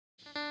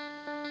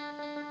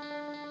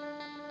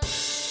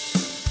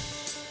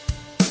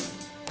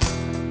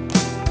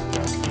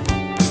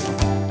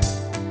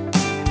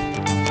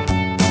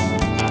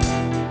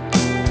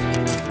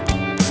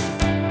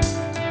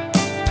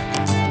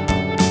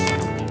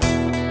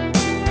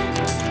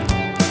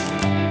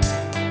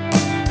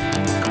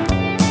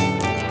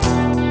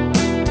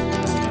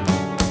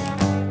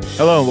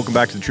Hello and welcome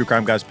back to the True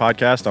Crime Guys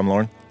podcast. I'm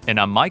Lauren. And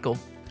I'm Michael.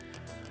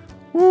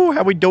 Woo,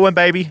 how we doing,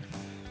 baby?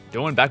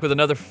 Doing back with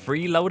another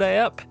freeloader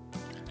app.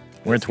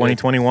 We're in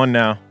 2021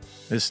 now.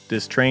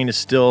 This train is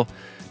still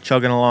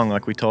chugging along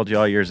like we told you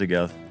all years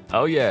ago.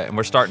 Oh yeah, and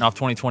we're starting off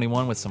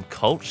 2021 with some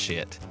cult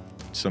shit.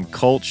 Some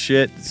cult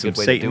shit, some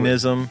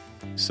Satanism,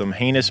 some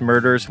heinous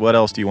murders. What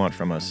else do you want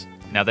from us?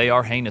 Now they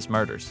are heinous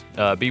murders.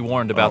 Be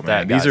warned about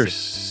that, guys.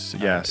 These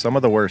are some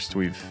of the worst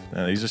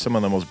these are some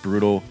of the most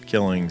brutal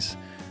killings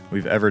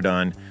we've ever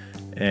done,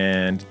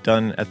 and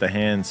done at the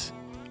hands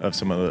of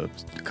a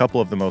couple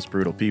of the most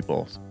brutal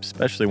people,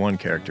 especially one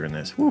character in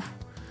this. Whew.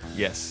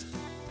 Yes,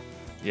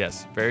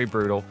 very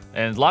brutal,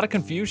 and a lot of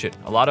confusion,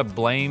 a lot of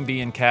blame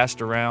being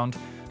cast around,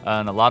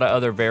 and a lot of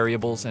other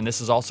variables. And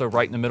this is also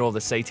right in the middle of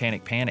the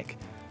satanic panic,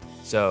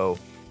 so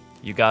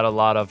you got a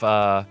lot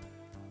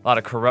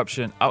of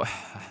corruption. Oh,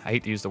 I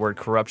hate to use the word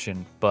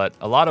corruption, but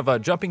a lot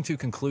of jumping to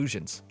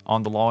conclusions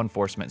on the law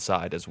enforcement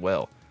side as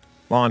well.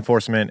 Law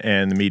enforcement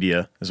and the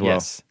media as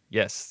well.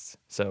 Yes.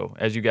 So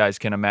as you guys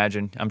can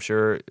imagine, I'm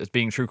sure as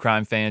being true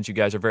crime fans, you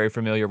guys are very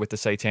familiar with the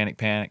satanic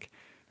panic.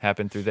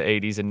 Happened through the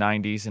 80s and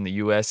 90s in the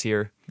U.S.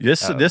 here.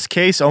 This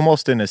case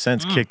almost in a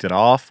sense kicked it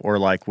off, or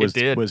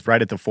was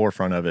right at the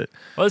forefront of it.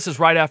 Well, this is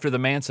right after the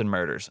Manson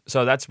murders.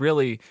 So that's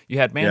really, you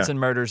had Manson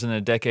murders, and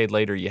a decade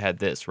later you had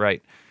this,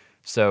 right?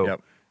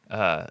 So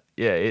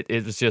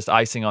it was just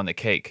icing on the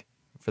cake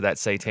for that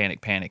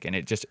satanic panic, and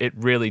it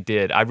really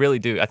did. I really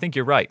do. I think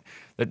you're right.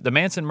 The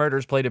Manson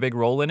murders played a big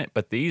role in it,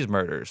 but these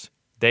murders,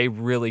 they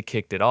really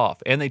kicked it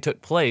off. And they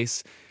took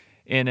place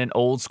in an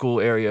old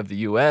school area of the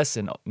U.S.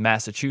 in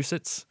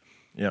Massachusetts,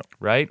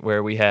 right?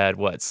 Where we had,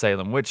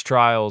 Salem witch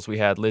trials. We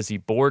had Lizzie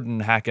Borden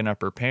hacking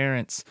up her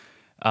parents.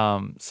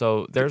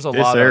 So there's a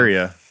lot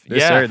of...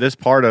 This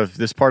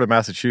part of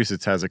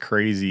Massachusetts has a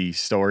crazy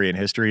story and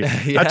history.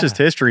 Not just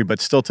history,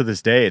 but still to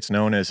this day, it's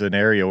known as an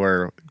area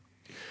where...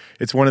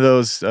 It's one of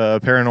those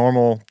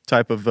paranormal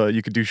type of,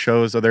 you could do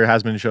shows, there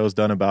has been shows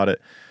done about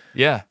it.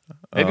 Yeah.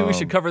 Maybe we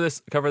should cover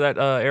that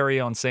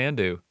area on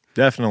Sandu.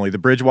 Definitely. The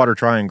Bridgewater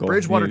Triangle.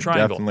 Triangle.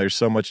 Definitely. There's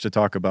so much to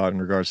talk about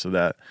in regards to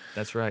that.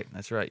 That's right.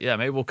 Yeah,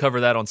 maybe we'll cover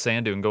that on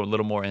Sandu and go a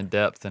little more in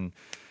depth and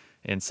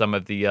in some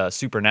of the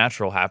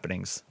supernatural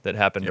happenings that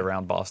happened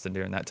around Boston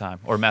during that time,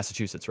 or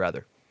Massachusetts,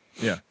 rather.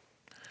 Yeah.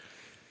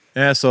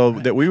 Yeah, so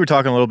that we were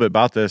talking a little bit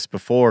about this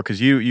before, because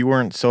you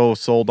weren't so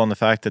sold on the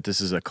fact that this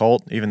is a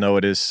cult, even though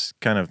it is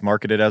kind of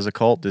marketed as a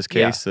cult. This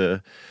case,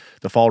 the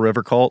Fall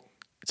River cult,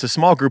 it's a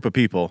small group of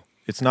people.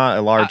 It's not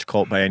a large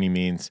cult by any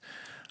means,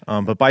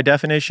 but by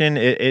definition,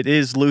 it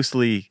is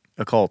loosely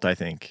a cult, I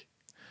think.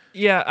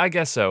 Yeah, I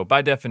guess so,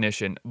 by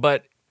definition.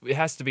 But it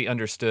has to be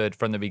understood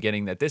from the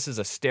beginning that this is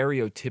a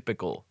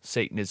stereotypical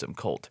Satanism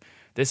cult.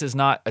 This is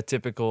not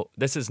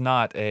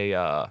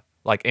a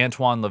like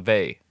Antoine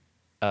LaVey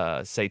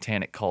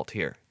satanic cult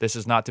here. This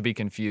is not to be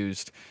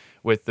confused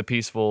with the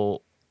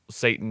peaceful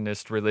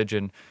Satanist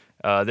religion.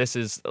 This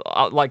is,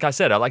 like I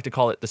said, I like to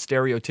call it the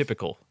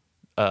stereotypical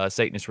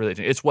Satanist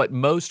religion. It's what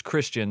most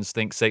Christians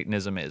think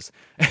Satanism is.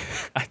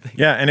 I think.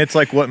 Yeah, and it's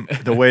like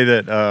the way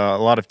that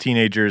a lot of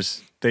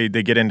teenagers they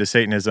get into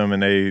Satanism,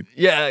 and they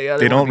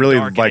don't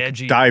really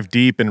dive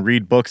deep and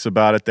read books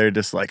about it. They're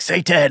just like,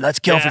 Satan, let's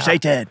kill for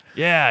Satan.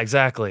 Yeah,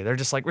 exactly. They're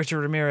just like,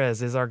 Richard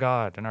Ramirez is our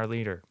God and our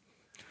leader.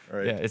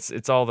 Right. Yeah,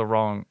 it's all the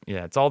wrong.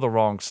 Yeah, it's all the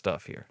wrong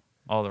stuff here.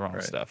 All the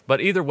wrong stuff. But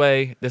either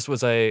way, this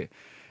was a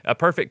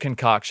perfect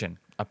concoction,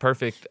 a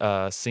perfect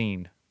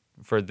scene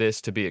for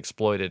this to be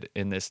exploited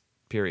in this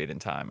period in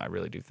time. I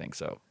really do think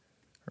so.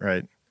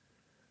 Right.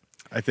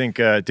 I think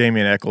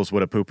Damien Eccles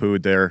would have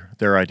poo-pooed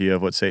their idea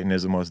of what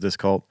Satanism was. This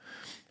cult,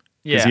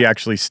 because he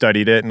actually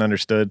studied it and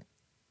understood.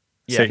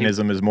 Yeah,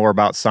 Satanism is more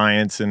about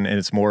science, and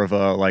it's more of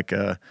a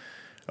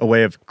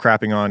way of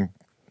crapping on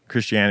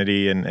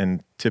Christianity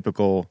and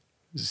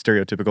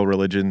stereotypical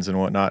religions and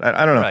whatnot.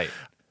 I don't know. Right.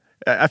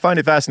 I find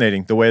it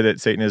fascinating the way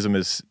that Satanism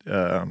is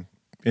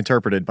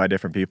interpreted by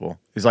different people.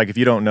 It's like, if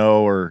you don't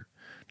know, or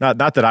not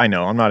that I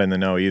know, I'm not in the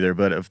know either,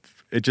 but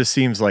it just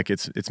seems like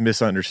it's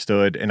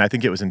misunderstood, and I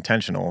think it was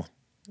intentionally,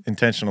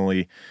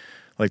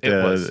 like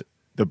the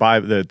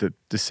Bible,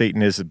 the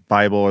Satanist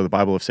Bible, or the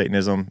Bible of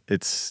Satanism.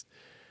 It's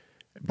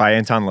by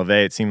Anton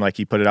LaVey. It seemed like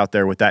he put it out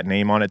there with that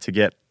name on it to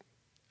get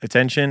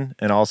attention,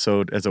 and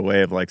also as a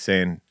way of like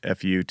saying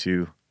F you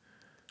to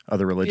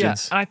other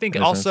religions. Yeah, I think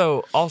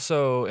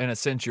also in a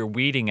sense, you're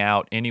weeding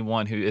out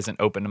anyone who isn't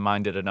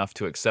open-minded enough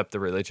to accept the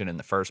religion in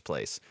the first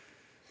place.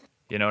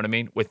 You know what I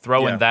mean? With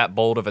throwing that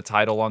bold of a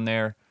title on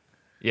there,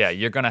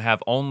 you're going to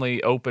have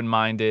only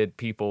open-minded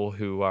people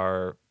who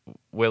are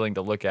willing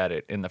to look at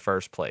it in the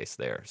first place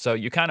there. So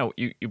you kind of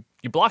you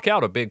block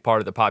out a big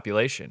part of the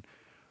population.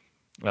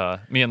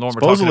 Me and Lauren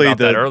were talking about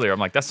that earlier. I'm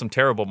like, that's some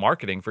terrible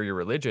marketing for your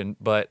religion,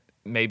 but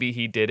maybe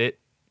he did it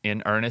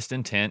in earnest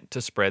intent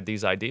to spread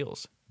these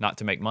ideals, not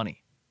to make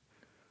money.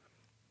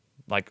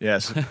 Like,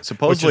 yes,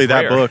 supposedly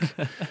that book,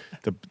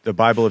 the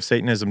Bible of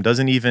Satanism,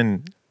 doesn't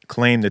even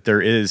claim that there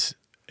is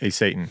a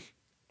Satan.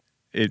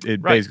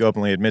 It basically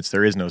openly admits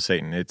there is no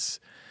Satan.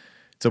 It's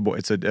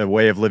It's a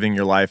way of living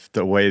your life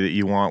the way that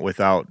you want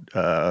without.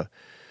 I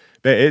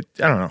don't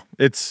know.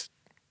 It's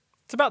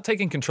about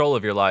taking control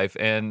of your life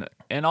and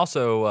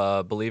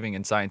also believing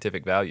in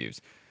scientific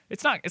values.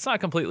 It's not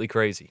completely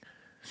crazy.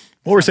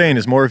 What we're saying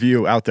is more of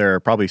you out there are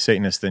probably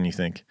Satanists than you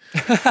think.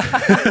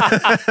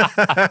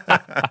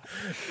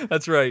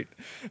 That's right.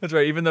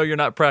 Even though you're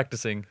not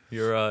practicing,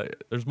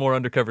 there's more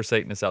undercover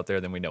Satanists out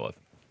there than we know of.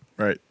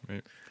 Right.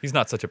 He's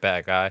not such a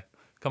bad guy.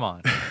 Come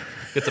on.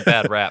 Gets a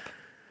bad rap.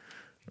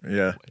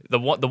 Yeah. The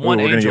one we're angel.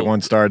 We're going to get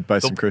one starred by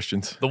some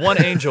Christians. The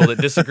one angel that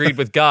disagreed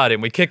with God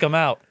and we kick him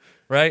out,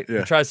 right? Yeah.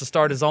 He tries to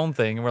start his own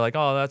thing and we're like,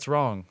 oh, that's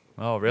wrong.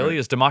 Oh, really? Right.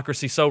 Is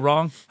democracy so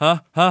wrong? Huh?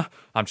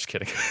 I'm just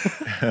kidding.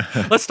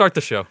 Let's start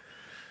the show.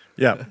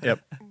 Yeah. Yep.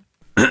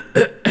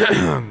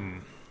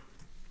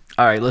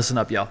 All right, listen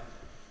up, y'all.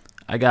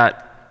 I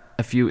got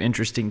a few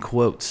interesting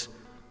quotes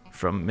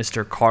from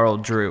Mr. Carl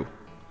Drew,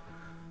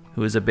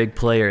 who is a big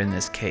player in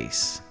this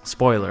case.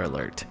 Spoiler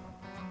alert.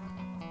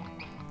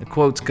 The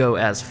quotes go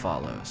as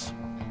follows.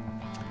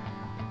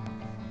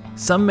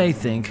 Some may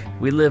think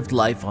we lived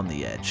life on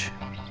the edge.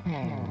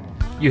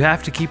 You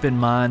have to keep in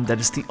mind that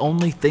it's the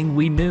only thing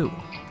we knew.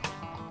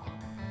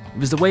 It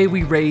was the way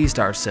we raised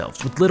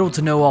ourselves, with little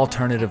to no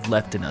alternative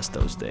left in us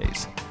those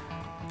days.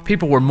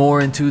 People were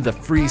more into the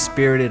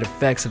free-spirited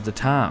effects of the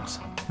times,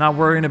 not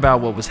worrying about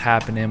what was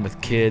happening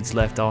with kids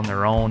left on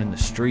their own in the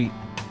street.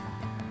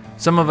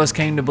 Some of us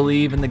came to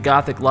believe in the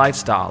Gothic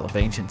lifestyle of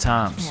ancient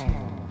times,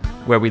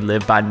 where we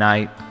lived by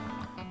night,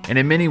 and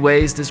in many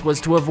ways this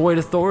was to avoid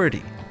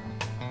authority.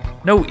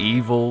 No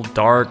evil,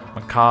 dark,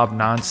 macabre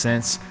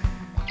nonsense.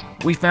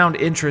 We found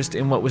interest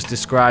in what was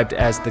described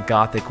as the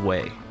Gothic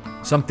way,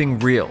 something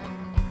real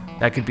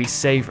that could be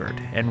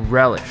savored and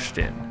relished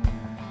in,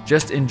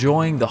 just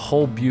enjoying the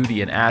whole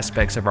beauty and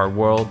aspects of our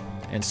world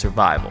and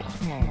survival.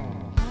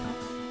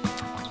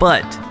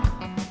 But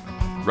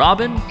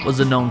Robin was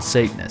a known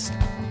Satanist,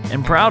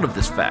 and proud of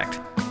this fact.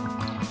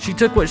 She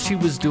took what she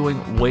was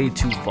doing way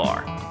too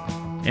far,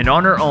 and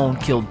on her own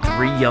killed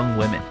 3 young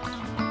women.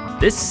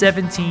 This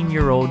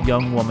 17-year-old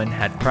young woman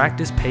had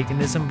practiced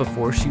paganism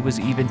before she was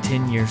even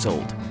 10 years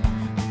old.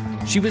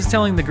 She was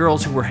telling the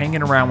girls who were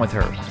hanging around with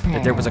her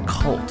that there was a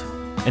cult,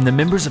 and the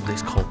members of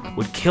this cult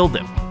would kill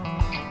them.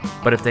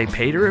 But if they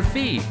paid her a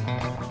fee,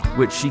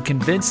 which she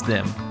convinced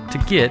them to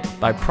get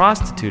by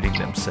prostituting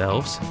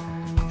themselves,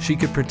 she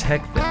could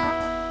protect them.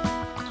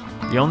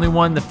 The only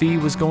one the fee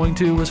was going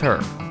to was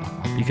her,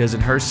 because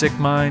in her sick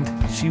mind,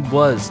 she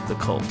was the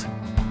cult.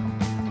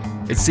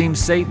 It seems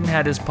Satan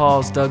had his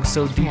paws dug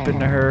so deep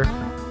into her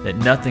that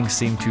nothing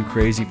seemed too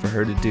crazy for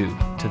her to do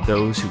to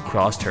those who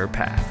crossed her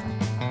path.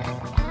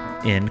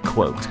 End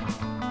quote.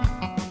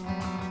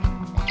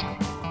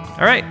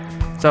 All right,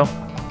 so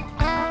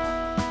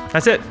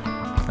that's it.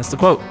 That's the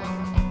quote.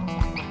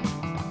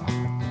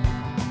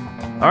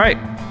 All right,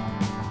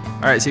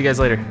 see you guys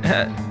later.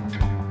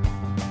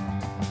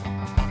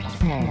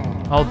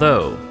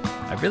 Although,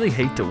 I really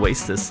hate to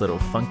waste this little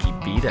funky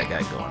beat I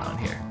got going on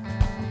here.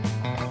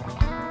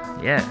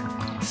 Yeah,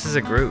 this is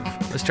a groove.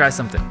 Let's try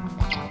something.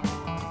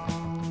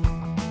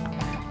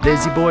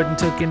 Lizzie Borden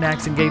took an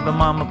axe and gave her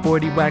mama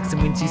 40 whacks,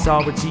 and when she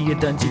saw what she had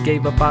done, she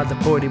gave her father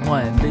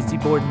 41. Lizzie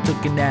Borden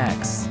took an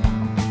axe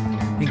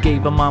and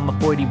gave her mama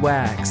 40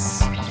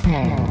 whacks.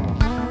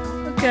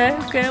 Okay,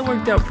 it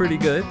worked out pretty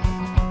good.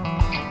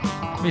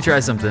 Let me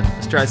try something.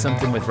 Let's try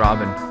something with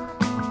Robin.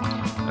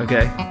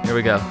 Okay, here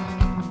we go.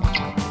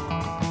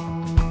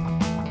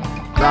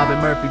 Robin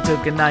Murphy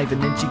took a knife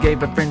and then she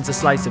gave her friends a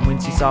slice, and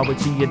when she saw what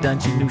she had done,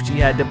 she knew she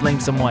had to blame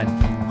someone.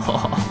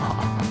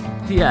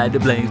 He had to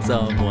blame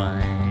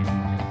someone.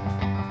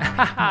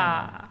 All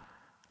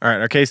right,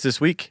 our case this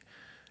week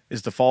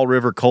is the Fall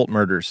River cult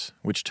murders,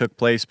 which took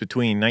place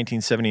between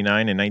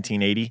 1979 and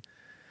 1980.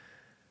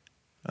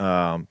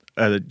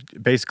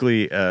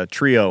 Basically, a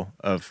trio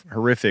of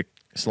horrific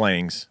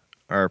slayings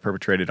are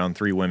perpetrated on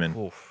 3 women.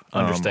 Oof,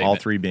 understatement. All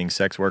 3 being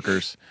sex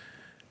workers.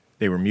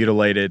 They were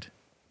mutilated,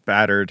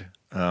 battered,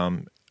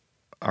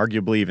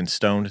 arguably even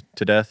stoned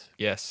to death.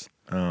 Yes.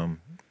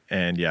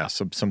 And yeah,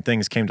 some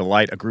things came to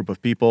light. A group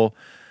of people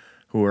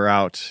who were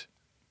out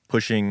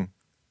pushing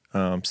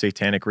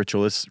satanic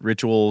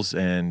rituals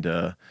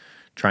and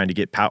trying to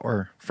get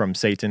power from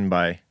Satan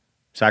by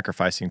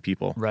sacrificing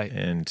people, right,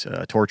 and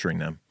torturing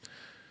them.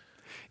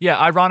 Yeah,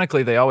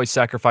 ironically, they always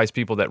sacrifice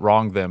people that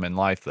wronged them in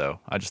life, though.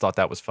 I just thought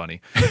that was funny.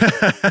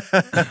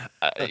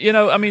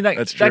 I mean,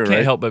 that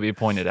can't help but be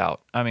pointed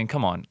out. I mean,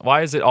 come on.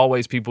 Why is it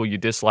always people you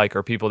dislike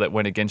or people that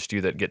went against you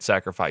that get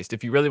sacrificed?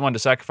 If you really wanted to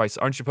sacrifice,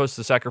 aren't you supposed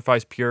to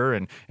sacrifice pure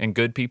and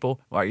good people?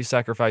 Why are you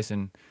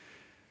sacrificing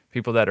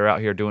people that are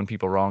out here doing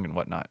people wrong and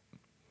whatnot?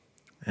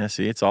 Yeah,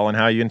 see, it's all in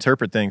how you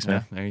interpret things,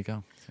 man. Yeah, there you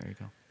go.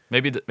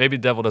 Maybe the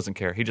devil doesn't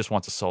care. He just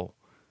wants a soul.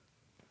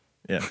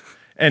 Yeah.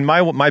 And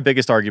my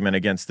biggest argument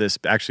against this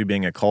actually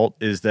being a cult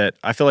is that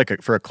I feel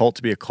like for a cult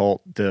to be a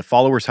cult, the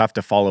followers have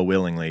to follow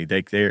willingly.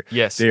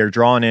 They are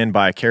drawn in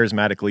by a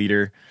charismatic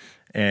leader,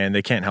 and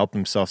they can't help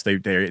themselves. They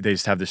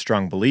just have this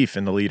strong belief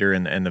in the leader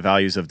and the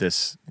values of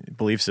this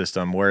belief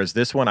system. Whereas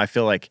this one, I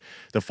feel like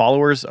the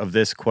followers of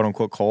this quote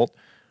unquote cult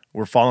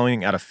were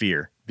following out of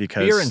fear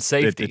because fear and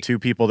safety. The two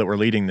people that were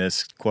leading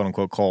this quote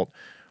unquote cult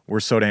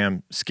were so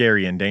damn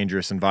scary and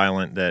dangerous and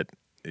violent that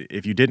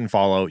if you didn't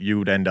follow, you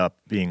would end up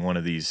being one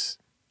of these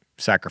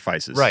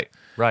sacrifices.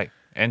 Right.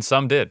 And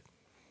some did.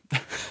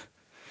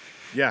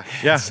 Yeah.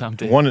 Some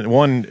did.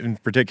 One in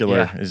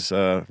particular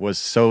was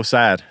so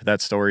sad,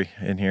 that story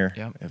in here.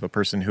 Yep. Of a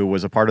person who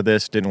was a part of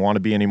this, didn't want to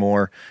be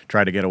anymore,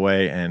 tried to get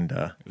away, and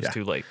it was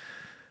too late.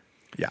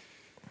 Yeah.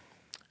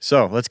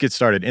 So let's get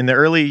started. In the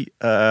early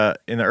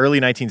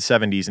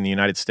 1970s in the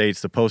United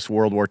States, the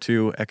post-World War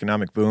II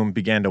economic boom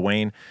began to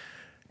wane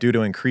due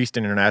to increased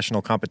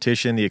international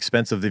competition, the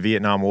expense of the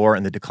Vietnam War,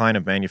 and the decline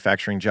of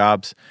manufacturing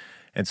jobs.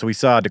 And so we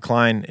saw a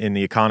decline in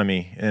the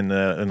economy in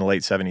the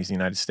late 70s in the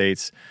United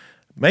States.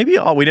 Maybe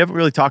we never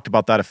really talked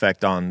about that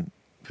effect on,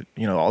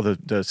 all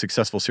the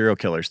successful serial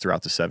killers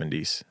throughout the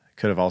 70s.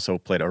 Could have also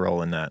played a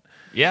role in that.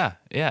 Yeah,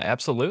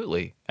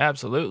 absolutely.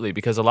 Absolutely,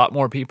 because a lot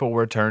more people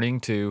were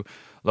turning to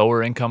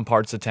lower income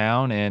parts of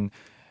town, and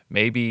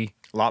maybe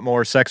a lot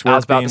more sex work. I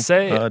was about to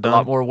say a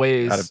lot more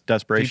ways out of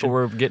desperation. People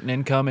were getting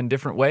income in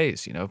different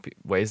ways,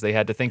 ways they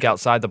had to think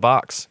outside the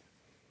box.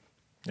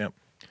 Yep.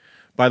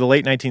 By the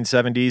late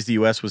 1970s, the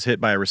U.S. was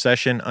hit by a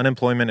recession,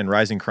 unemployment, and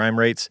rising crime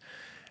rates.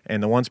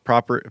 And the once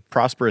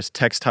prosperous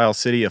textile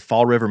city of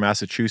Fall River,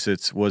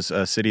 Massachusetts, was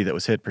a city that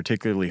was hit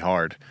particularly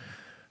hard.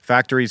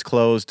 Factories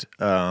closed,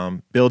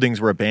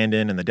 buildings were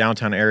abandoned, and the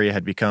downtown area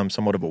had become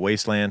somewhat of a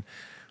wasteland,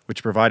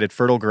 which provided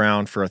fertile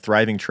ground for a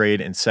thriving trade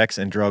in sex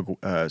and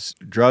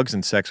drugs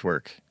and sex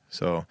work.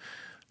 So,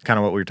 kind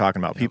of what we were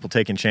talking about. People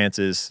taking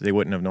chances they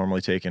wouldn't have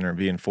normally taken, or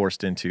being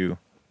forced into,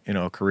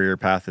 a career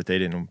path that they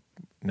didn't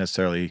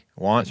necessarily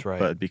want. That's right.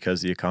 But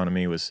because the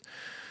economy was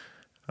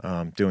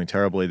doing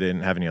terribly, they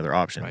didn't have any other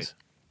options. Right.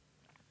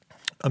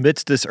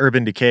 Amidst this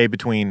urban decay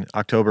between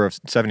October of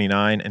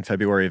 79 and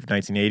February of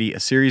 1980, a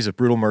series of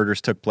brutal murders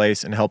took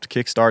place and helped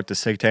kickstart the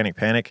Satanic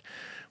Panic,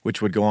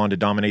 which would go on to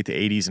dominate the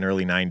 80s and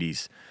early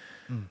 90s.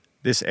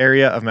 This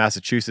area of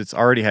Massachusetts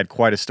already had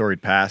quite a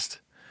storied past.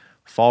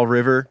 Fall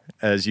River,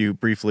 as you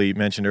briefly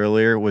mentioned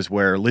earlier, was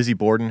where Lizzie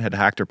Borden had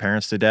hacked her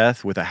parents to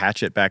death with a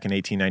hatchet back in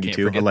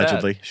 1892,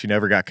 allegedly. She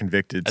never got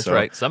convicted. That's so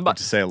right. To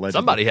say allegedly.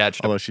 Somebody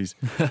hatched although she's,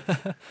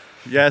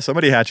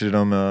 somebody hatcheted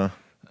them,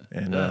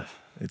 and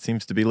it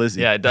seems to be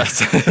Lizzie. Yeah, it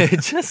does.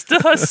 It just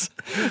does.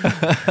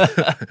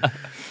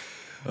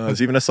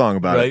 There's even a song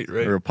about it,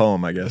 right. or a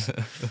poem, I guess.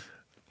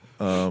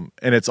 And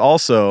it's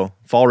also,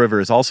 Fall River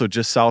is also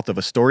just south of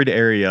a storied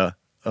area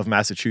of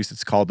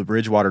Massachusetts called the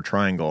Bridgewater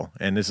Triangle.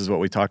 And this is what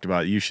we talked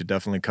about. You should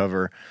definitely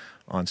cover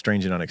on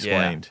Strange and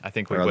Unexplained. Yeah, I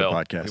think we our will.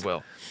 Other podcast. We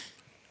will.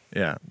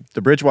 Yeah.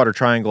 The Bridgewater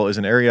Triangle is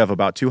an area of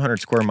about 200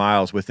 square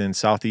miles within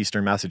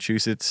southeastern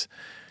Massachusetts,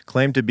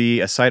 claimed to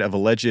be a site of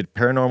alleged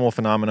paranormal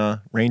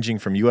phenomena ranging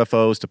from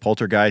UFOs to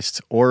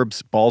poltergeists,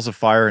 orbs, balls of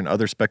fire, and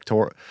other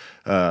spectral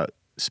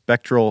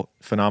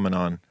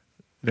phenomenon.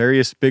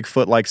 Various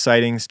Bigfoot-like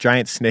sightings,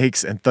 giant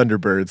snakes, and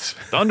thunderbirds.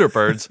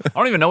 Thunderbirds? I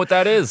don't even know what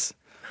that is.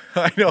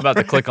 I know. I'm about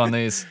to click on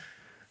these.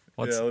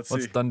 What's see.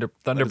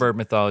 Thunderbird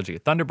mythology? A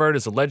Thunderbird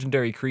is a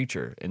legendary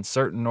creature in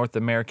certain North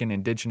American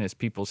indigenous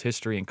peoples'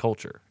 history and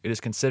culture. It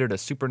is considered a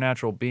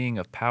supernatural being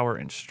of power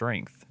and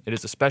strength. It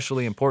is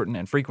especially important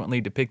and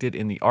frequently depicted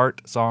in the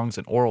art, songs,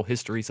 and oral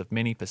histories of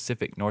many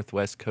Pacific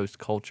Northwest coast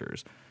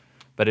cultures.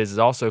 But it is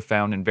also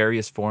found in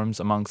various forms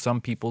among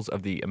some peoples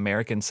of the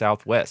American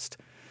Southwest,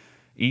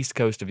 East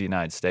Coast of the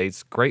United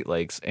States, Great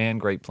Lakes, and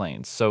Great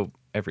Plains. So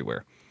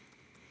everywhere.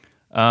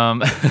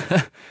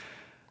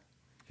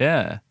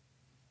 Yeah.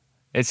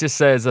 It just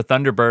says a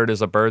thunderbird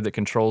is a bird that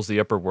controls the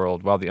upper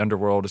world, while the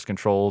underworld is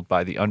controlled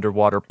by the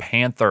underwater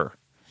panther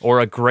or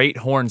a great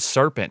horned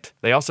serpent.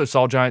 They also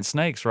saw giant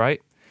snakes, right?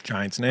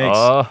 Giant snakes.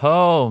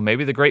 Oh,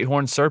 maybe the great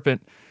horned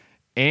serpent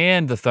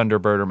and the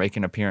thunderbird are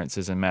making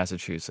appearances in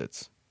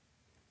Massachusetts.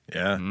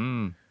 Yeah.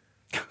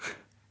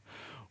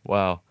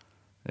 Wow.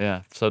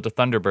 Yeah. So the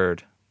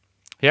thunderbird.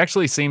 He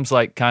actually seems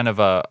like kind of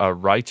a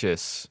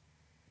righteous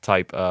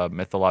type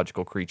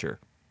mythological creature.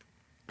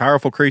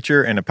 Powerful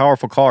creature and a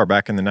powerful car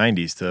back in the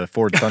 90s, the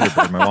Ford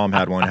Thunderbird. My mom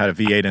had one, had a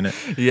V8 in it.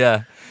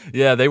 Yeah.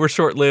 They were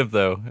short-lived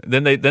though.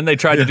 Then they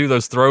tried to do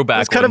those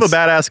throwback. It's kind of a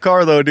badass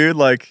car though, dude.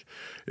 Like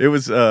it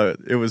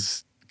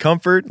was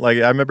comfort. Like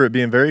I remember it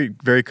being very,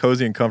 very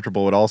cozy and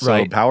comfortable, but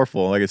also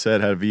powerful. Like I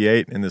said, had a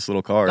V8 in this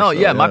little car. Oh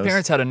yeah, my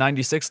parents had a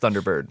 '96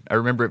 Thunderbird. I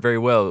remember it very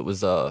well. It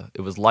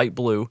was light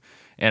blue,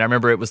 and I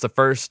remember it was the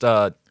first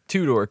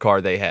two-door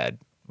car they had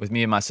with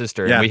me and my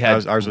sister. Yeah,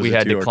 and ours was we a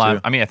had to two-door climb.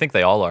 too. I mean, I think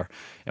they all are.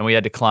 And we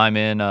had to climb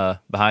in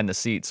behind the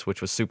seats,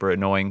 which was super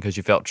annoying because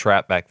you felt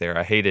trapped back there.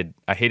 I hated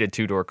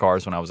two-door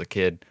cars when I was a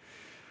kid.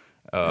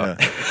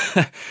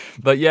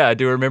 But yeah, I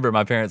do remember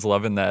my parents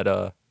loving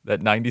that That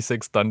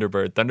 96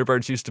 Thunderbird.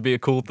 Thunderbirds used to be a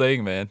cool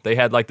thing, man. They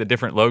had like the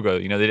different logo.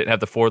 You know, they didn't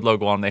have the Ford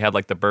logo on. They had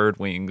like the bird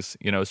wings,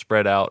 you know,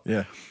 spread out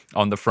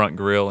on the front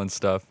grill and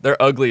stuff.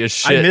 They're ugly as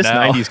shit I miss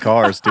now. 90s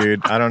cars,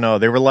 dude. I don't know.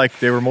 They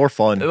were more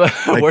fun.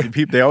 Like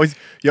you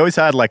always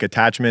had like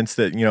attachments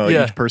that, you know,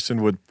 each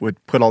person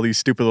would put all these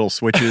stupid little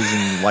switches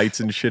and lights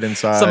and shit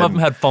inside. Some of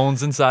them had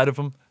phones inside of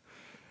them.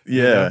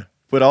 Yeah. You know?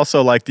 But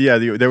also, like,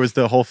 there was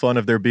the whole fun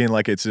of there being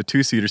like it's a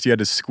 2-seater, so you had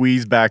to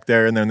squeeze back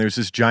there, and then there's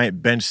this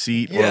giant bench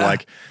seat. Where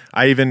like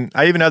I even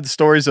had the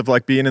stories of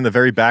like being in the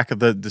very back of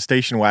the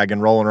station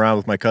wagon, rolling around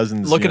with my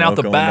cousins, looking out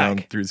the going back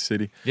down through the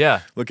city.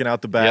 Yeah, looking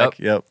out the back.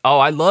 Yep. Oh,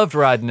 I loved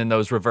riding in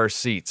those reverse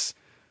seats.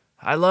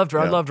 I loved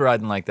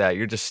riding like that.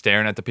 You're just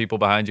staring at the people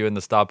behind you in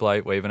the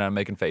stoplight, waving at them,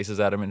 making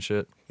faces at them and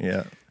shit.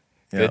 Yeah.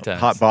 Good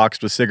times. Hot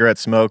boxed with cigarette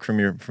smoke from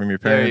your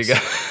parents. There you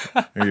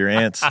go. Or your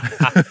aunts.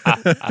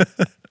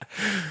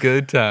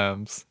 Good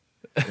times.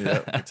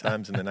 Good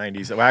times in the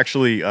 90s. Well,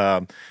 actually,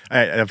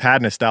 I've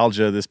had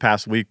nostalgia this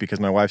past week because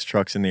my wife's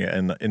truck's in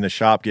the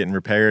shop getting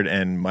repaired,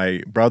 and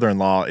my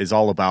brother-in-law is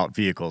all about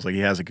vehicles. Like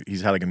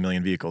he's had like a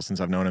million vehicles since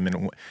I've known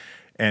him,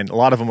 and a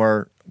lot of them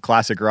are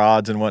classic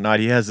rods and whatnot.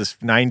 He has this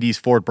 90s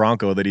Ford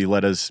Bronco that he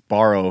let us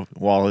borrow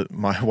while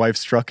my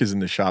wife's truck is in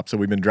the shop. So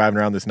we've been driving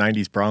around this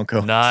 90s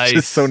Bronco. Nice.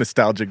 It's just so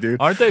nostalgic,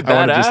 dude. Aren't they badass? I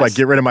want to just like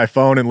get rid of my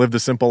phone and live the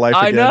simple life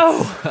again.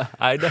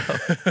 I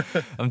know.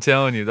 I'm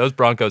telling you, those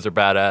Broncos are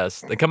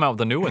badass. They come out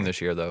with a new one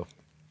this year, though.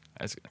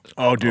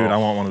 Oh, dude, I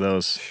want one of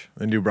those.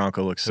 The new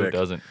Bronco looks sick. Who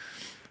doesn't?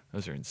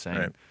 Those are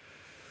insane.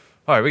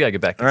 All right, we got to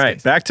get back to this. All right,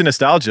 case. Back to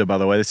nostalgia, by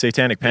the way. The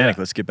Satanic Panic.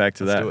 Let's get back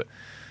to that. Let's do it.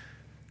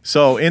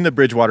 So in the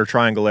Bridgewater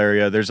Triangle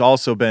area, there's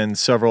also been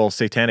several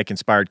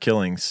satanic-inspired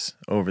killings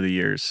over the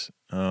years.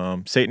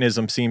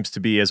 Satanism seems to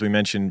be, as we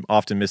mentioned,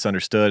 often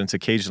misunderstood, and it's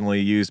occasionally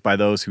used by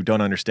those who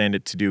don't understand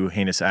it to do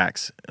heinous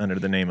acts under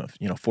the name of,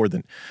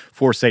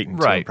 for Satan,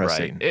 to impress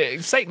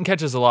Satan. Satan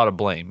catches a lot of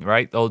blame,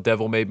 right? The old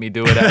devil made me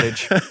do it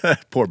adage.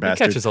 Poor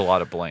bastard. He catches a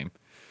lot of blame.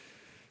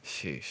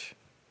 Sheesh.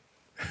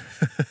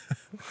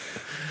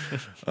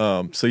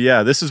 So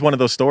yeah, this is one of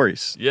those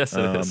stories. Yes,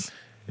 it is.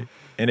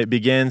 And it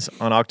begins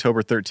on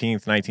October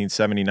 13th,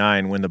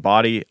 1979, when the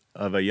body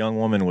of a young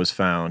woman was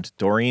found.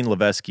 Doreen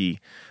Levesky,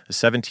 a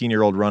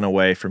 17-year-old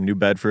runaway from New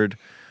Bedford,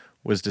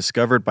 was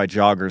discovered by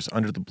joggers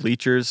under the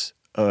bleachers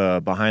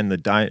behind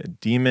the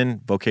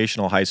Demon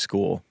Vocational High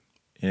School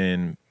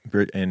in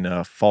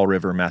Fall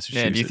River,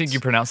 Massachusetts. Man, do you think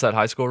you pronounced that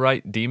high school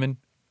right? Demon?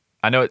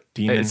 I know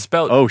it's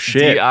spelled oh,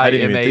 shit. D-I-M-A-N, I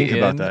didn't even think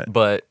about that.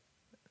 But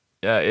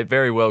it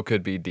very well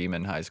could be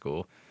Demon High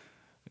School.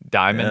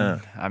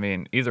 Diamond? Yeah. I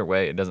mean, either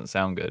way, it doesn't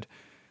sound good.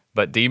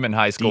 But Demon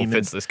High School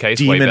fits this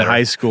case way better. Demon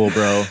High School,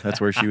 bro.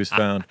 That's where she was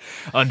found.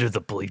 Under the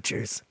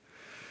bleachers.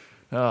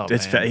 Oh,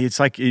 it's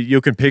like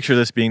you can picture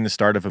this being the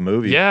start of a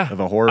movie. Yeah. Of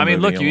a horror movie. I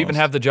mean, look, almost. you even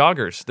have the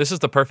joggers. This is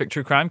the perfect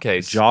true crime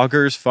case.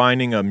 Joggers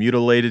finding a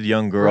mutilated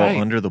young girl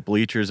under the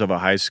bleachers of a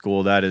high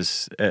school. That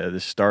is the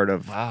start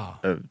of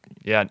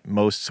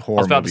most horror movies. I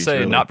was about to say,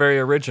 really. Not very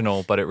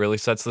original, but it really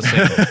sets the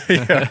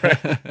scene.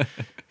 Yeah,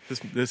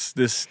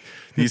 right.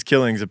 These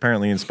killings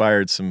apparently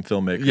inspired some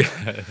filmmakers.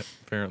 Yeah,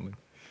 apparently.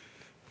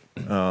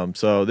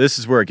 So this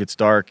is where it gets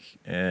dark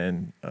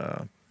and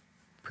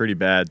pretty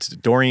bad.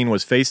 Doreen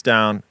was face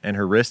down, and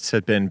her wrists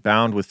had been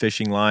bound with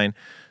fishing line.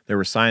 There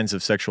were signs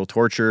of sexual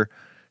torture.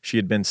 She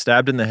had been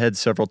stabbed in the head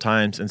several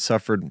times and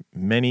suffered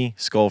many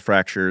skull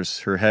fractures.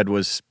 Her head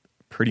was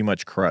pretty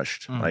much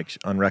crushed, like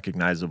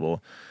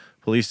unrecognizable.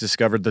 Police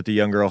discovered that the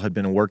young girl had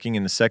been working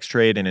in the sex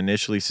trade and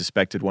initially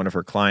suspected one of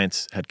her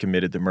clients had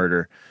committed the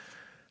murder.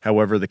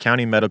 However, the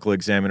county medical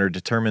examiner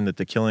determined that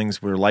the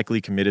killings were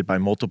likely committed by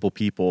multiple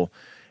people,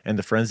 and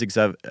the forensics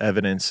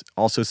evidence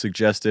also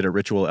suggested a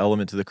ritual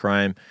element to the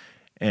crime,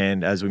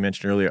 and as we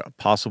mentioned earlier, a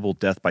possible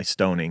death by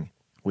stoning,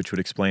 which would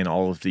explain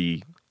all of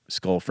the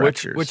skull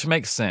fractures. Which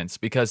makes sense,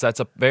 because that's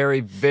a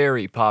very,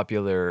 very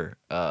popular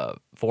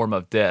form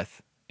of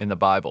death in the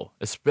Bible,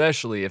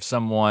 especially if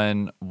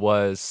someone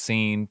was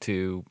seen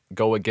to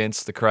go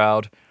against the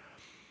crowd,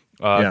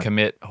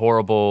 commit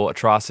horrible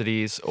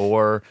atrocities,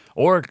 or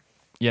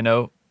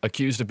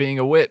accused of being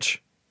a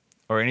witch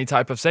or any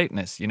type of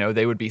Satanist.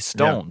 They would be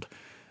stoned.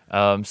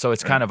 Yeah. So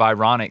it's kind of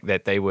ironic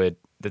that they would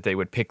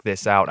pick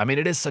this out. I mean,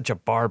 it is such a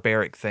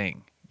barbaric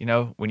thing,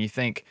 when you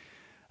think,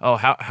 oh,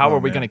 how are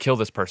we going to kill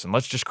this person?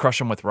 Let's just crush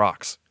them with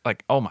rocks.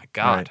 Like, oh my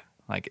God.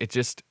 Right. Like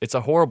it's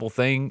a horrible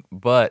thing,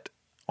 but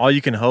all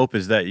you can hope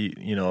is that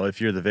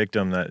if you're the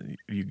victim, that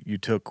you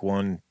took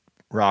one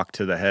rock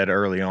to the head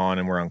early on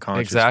and were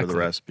unconscious for the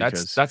rest.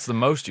 Because that's the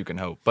most you can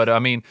hope. But I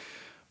mean,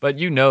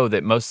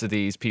 that most of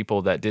these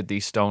people that did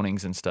these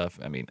stonings and stuff,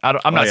 I mean,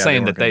 I'm not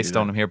saying that they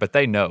stoned them here, but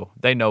they know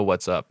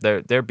what's up.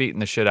 They're beating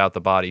the shit out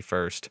the body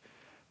first.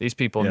 These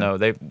people know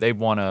they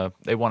want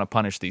to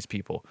punish these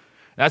people.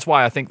 That's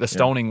why I think the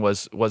stoning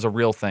was a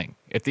real thing.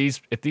 If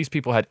these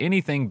people had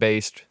anything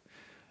based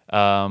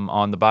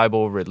on the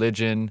Bible,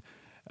 religion,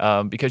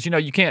 because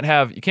you can't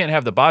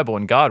have the Bible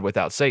and God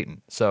without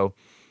Satan. So,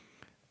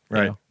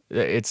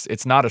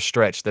 it's not a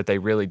stretch that they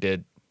really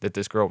did, that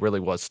this girl really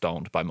was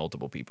stoned by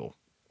multiple people.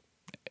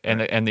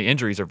 and the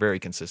injuries are very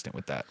consistent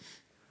with that.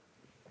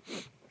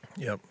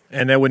 Yep,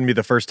 and that wouldn't be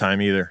the first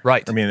time either.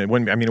 Right. I mean, it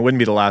wouldn't. It wouldn't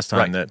be the last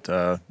time Right.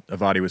 that a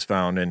body was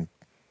found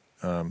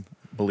and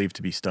believed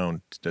to be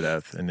stoned to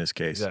death. In this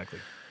case, Exactly.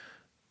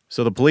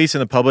 So the police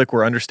and the public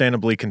were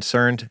understandably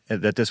concerned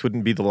that this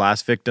wouldn't be the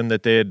last victim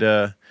that they had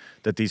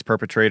that these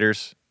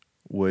perpetrators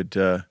would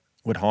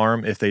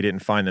harm if they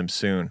didn't find them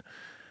soon.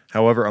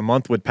 However, a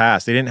month would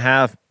pass. They didn't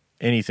have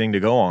anything to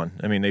go on.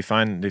 I mean, they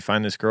find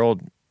this girl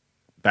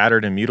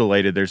battered and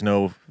mutilated. There's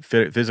no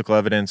physical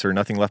evidence or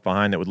nothing left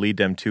behind that would lead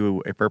them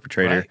to a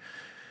perpetrator.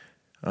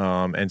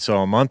 Right. And so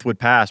a month would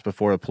pass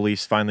before the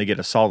police finally get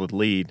a solid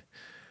lead.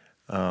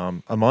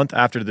 A month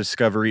after the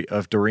discovery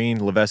of Doreen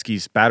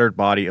Levesky's battered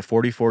body, a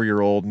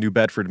 44-year-old New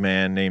Bedford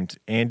man named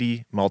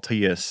Andy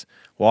Maltius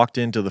walked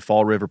into the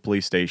Fall River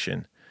Police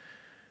Station.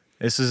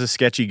 This is a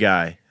sketchy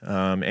guy.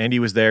 Andy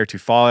was there to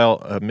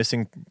file a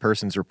missing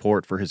persons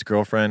report for his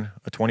girlfriend,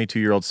 a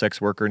 22-year-old sex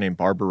worker named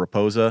Barbara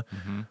Raposa,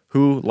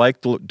 who,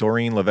 like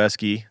Doreen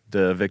Levesky,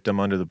 the victim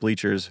under the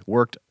bleachers,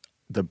 worked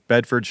the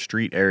Bedford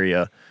Street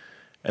area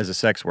as a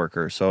sex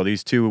worker. So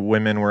these two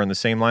women were in the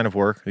same line of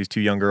work, these two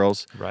young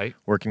girls, Right.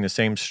 working the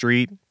same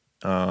street.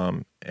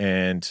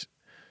 And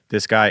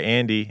this guy,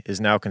 Andy,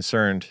 is now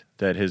concerned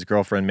that his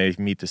girlfriend may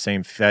meet the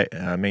same fate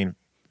Right.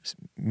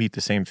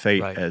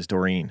 as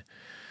Doreen.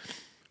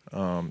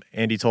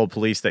 Andy told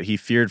police that he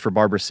feared for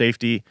Barbara's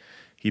safety.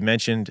 He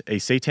mentioned a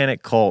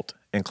satanic cult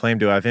and claimed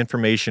to have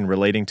information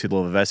relating to the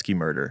Levesky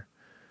murder.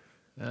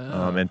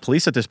 And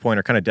police at this point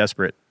are kind of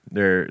desperate.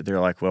 They're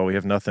like, well, we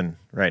have nothing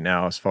right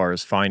now as far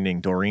as finding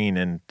Doreen,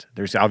 and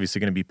there's obviously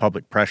going to be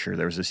public pressure.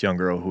 There was this young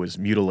girl who was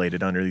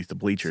mutilated underneath the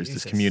bleachers.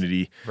 Jesus. This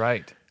community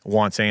Right.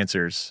 wants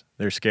answers.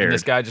 They're scared. And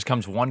this guy just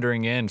comes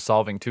wandering in,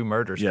 solving 2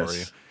 murders for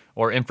you,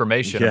 or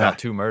information Yeah. about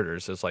 2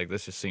 murders. It's like,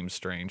 this just seems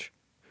strange.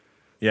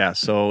 Yeah,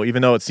 so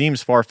even though it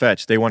seems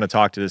far-fetched, they want to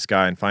talk to this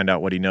guy and find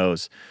out what he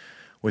knows.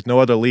 With no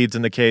other leads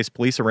in the case,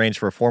 police arranged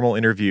for a formal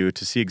interview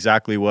to see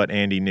exactly what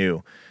Andy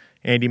knew.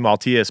 Andy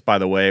Maltius, by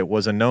the way,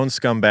 was a known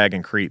scumbag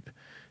and creep.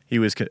 He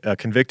was a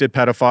convicted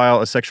pedophile,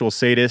 a sexual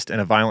sadist,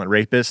 and a violent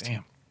rapist.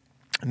 Damn.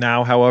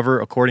 Now, however,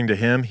 according to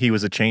him, he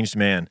was a changed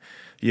man.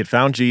 He had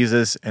found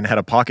Jesus and had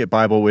a pocket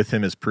Bible with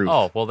him as proof.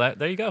 Oh, well,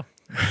 there you go.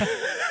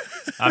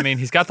 I mean,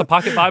 he's got the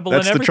pocket Bible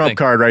That's and the everything. trump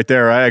card right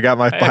there, right? I got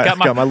my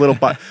got my- little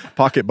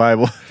pocket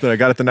Bible that I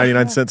got at the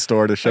 99-cent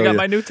store to show I got you.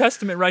 my New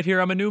Testament right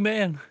here. I'm a new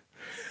man.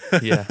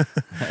 Yeah,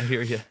 I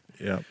hear you.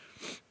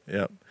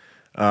 Yep.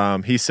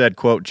 He said,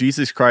 quote,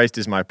 "Jesus Christ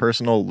is my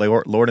personal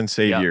Lord and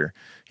Savior,"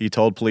 he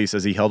told police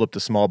as he held up the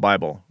small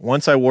Bible.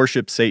 "Once I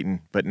worshiped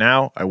Satan, but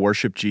now I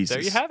worship Jesus."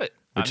 There you have it.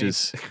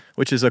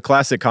 Which is a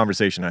classic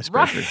conversation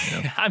icebreaker. Right.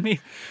 You know? I mean,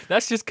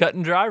 that's just cut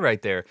and dry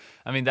right there.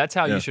 I mean, that's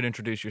how Yeah. you should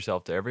introduce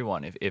yourself to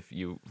everyone if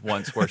you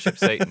once worship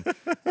Satan.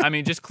 I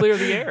mean, just clear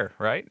the air,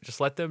 right? Just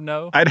let them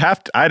know. I'd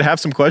have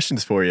some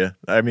questions for you.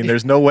 I mean,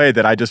 there's no way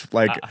that I just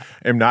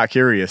am not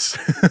curious.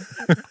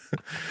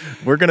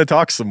 We're gonna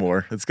talk some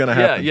more. It's gonna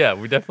happen. Yeah,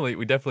 we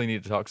definitely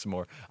need to talk some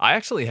more. I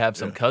actually have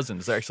some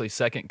cousins. They're actually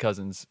second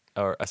cousins,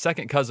 or a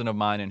second cousin of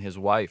mine and his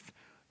wife,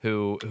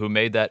 who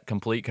made that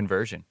complete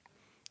conversion.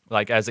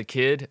 Like, as a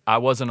kid, I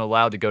wasn't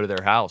allowed to go to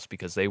their house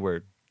because they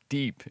were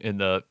deep in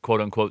the quote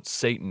unquote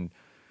Satanism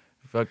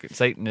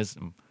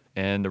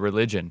and the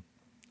religion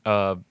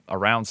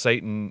around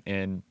Satan,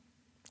 and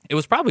it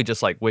was probably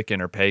just like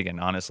Wiccan or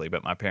pagan, honestly.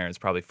 But my parents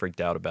probably freaked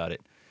out about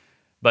it.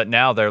 But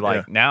now they're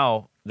like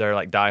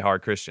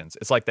diehard Christians.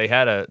 It's like they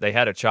had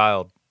a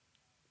child.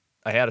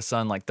 I had a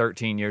son like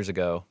 13 years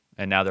ago,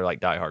 and now they're like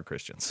diehard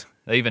Christians.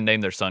 They even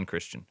named their son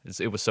Christian.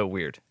 It was so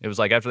weird. It was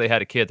like after they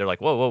had a kid, they're like,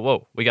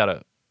 whoa, we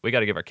gotta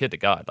give our kid to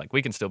God. Like,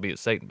 we can still be with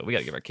Satan, but we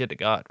gotta give our kid to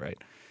God, right?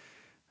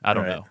 I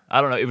don't know.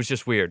 It was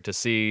just weird to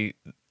see.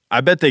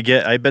 I bet they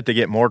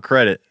get more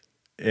credit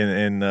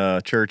in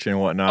church and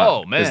whatnot.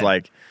 Oh, man. It's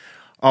like,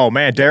 oh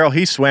man, Daryl,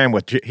 he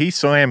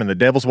swam in the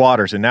devil's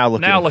waters, and now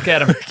look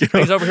at him.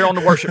 He's over here on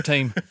the worship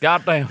team.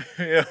 Goddamn.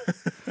 Yeah.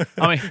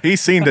 I mean, He's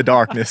seen the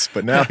darkness,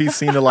 but now he's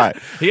seen the light.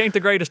 he ain't the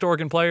greatest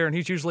organ player, and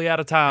he's usually out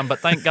of time. But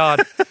thank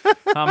God,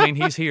 I mean,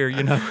 he's here.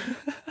 You know.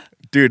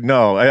 Dude,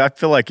 no, I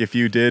feel like if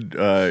you did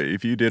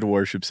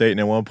worship Satan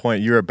at one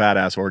point, you're a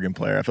badass organ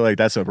player. I feel like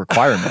that's a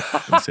requirement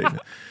in Satan.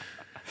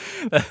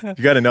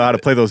 You got to know how to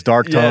play those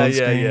dark tones.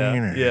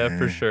 Yeah,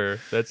 for sure.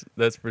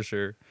 That's for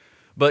sure.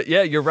 But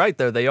yeah, you're right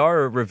though. They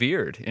are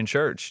revered in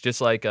church,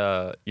 just like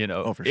for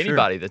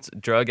anybody that's a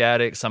drug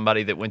addict,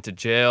 somebody that went to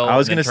jail. I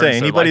was going to say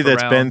anybody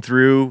that's around.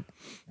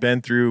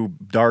 been through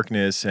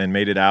darkness and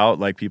made it out,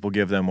 like, people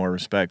give them more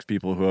respect.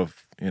 People who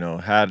have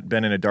had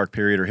been in a dark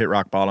period or hit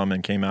rock bottom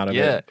and came out of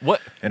it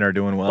and are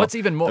doing well. What's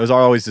even more? Those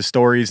are always the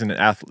stories and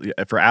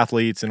for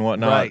athletes and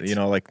whatnot.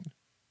 Right.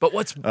 But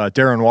what's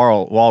Darren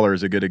Waller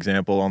is a good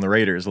example on the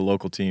Raiders, the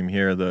local team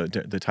here,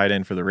 the tight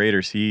end for the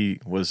Raiders. He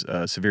was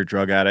a severe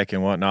drug addict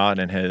and whatnot,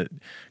 and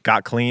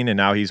got clean, and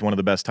now he's one of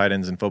the best tight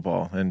ends in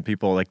football. And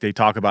people, like, they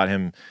talk about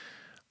him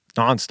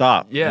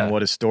nonstop and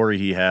what a story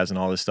he has and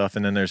all this stuff.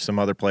 And then there's some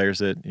other players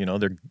that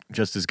they're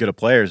just as good of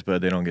players,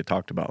 but they don't get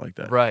talked about like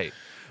that. Right.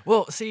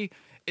 Well, see,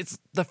 it's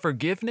the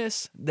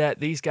forgiveness that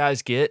these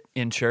guys get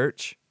in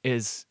church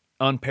is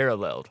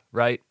unparalleled,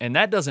 right? And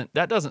that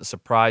doesn't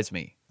surprise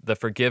me. The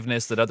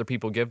forgiveness that other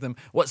people give them.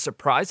 What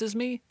surprises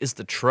me is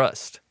the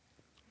trust.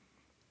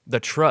 The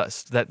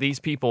trust that these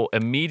people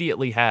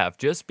immediately have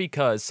just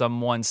because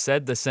someone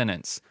said the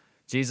sentence,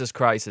 Jesus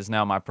Christ is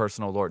now my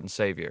personal Lord and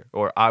Savior,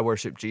 or I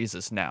worship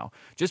Jesus now.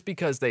 Just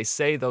because they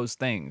say those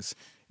things,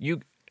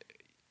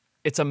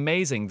 it's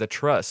amazing the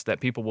trust that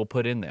people will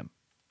put in them.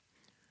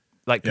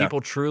 Like people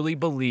truly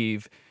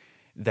believe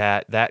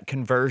that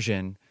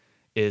conversion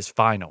is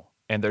final.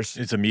 And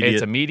it's immediate.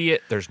 It's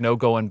immediate. There's no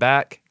going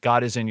back.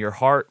 God is in your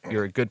heart.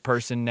 You're a good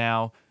person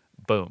now.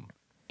 Boom.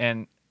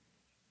 And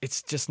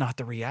it's just not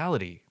the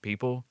reality,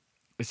 people.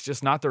 It's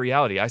just not the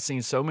reality. I've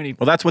seen so many.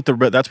 Well, that's what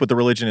the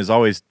religion has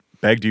always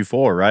begged you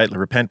for, right?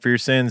 Repent for your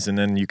sins, and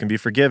then you can be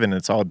forgiven.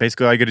 It's all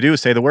basically all you got to do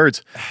is say the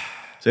words.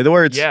 Say the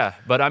words. Yeah,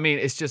 but I mean,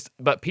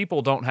 but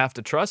people don't have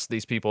to trust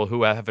these people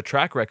who have a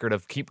track record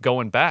of keep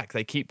going back.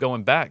 They keep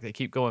going back. They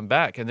keep going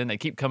back. And then they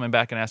keep coming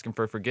back and asking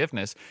for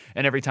forgiveness.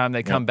 And every time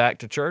they come back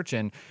to church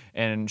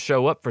and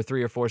show up for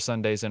 3 or 4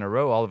 Sundays in a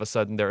row, all of a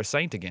sudden they're a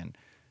saint again.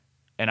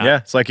 And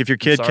it's like if your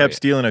kid kept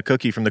stealing a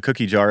cookie from the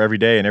cookie jar every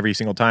day and every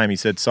single time he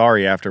said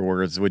sorry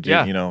afterwards, would you,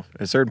 at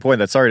a certain point,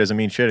 that sorry doesn't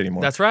mean shit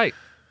anymore. That's right.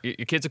 Your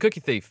kid's a cookie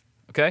thief,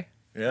 okay?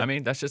 Yeah. I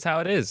mean, that's just how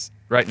it is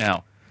right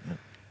now.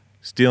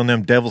 Stealing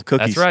them devil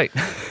cookies. That's right.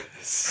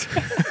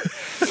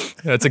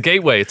 It's a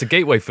gateway. It's a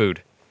gateway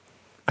food.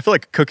 I feel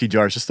like a cookie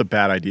jar is just a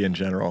bad idea in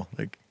general.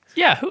 Like,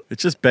 yeah,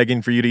 it's just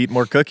begging for you to eat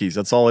more cookies.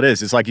 That's all it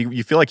is. It's like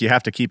you feel like you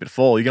have to keep it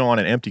full. You don't want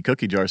an empty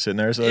cookie jar sitting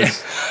there. So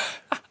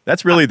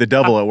that's really the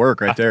devil at work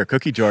right there.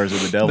 Cookie jars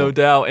are the devil. No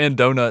doubt. And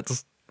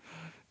donuts.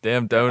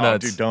 Damn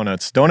donuts. Oh, dude,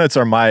 donuts. Donuts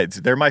are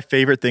they're my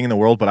favorite thing in the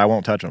world, but I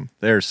won't touch them.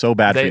 They're so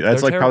bad for you.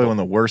 That's like probably one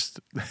of the worst.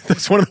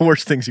 That's one of the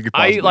worst things you could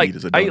possibly eat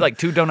as a donut. I eat like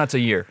 2 donuts a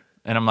year.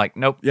 And I'm like,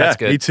 nope, yeah, that's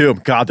good. Me too.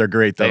 God, they're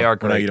great, though. They are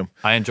great. When I eat them.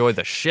 I enjoy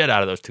the shit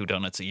out of those 2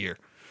 donuts a year.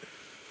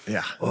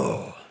 Yeah.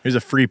 Oh. Here's a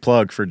free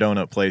plug for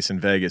donut place in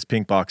Vegas,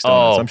 Pink Box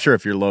Donuts. I'm sure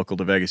if you're local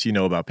to Vegas, you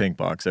know about Pink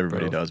Box.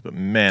 Everybody does. But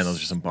man, those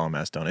are some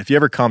bomb-ass donuts. If you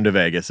ever come to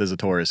Vegas as a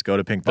tourist, go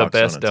to Pink Box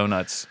Donuts. The best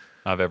donuts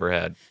I've ever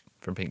had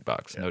from Pink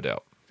Box, no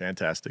doubt.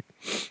 Fantastic.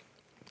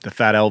 The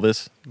Fat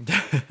Elvis.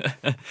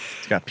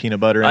 It's got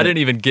peanut butter in it. I didn't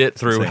even get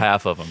through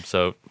half of them,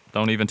 so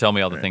don't even tell me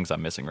all the things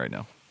I'm missing right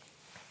now.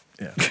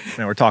 Yeah.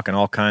 Man, we're talking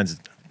all kinds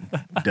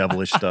of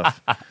devilish stuff.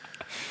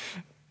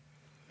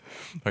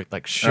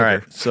 Like sugar. All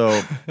right,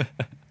 so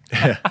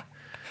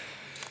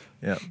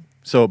yeah.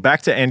 So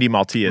back to Andy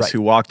Maltius,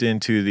 who walked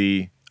into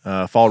the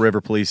Fall River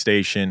Police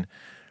Station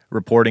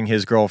reporting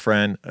his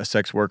girlfriend, a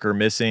sex worker,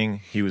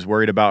 missing. He was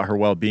worried about her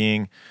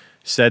well-being,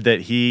 said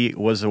that he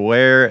was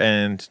aware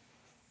and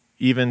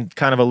even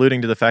kind of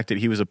alluding to the fact that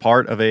he was a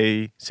part of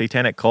a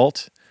satanic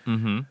cult.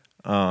 Mm-hmm.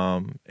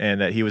 And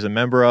that he was a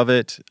member of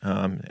it,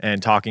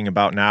 and talking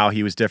about now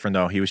he was different,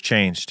 though. He was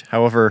changed.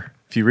 However,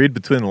 if you read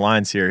between the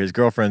lines here, his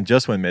girlfriend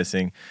just went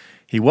missing.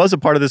 He was a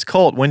part of this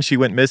cult when she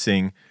went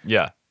missing.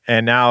 Yeah.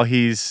 And now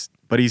he's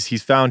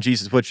found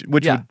Jesus, which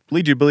would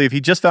lead you to believe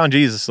he just found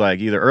Jesus like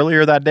either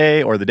earlier that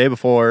day or the day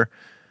before.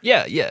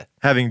 Yeah, yeah.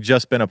 Having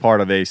just been a part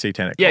of a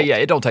satanic cult. Yeah,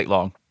 it don't take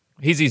long.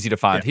 He's easy to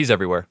find. Yeah. He's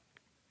everywhere.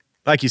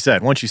 Like you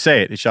said, once you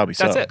say it, it shall be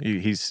so. That's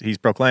it. He's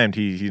proclaimed.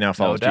 He now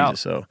follows Jesus.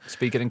 So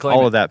speak it and claim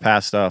all it. of that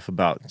past stuff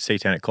about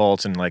satanic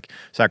cults and like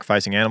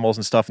sacrificing animals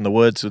and stuff in the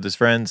woods with his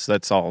friends,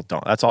 that's all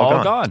gone. That's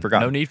all gone. It's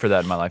forgotten. No need for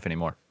that in my life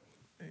anymore.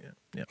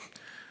 Yeah.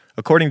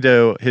 According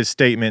to his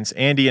statements,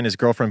 Andy and his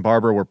girlfriend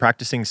Barbara were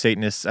practicing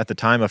Satanists at the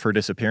time of her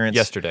disappearance.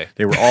 Yesterday.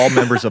 They were all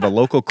members of a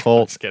local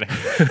cult. Just kidding.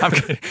 I'm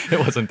kidding. It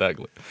wasn't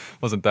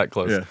that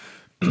close.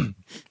 Yeah.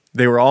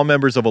 They were all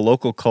members of a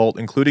local cult,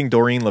 including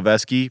Doreen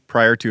Levesky,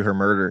 prior to her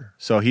murder.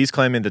 So he's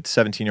claiming that the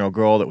 17-year-old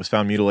girl that was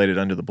found mutilated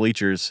under the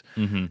bleachers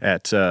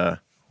at, what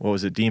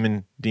was it,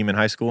 Demon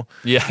High School?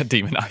 Yeah,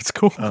 Demon High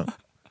School.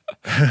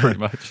 Pretty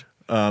much.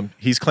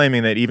 He's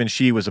claiming that even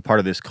she was a part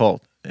of this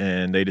cult,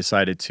 and they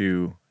decided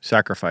to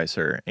sacrifice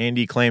her.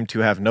 Andy claimed to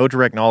have no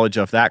direct knowledge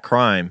of that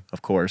crime,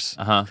 of course,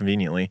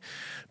 conveniently,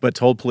 but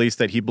told police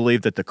that he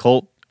believed that the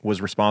cult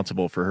was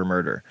responsible for her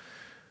murder.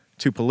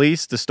 To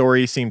police, the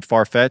story seemed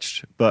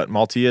far-fetched, but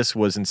Maltius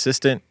was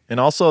insistent. And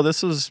also,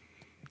 this was,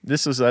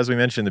 as we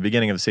mentioned, the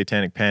beginning of the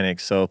Satanic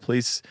Panic. So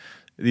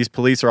these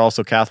police are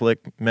also Catholic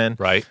men.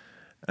 Right.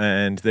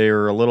 And they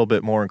were a little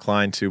bit more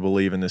inclined to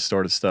believe in this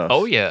sort of stuff.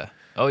 Oh, yeah.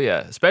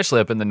 Especially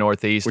up in the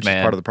Northeast, Which man.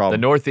 is part of the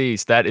problem. The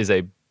Northeast, that is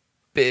a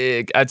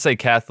big, I'd say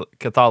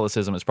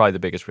Catholicism is probably the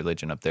biggest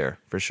religion up there,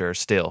 for sure,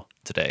 still,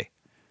 today.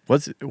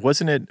 Was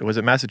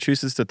it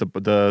Massachusetts that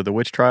the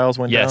witch trials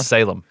went down? Yes,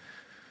 Salem.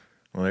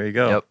 Well, there you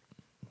go. Yep.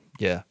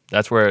 Yeah,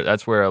 that's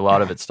where a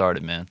lot of it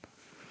started, man.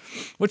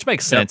 Which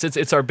makes sense. Yep.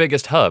 It's our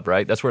biggest hub,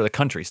 right? That's where the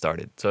country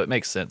started, so it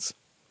makes sense.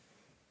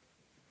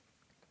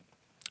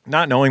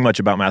 Not knowing much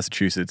about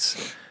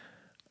Massachusetts,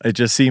 It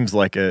just seems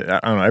like I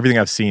don't know. Everything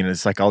I've seen,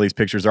 it's like all these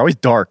pictures are always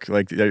dark.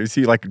 Like you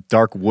see like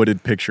dark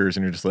wooded pictures,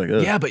 and you're just like,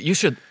 ugh. Yeah, but you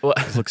should. Well,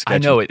 looks I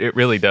sketchy. know it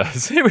really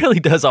does. It really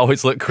does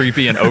always look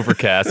creepy and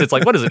overcast. It's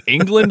like, what is it,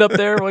 England up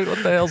there? Wait,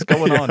 what the hell's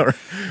going on? Right.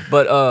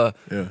 But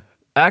Yeah.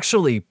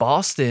 actually,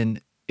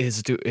 Boston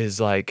is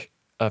like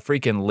a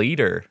freaking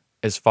leader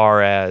as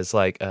far as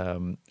like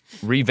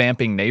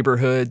revamping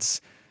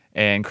neighborhoods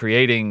and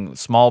creating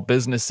small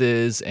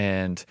businesses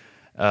and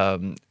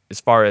as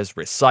far as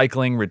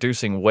recycling,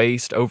 reducing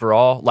waste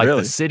overall. Like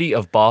Really? the city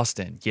of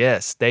Boston,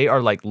 yes, they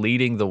are like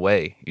leading the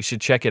way. You should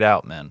check it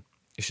out, man.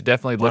 You should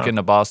definitely look Wow.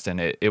 into Boston.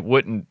 It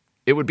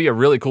would be a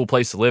really cool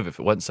place to live if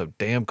it wasn't so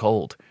damn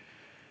cold.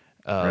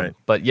 Right.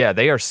 But yeah,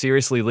 they are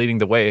seriously leading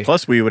the way.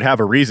 Plus, we would have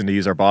a reason to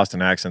use our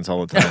Boston accents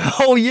all the time.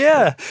 Oh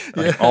yeah,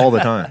 Like, all the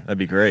time. That'd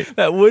be great.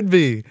 that would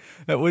be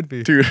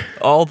Dude,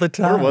 all the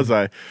time. where was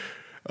I?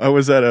 I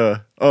was at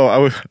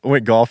I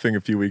went golfing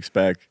a few weeks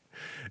back,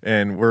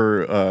 and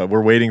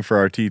we're waiting for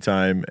our tee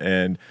time,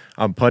 and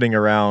I'm putting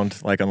around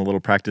like on a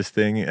little practice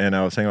thing, and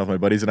I was hanging out with my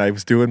buddies, and I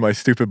was doing my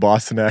stupid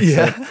Boston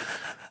accent. Yeah.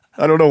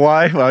 I don't know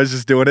why, but I was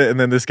just doing it, and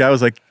then this guy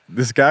was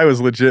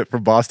legit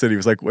from Boston. He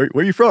was like, "Where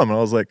are you from?" And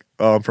I was like,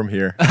 "Oh, I'm from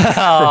here, from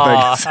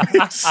Vegas." He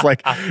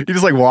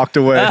just like walked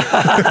away.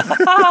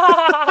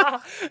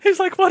 He's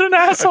like, what an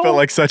I asshole. felt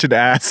like such an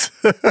ass.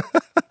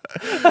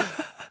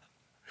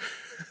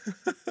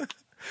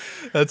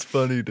 That's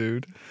funny,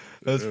 dude.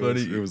 That's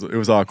funny. It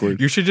was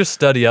awkward. You should just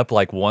study up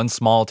like one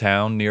small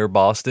town near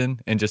Boston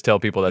and just tell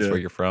people that's Yeah. where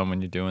you're from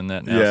when you're doing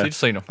that now. Yeah, So just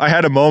so you know. I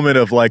had a moment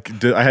of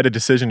like, I had a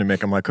decision to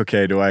make. I'm like,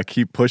 okay, do I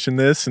keep pushing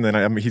this, and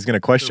then he's gonna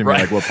question me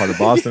Right. like what part of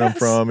Boston I'm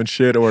from and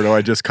shit, or do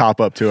I just cop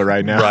up to it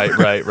right now?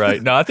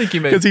 Right. No, I think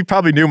you made. Because he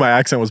probably knew my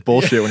accent was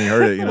bullshit when he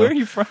heard it. You know, Where are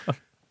you from?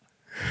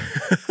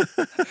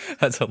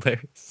 That's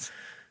hilarious.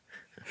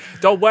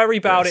 Don't worry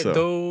about Yeah, it,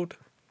 dude.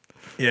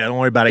 yeah, don't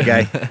worry about it,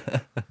 guy.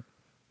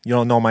 You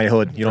don't know my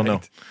hood. You don't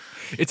know.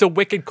 It's a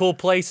wicked cool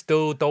place,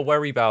 dude. Don't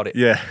worry about it.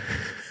 Yeah.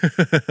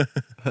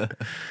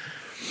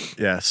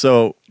 Yeah.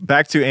 So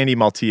back to Andy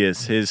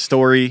Maltias. His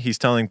story, he's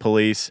telling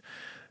police.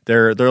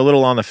 They're a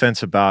little on the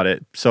fence about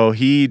it. So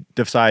he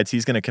decides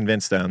he's going to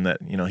convince them that,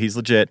 you know, he's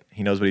legit.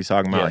 He knows what he's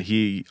talking about. Yeah.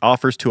 He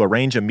offers to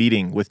arrange a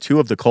meeting with two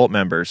of the cult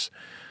members.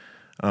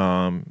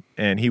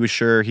 And he was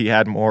sure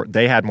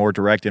they had more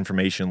direct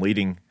information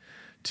leading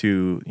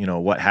to, you know,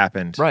 what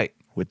happened Right.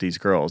 with these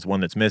girls, one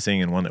that's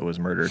missing and one that was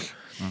murdered.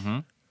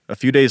 A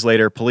few days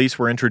later, police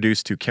were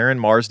introduced to Karen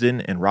Marsden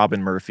and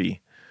Robin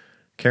Murphy.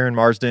 Karen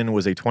Marsden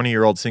was a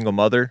 20-year-old single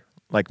mother.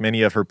 Like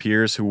many of her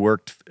peers who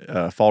worked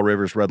Fall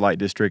River's red light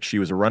district, she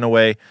was a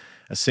runaway,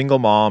 a single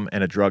mom,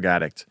 and a drug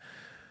addict.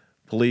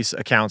 Police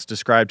accounts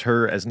described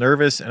her as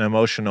nervous and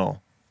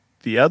emotional.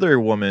 The other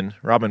woman,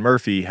 Robin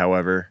Murphy,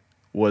 however,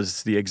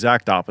 was the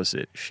exact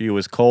opposite. She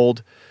was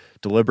cold,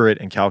 deliberate,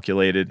 and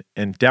calculated,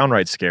 and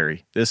downright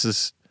scary. This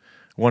is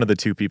one of the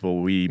two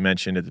people we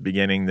mentioned at the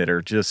beginning that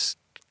are just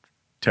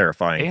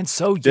terrifying. And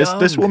so young.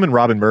 This woman,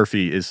 Robin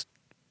Murphy, is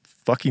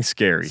fucking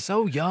scary.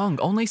 So young.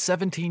 Only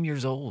 17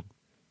 years old.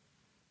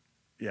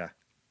 Yeah.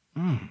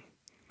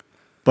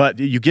 But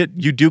you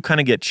do kind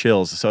of get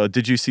chills. So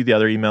did you see the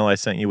other email I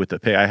sent you with the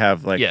pic? I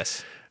have like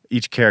Yes.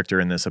 each character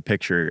in this a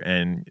picture,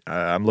 and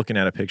I'm looking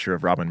at a picture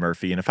of Robin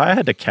Murphy. And if I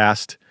had to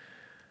cast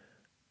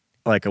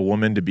like a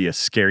woman to be a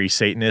scary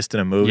Satanist in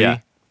a movie, Yeah.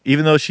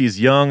 even though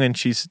she's young and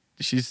she's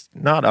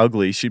not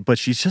ugly, but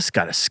she's just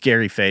got a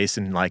scary face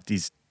and like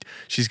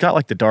she's got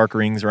like the dark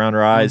rings around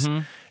her eyes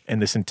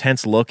and this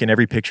intense look in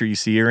every picture you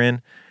see her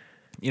in.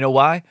 You know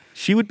why?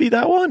 She would be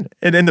that one.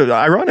 And then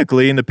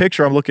ironically, in the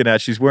picture I'm looking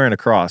at, she's wearing a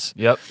cross.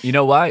 Yep. You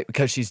know why?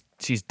 Because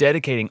she's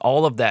dedicating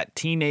all of that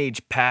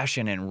teenage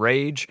passion and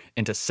rage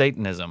into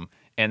Satanism,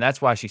 and that's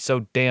why she's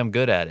so damn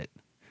good at it.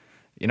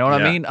 You know what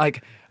I Yeah. mean?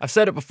 Like I've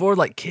said it before,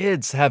 like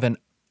kids have a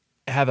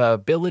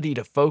ability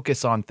to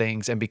focus on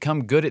things and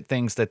become good at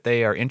things that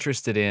they are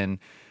interested in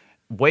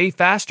way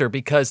faster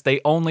because they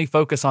only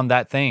focus on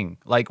that thing.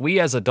 Like we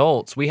as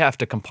adults, we have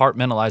to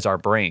compartmentalize our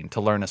brain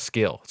to learn a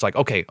skill. It's like,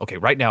 okay,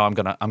 right now I'm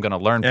gonna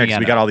learn Yeah, because piano.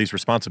 we got all these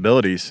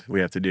responsibilities we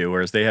have to do,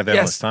 whereas they have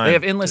endless time. They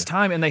have endless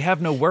time and they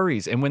have no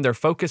worries. And when they're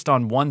focused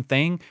on one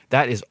thing,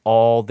 that is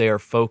all they're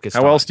focused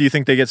on. How else do you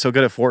think they get so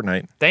good at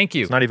Fortnite? Thank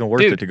you. It's not even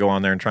worth Dude, it to go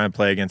on there and try and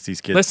play against these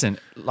kids. Listen,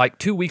 like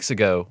 2 weeks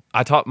ago,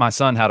 I taught my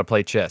son how to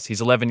play chess.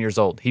 He's 11 years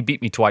old. He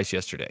beat me twice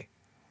yesterday.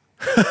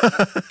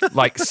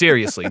 Like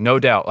seriously, no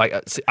doubt. Like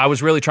I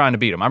was really trying to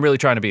beat him. I'm really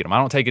trying to beat him. I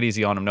don't take it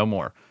easy on him no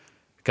more.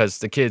 Because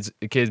the kids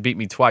beat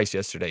me twice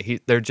yesterday.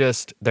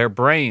 Their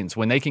brains,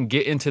 when they can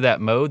get into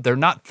that mode, they're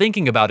not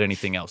thinking about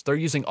anything else. They're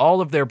using all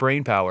of their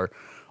brain power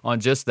on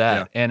just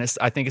that. Yeah. And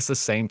I think it's the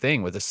same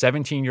thing with a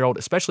 17-year-old,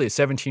 especially a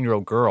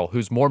 17-year-old girl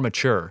who's more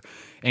mature.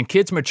 And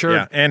kids mature.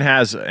 Yeah, and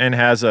has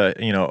a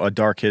a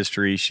dark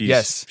history. She's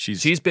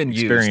been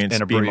used experienced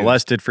and being abused.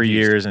 molested for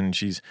years, and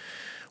she's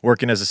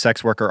working as a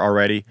sex worker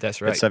already.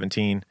 That's right. At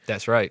 17.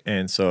 That's right.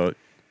 And so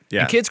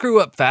Yeah. And kids grew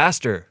up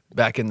faster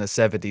back in the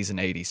 70s and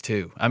 80s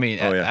too. I mean,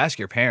 Oh, yeah. ask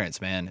your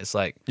parents, man. It's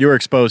like, You were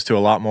exposed to a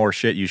lot more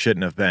shit you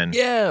shouldn't have been.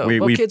 yeah,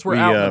 kids were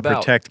out and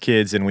about. Protect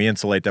kids and we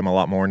insulate them a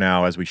lot more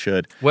now as we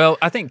should. Well,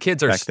 I think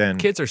kids Back then.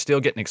 are still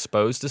getting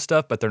exposed to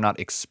stuff, but they're not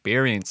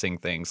experiencing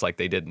things like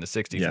they did in the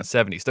 60s Yeah. and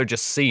 70s. They're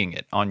just seeing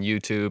it on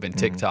YouTube and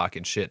TikTok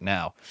and shit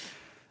now.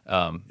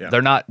 Yeah.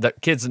 They're not the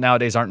kids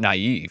nowadays aren't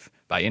naive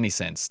by any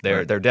sense.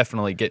 They're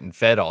definitely getting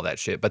fed all that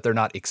shit, but they're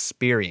not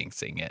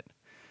experiencing it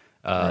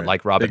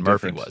like Robin Big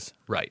Murphy difference. was.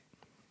 Right.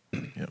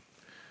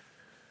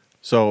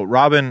 So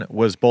Robin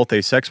was both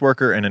a sex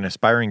worker and an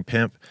aspiring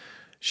pimp.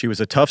 She was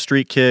a tough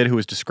street kid who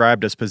was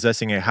described as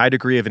possessing a high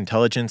degree of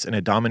intelligence and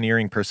a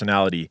domineering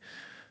personality.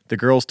 The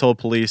girls told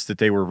police that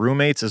they were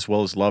roommates as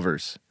well as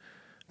lovers.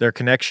 Their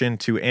connection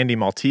to Andy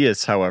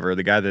Maltius, however,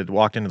 the guy that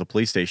walked into the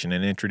police station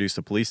and introduced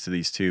the police to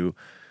these two,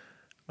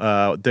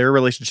 their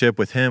relationship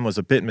with him was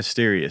a bit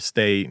mysterious.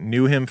 They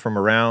knew him from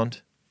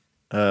around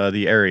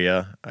the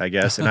area, I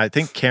guess, and I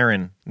think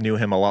Karen knew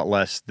him a lot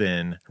less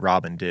than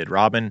Robin did.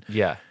 Robin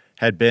Yeah.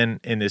 had been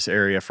in this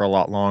area for a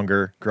lot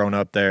longer, grown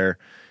up there.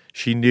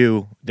 She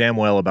knew damn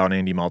well about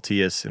Andy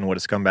Maltius and what a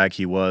scumbag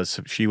he was.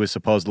 She was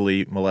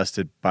supposedly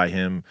molested by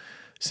him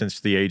since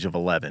the age of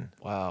 11.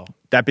 Wow.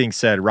 That being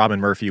said, Robin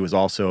Murphy was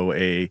also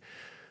a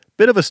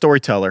bit of a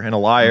storyteller and a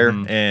liar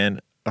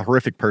and a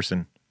horrific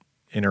person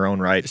in her own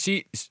right.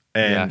 She's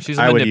And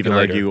a I would even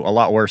manipulator. argue a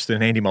lot worse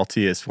than Andy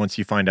Maltius once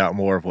you find out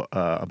more of,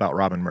 about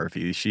Robin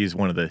Murphy. She's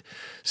one of the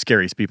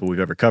scariest people we've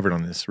ever covered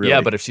on this, really. Yeah,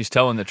 but if she's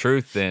telling the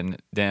truth, then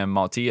damn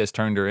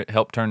Maltias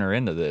helped turn her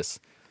into this.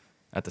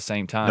 At the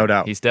same time, No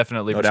doubt. he's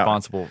definitely No doubt.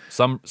 responsible.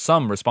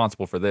 Some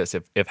responsible for this.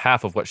 If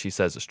half of what she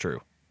says is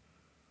true.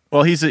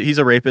 Well, he's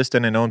a rapist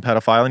and a known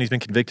pedophile, and he's been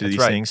convicted of That's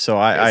these right. things. So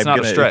It's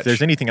not a stretch. if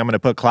there's anything I'm going to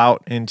put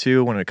clout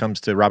into when it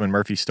comes to Robin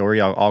Murphy's story,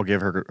 I'll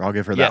give her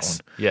that one.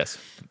 Yes,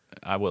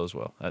 I will as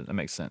well. That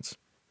makes sense.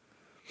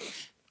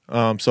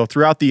 So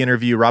throughout the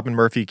interview, Robin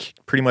Murphy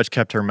pretty much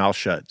kept her mouth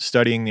shut,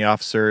 studying the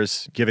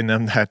officers, giving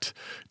them that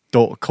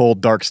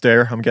cold, dark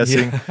stare, I'm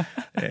guessing,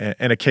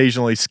 and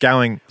occasionally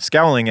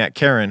scowling at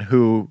Karen,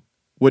 who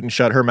wouldn't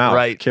shut her mouth.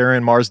 Right.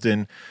 Karen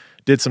Marsden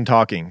did some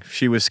talking.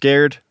 She was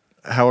scared,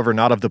 however,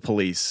 not of the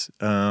police,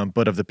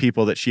 but of the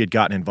people that she had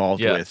gotten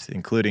involved Yeah. with,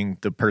 including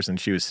the person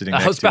she was sitting I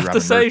next was to, about to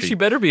Robin say Murphy. she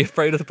better be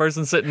afraid of the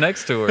person sitting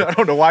next to her. I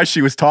don't know why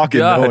she was talking.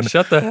 God, knowing,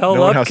 shut the hell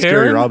knowing up, how scary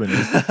Karen. Robin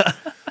is.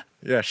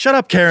 Yeah, shut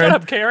up, Karen.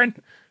 Shut up, Karen.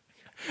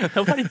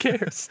 Nobody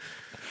cares.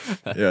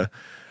 Yeah.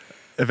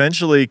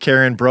 Eventually,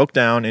 Karen broke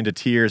down into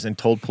tears and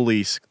told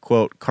police,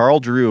 quote, Carl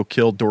Drew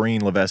killed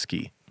Doreen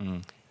Levesky.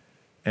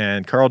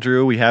 And Carl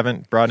Drew, we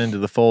haven't brought into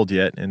the fold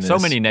yet in this. So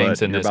many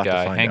names but in you're this about to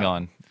guy. find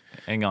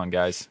Hang out. on,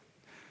 guys.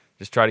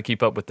 Just try to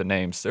keep up with the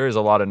names. There is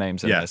a lot of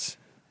names in Yeah. this.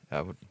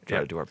 I would try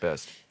to do our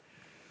best.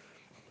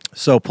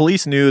 So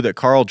police knew that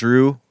Carl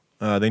Drew,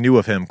 they knew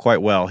of him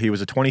quite well. He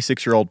was a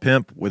 26-year-old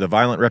pimp with a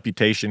violent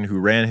reputation who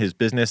ran his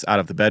business out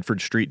of the Bedford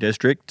Street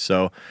district.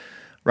 So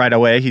right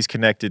away, he's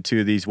connected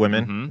to these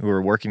women who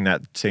were working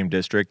that same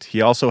district.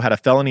 He also had a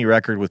felony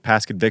record with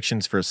past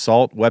convictions for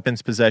assault,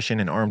 weapons possession,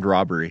 and armed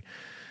robbery.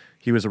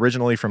 He was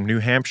originally from New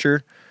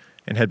Hampshire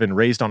and had been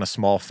raised on a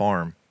small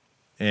farm.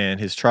 And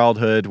his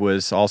childhood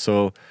was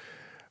also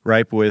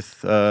ripe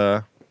with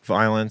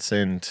violence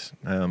and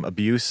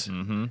abuse.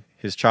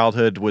 His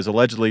childhood was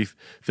allegedly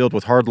filled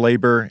with hard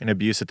labor and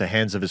abuse at the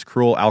hands of his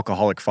cruel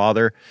alcoholic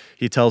father.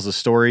 He tells the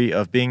story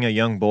of being a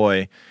young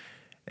boy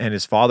and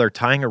his father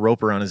tying a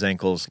rope around his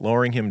ankles,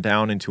 lowering him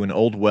down into an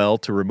old well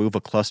to remove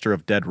a cluster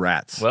of dead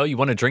rats. Well, you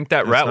want to drink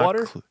that That's rat not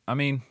water? cl- I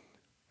mean,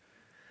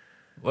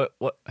 what?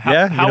 How,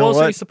 Yeah, you how know else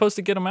are you what? supposed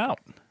to get him out?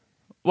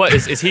 What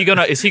is he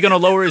gonna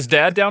lower his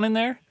dad down in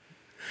there?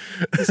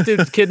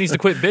 This kid needs to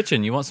quit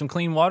bitching. You want some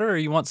clean water, or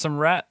you want some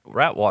rat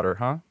water,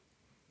 huh?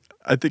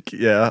 I think,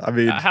 yeah, I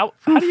mean, How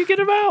do you get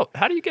him out?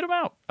 How do you get him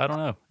out? I don't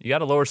know. You got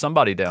to lower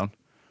somebody down.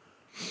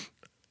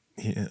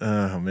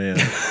 oh, man.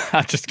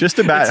 I'm just Just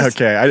about,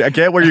 okay, I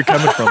get where you're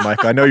coming from,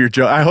 Michael. I know you're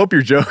joking. I hope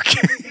you're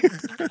joking.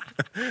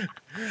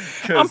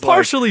 I'm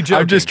partially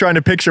joking. I'm just trying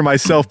to picture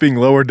myself being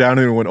lowered down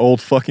into an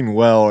old fucking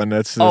well, and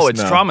that's just, Oh,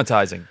 it's no.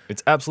 traumatizing.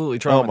 It's absolutely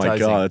Oh, traumatizing. my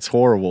God, it's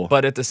horrible.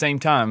 But at the same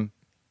time,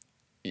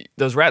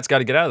 those rats got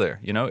to get out of there.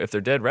 You know, if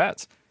they're dead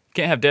rats, you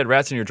can't have dead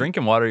rats in your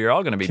drinking water. You're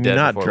all going to be Can dead. you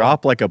not before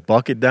drop like a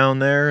bucket down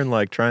there and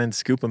like try and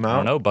scoop them long. I out?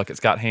 don't know. Bucket's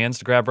got hands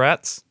to grab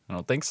rats. I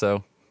don't think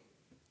so.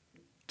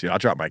 Dude, I'll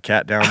drop my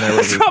cat down there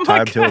with Drop a my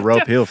time to a cat rope.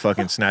 down. He'll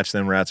fucking snatch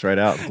them rats right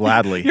out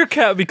gladly. Your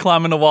cat would be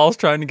climbing the walls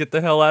trying to get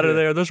the hell out of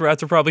there. Those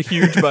rats are probably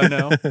huge by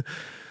now.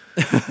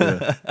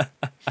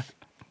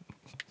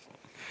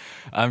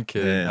 I'm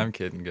kidding. Man. I'm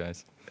kidding,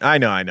 guys. I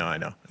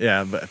know.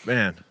 Yeah, but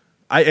man,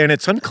 and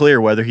it's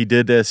unclear whether he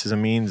did this as a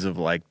means of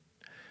like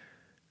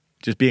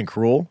just being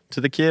cruel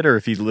to the kid, or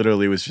if he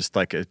literally was just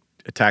like a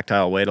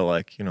tactile way to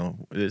like, you know,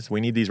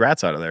 we need these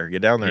rats out of there.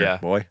 Get down there, Yeah.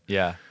 boy.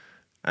 Yeah.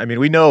 I mean,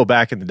 we know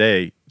back in the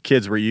day,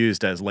 kids were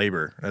used as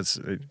labor. That's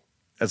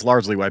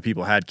largely why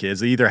people had kids.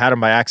 They either had them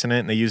by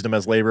accident and they used them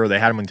as labor, or they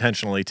had them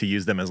intentionally to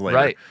use them as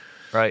labor.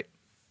 Right.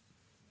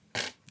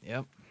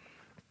 Yep.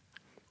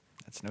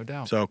 Yes, no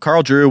doubt. So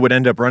Carl Drew would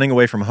end up running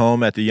away from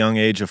home at the young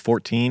age of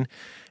 14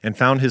 and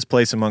found his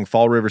place among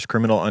Fall River's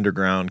criminal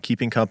underground,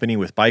 keeping company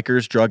with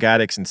bikers, drug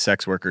addicts, and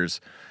sex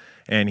workers.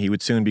 And he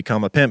would soon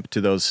become a pimp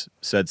to those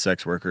said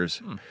sex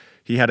workers.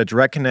 He had a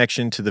direct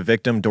connection to the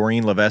victim,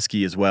 Doreen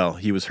Levesky, as well.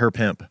 He was her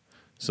pimp.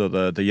 So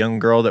the young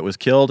girl that was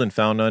killed and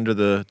found under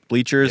the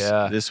bleachers,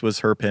 this was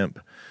her pimp.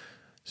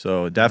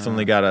 So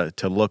definitely got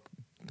to look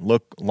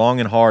long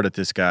and hard at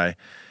this guy.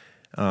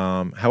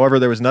 However,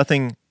 there was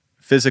nothing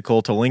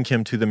physical to link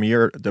him to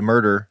the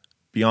murder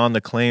beyond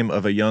the claim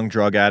of a young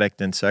drug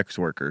addict and sex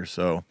worker.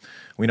 So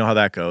we know how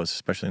that goes,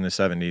 especially in the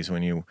 70s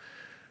when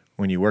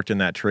you worked in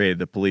that trade.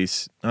 The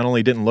police not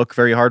only didn't look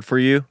very hard for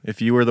you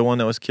if you were the one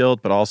that was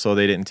killed, but also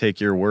they didn't take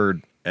your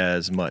word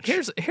as much.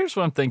 Here's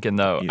what I'm thinking,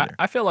 though.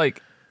 I feel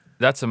like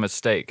that's a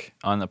mistake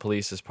on the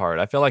police's part.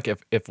 I feel like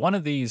if one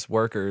of these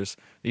workers,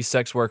 these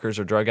sex workers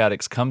or drug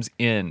addicts, comes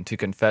in to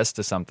confess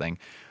to something,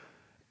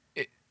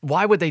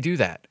 why would they do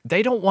that?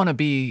 They don't want to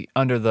be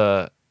under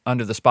the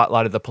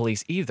spotlight of the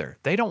police either.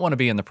 They don't want to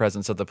be in the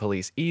presence of the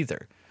police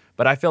either.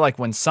 But I feel like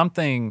when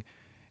something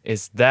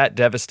is that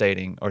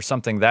devastating or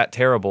something that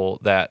terrible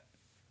that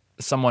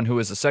someone who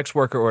is a sex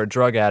worker or a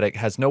drug addict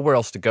has nowhere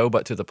else to go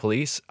but to the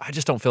police, I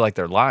just don't feel like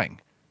they're lying.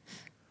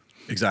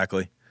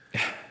 Exactly.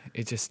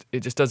 It just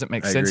doesn't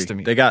make sense to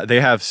me. They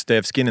have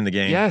skin in the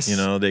game. Yes. You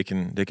know, they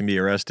can be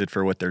arrested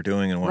for what they're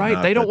doing and whatnot.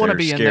 Right. They don't want to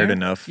be scared in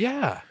there. enough.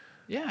 Yeah.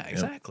 Yeah,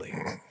 exactly.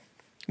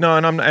 No,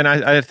 and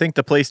I think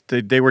the police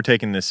they were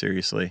taking this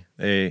seriously.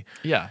 They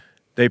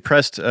would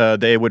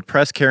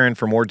press Karen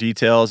for more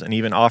details and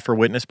even offer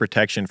witness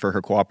protection for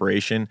her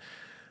cooperation.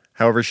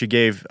 However, she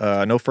gave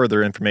no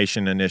further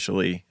information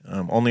initially,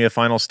 only a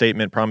final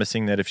statement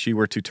promising that if she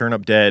were to turn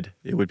up dead,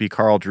 it would be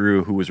Carl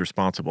Drew who was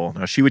responsible.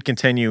 Now, she would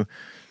continue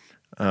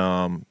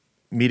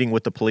meeting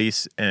with the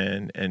police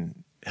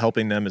and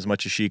helping them as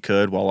much as she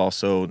could while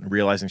also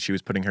realizing she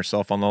was putting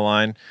herself on the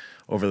line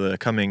over the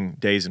coming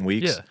days and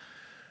weeks.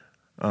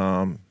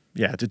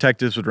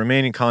 Detectives would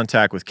remain in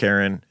contact with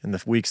Karen in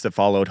the weeks that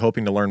followed,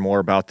 hoping to learn more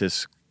about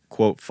this,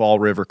 quote, Fall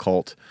River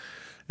cult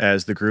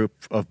as the group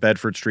of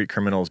Bedford Street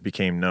criminals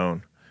became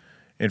known.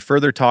 In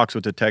further talks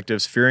with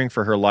detectives, fearing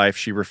for her life,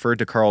 she referred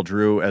to Carl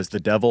Drew as the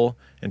devil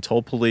and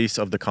told police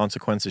of the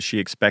consequences she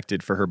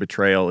expected for her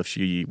betrayal if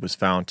she was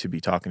found to be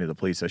talking to the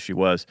police as she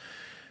was.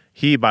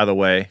 He, by the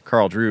way,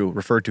 Carl Drew,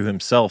 referred to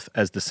himself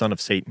as the son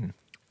of Satan.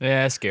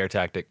 Yeah, scare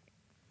tactic.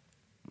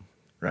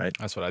 Right.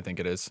 That's what I think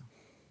it is.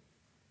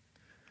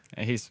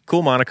 And he's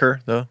cool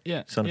moniker, though.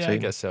 Yeah, son of Satan. I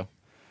guess so.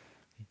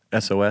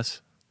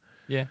 SOS.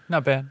 Yeah,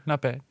 not bad.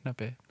 Not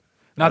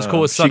as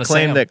cool as Son of Sam. She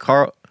claimed that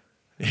Carl...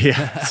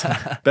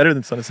 Yeah, better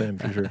than Son of Sam,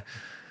 for sure.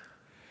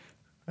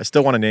 I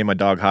still want to name my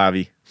dog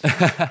Javi.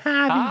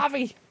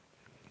 Javi,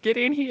 get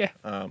in here.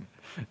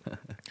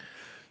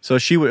 So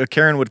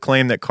Karen would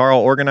claim that Carl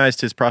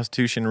organized his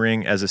prostitution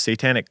ring as a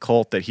satanic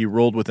cult that he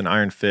ruled with an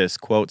iron fist.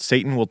 Quote,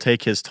 Satan will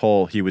take his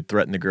toll, he would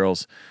threaten the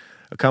girls.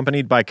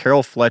 Accompanied by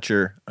Carol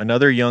Fletcher,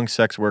 another young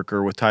sex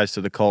worker with ties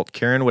to the cult,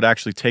 Karen would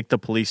actually take the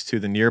police to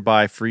the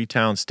nearby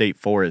Freetown State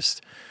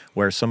Forest,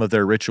 where some of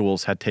their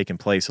rituals had taken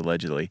place,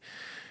 allegedly.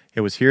 It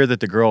was here that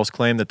the girls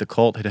claimed that the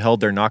cult had held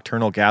their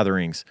nocturnal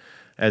gatherings.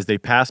 As they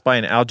passed by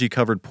an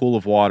algae-covered pool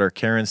of water,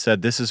 Karen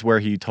said this is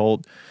where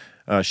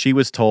she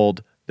was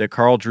told that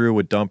Carl Drew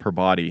would dump her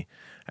body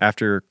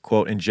after,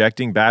 quote,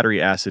 injecting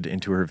battery acid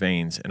into her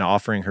veins and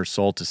offering her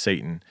soul to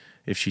Satan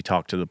if she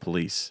talked to the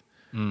police.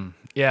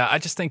 Yeah, I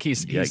just think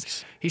he's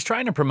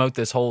trying to promote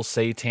this whole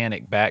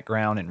satanic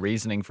background and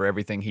reasoning for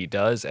everything he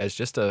does as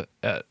just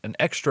an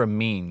extra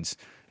means,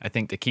 I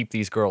think, to keep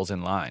these girls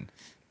in line.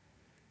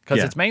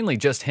 Because it's mainly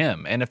just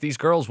him. And if these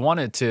girls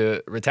wanted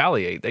to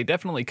retaliate, they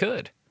definitely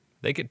could.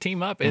 They could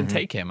team up and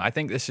take him. I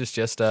think this is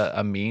just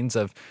a means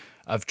of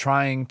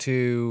trying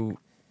to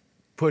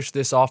push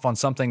this off on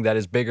something that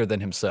is bigger than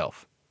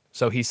himself.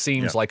 So he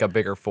seems like a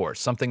bigger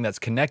force, something that's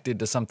connected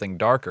to something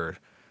darker,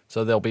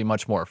 so they'll be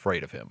much more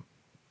afraid of him.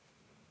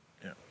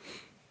 Yeah.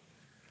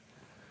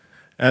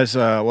 As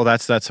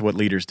that's what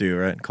leaders do,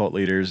 right? Cult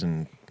leaders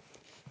and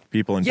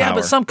people in power. Yeah,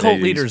 but some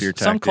cult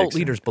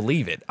leaders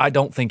believe it. I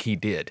don't think he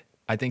did.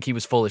 I think he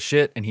was full of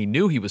shit, and he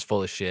knew he was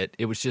full of shit.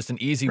 It was just an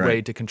easy way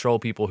to control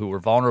people who were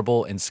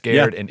vulnerable and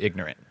scared and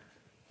ignorant.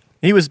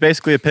 He was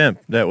basically a pimp.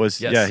 He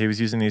was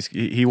using these.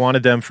 He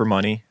wanted them for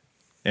money,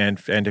 and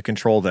to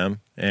control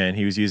them, and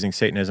he was using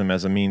Satanism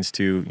as a means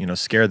to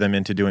scare them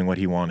into doing what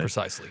he wanted.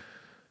 Precisely.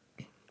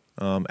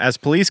 As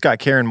police got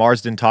Karen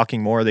Marsden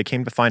talking more, they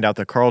came to find out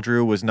that Carl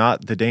Drew was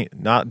not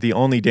the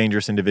only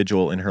dangerous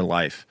individual in her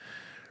life.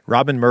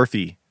 Robin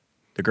Murphy,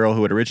 the girl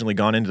who had originally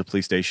gone into the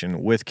police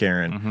station with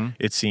Karen,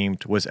 it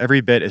seemed, was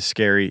every bit as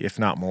scary, if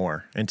not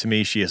more. And to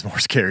me, she is more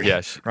scary.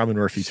 Yes, Robin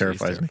Murphy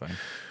terrifies me.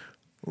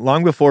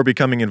 Long before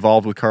becoming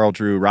involved with Carl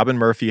Drew, Robin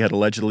Murphy had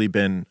allegedly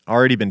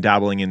already been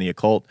dabbling in the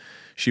occult.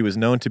 She was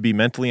known to be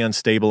mentally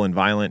unstable and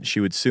violent. She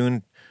would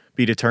soon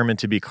be determined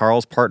to be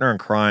Carl's partner in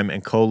crime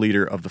and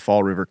co-leader of the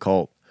Fall River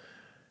cult.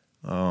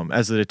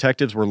 As the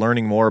detectives were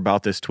learning more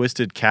about this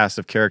twisted cast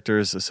of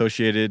characters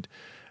associated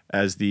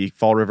as the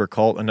Fall River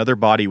cult, another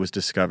body was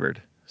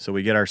discovered. So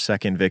we get our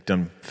second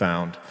victim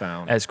found.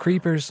 As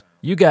creepers,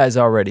 you guys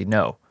already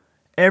know,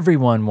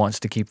 everyone wants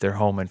to keep their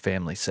home and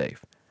family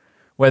safe.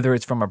 Whether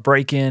it's from a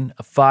break-in,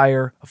 a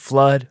fire, a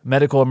flood,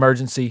 medical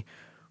emergency,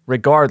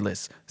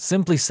 regardless,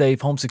 Simply Safe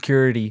Home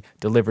Security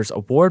delivers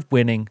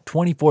award-winning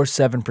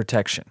 24/7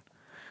 protection.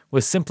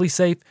 With Simply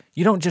Safe,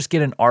 you don't just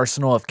get an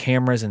arsenal of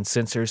cameras and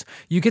sensors,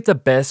 you get the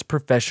best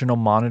professional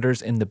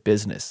monitors in the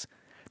business.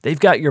 They've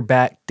got your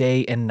back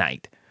day and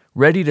night,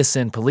 ready to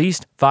send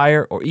police,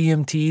 fire, or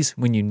EMTs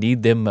when you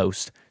need them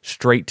most,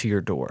 straight to your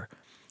door.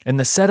 And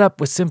the setup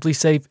with Simply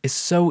Safe is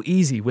so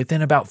easy.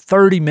 Within about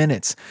 30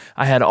 minutes,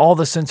 I had all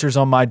the sensors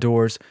on my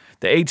doors,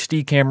 the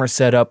HD camera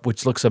setup,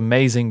 which looks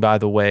amazing by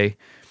the way,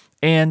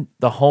 and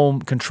the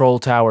home control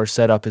tower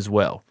set up as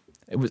well.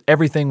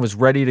 Everything was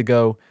ready to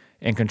go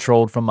and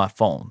controlled from my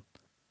phone.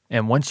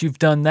 And once you've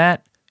done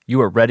that,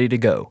 you are ready to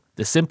go.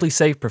 The Simply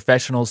Safe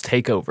professionals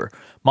take over,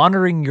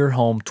 monitoring your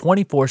home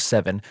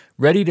 24/7,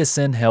 ready to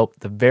send help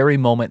the very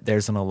moment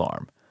there's an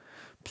alarm.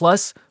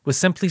 Plus, with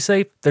Simply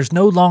Safe, there's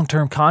no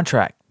long-term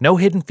contract, no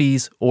hidden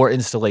fees or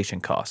installation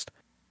cost.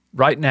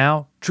 Right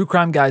now, True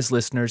Crime Guys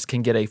listeners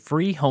can get a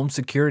free home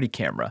security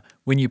camera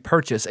when you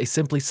purchase a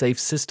Simply Safe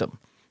system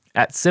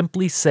at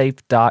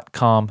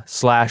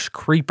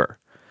simplysafe.com/creeper.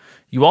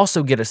 You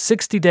also get a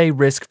 60-day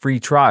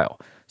risk-free trial,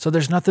 so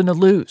there's nothing to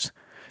lose.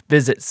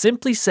 Visit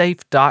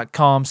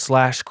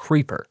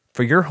simplysafe.com/creeper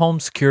for your home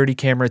security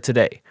camera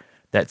today.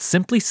 That's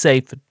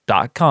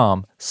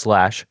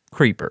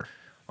simplysafe.com/creeper.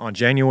 On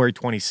January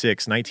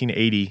 26,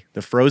 1980,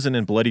 the frozen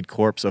and bloodied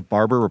corpse of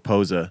Barbara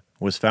Raposa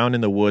was found in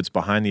the woods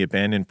behind an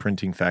abandoned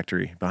printing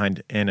factory.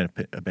 And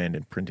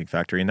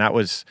that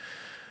was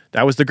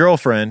the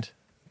girlfriend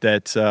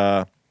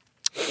that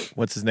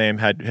what's his name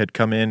had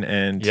come in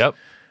and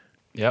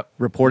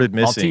reported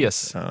missing.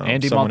 Maltius.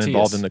 Andy someone Maltius.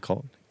 Involved in the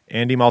cult.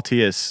 Andy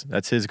Maltius.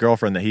 That's his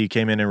girlfriend that he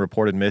came in and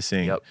reported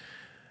missing. Yep.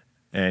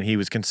 And he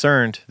was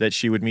concerned that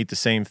she would meet the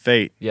same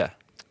fate. Yeah.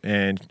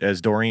 And as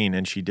Doreen,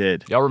 and she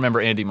did. Y'all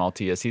remember Andy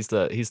Maltius? He's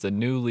the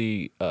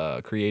newly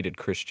created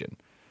Christian,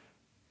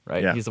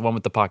 right? Yeah. He's the one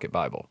with the pocket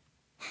Bible.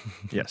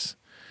 Yes.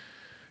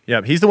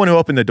 Yeah, he's the one who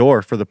opened the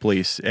door for the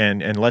police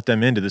and let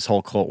them into this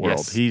whole cult world.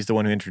 Yes. He's the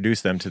one who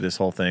introduced them to this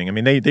whole thing. I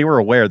mean, they were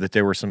aware that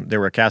there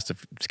were a cast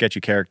of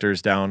sketchy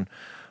characters down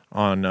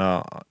on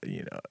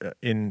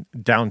in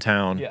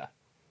downtown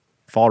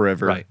Fall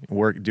River, right,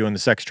 doing the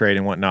sex trade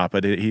and whatnot,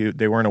 but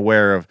they weren't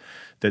aware of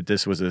that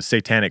this was a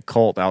satanic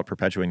cult out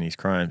perpetuating these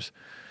crimes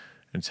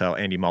until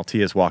Andy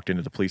Maltius walked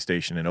into the police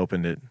station and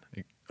opened it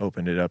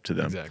up to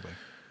them. Exactly.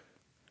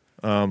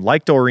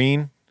 Like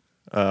Doreen,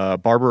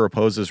 Barbara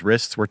Raposa's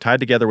wrists were tied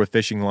together with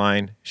fishing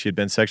line. She had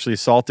been sexually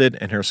assaulted,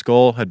 and her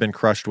skull had been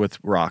crushed with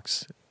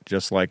rocks,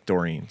 just like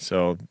Doreen.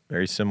 So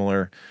very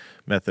similar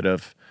method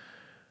of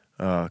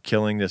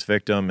killing this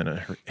victim in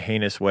a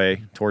heinous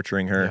way,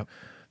 torturing her. Yep.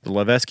 The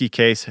Levesque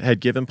case had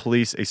given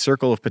police a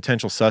circle of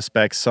potential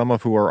suspects, some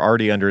of who are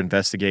already under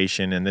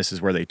investigation, and this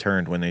is where they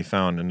turned when they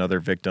found another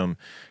victim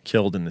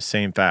killed in the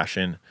same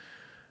fashion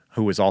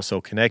who was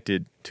also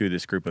connected to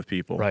this group of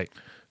people. Right.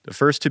 The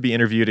first to be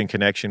interviewed in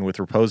connection with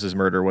Raposa's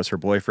murder was her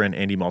boyfriend,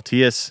 Andy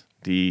Maltius,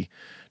 the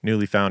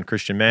newly found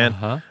Christian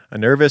man. A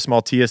nervous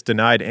Maltius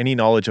denied any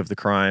knowledge of the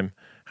crime.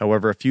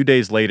 However, a few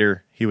days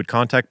later, he would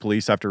contact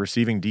police after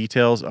receiving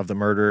details of the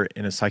murder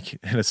in a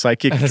psychic dream. A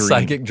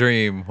psychic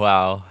dream.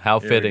 Wow, how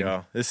fitting.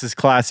 This is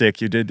classic.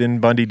 Didn't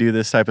Bundy do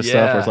this type of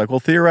stuff? Where it's like,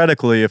 well,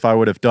 theoretically, if I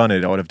would have done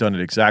it, I would have done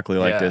it exactly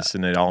like this,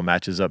 and it all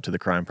matches up to the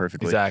crime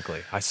perfectly. Exactly.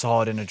 I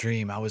saw it in a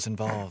dream. I was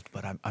involved,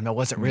 but I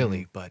wasn't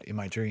really, but in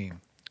my dream.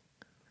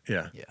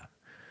 Yeah. Yeah.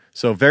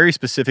 So very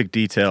specific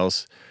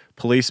details.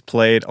 Police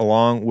played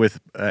along with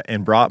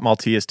and brought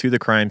Maltius to the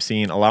crime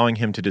scene, allowing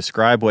him to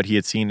describe what he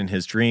had seen in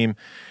his dream.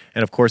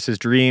 And of course, his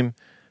dream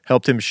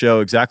helped him show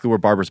exactly where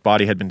Barbara's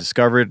body had been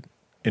discovered.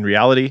 In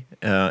reality,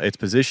 its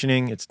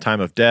positioning, its time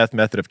of death,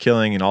 method of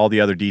killing, and all the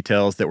other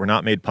details that were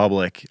not made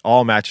public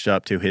all matched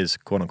up to his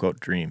quote-unquote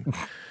dream.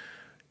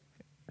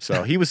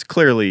 So he was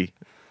clearly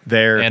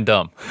there. And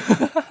dumb.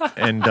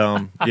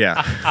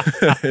 Yeah.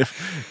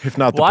 if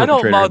not the Why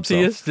don't perpetrator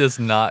Maltius himself. just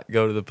not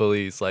go to the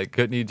police? Like,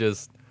 couldn't he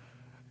just...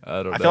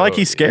 I don't know. I feel like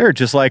he's scared,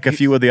 just like a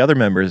few of the other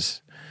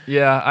members.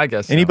 Yeah, I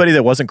guess so. Anybody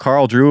that wasn't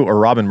Carl Drew or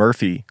Robin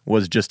Murphy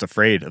was just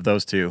afraid of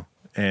those two.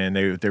 And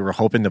they were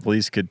hoping the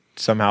police could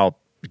somehow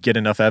get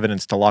enough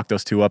evidence to lock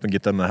those two up and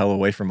get them the hell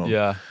away from them.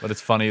 Yeah, but it's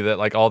funny that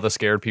like all the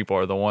scared people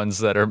are the ones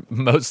that are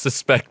most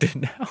suspected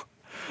now.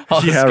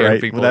 All the Yeah, scared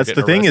right. people Well, are that's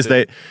the getting thing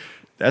arrested.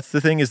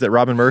 is that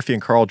Robin Murphy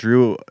and Carl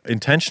Drew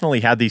intentionally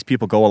had these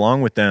people go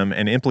along with them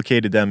and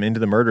implicated them into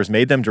the murders,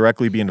 made them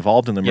directly be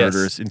involved in the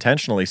murders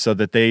intentionally so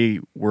that they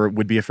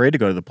would be afraid to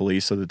go to the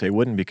police so that they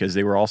wouldn't because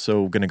they were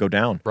also going to go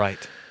down. Right.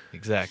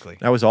 Exactly.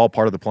 That was all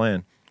part of the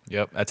plan.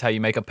 Yep. That's how you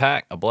make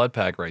a blood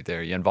pack right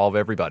there. You involve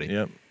everybody.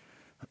 Yep.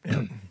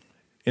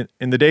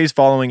 In the days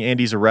following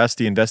Andy's arrest,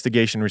 the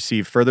investigation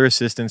received further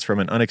assistance from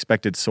an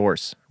unexpected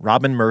source,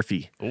 Robin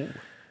Murphy. Ooh.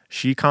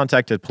 She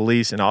contacted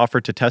police and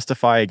offered to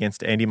testify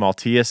against Andy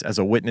Maltius as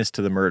a witness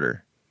to the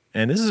murder.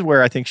 And this is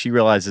where I think she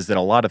realizes that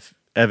a lot of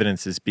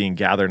evidence is being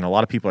gathered and a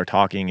lot of people are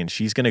talking and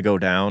she's going to go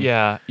down.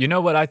 Yeah. You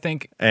know what I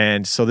think?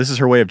 And so this is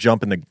her way of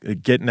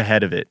getting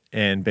ahead of it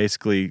and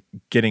basically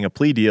getting a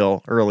plea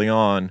deal early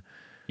on.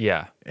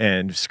 Yeah.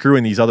 And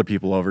screwing these other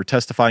people over,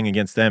 testifying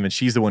against them. And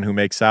she's the one who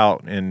makes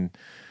out and,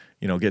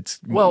 gets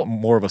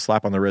more of a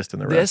slap on the wrist than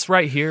the rest. This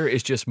right here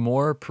is just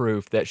more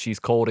proof that she's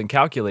cold and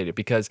calculated,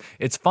 because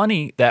it's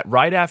funny that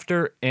right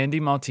after Andy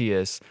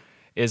Maltese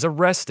is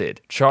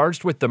arrested,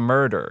 charged with the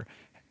murder,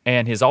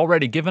 and has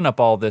already given up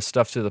all this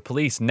stuff to the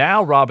police,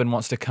 now Robin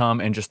wants to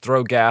come and just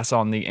throw gas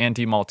on the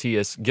Andy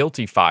Maltese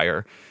guilty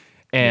fire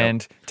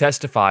and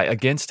testify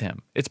against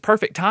him. It's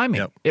perfect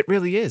timing. Yep. It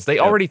really is. They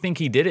already think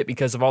he did it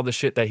because of all the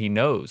shit that he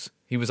knows.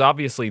 He was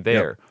obviously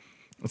there. Yep.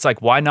 It's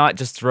like, why not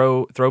just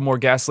throw more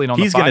gasoline on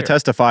the fire? He's going to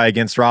testify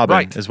against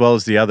Robin as well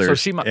as the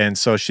others.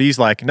 So she's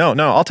like, no,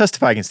 I'll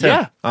testify against him.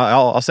 Yeah.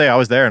 I'll say I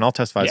was there and I'll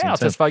testify against him. Yeah, I'll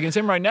testify against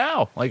him right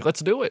now. Like, let's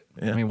do it.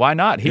 Yeah. I mean, why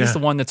not? He's the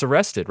one that's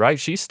arrested, right?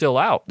 She's still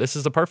out. This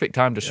is the perfect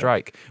time to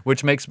strike,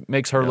 which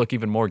makes her look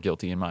even more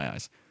guilty in my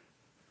eyes.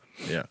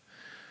 Yeah.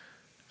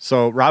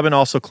 So Robin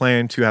also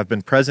claimed to have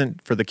been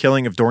present for the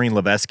killing of Doreen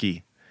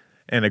Levesque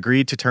and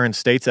agreed to turn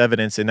state's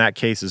evidence in that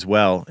case as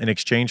well. In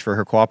exchange for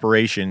her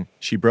cooperation,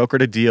 she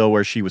brokered a deal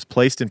where she was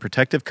placed in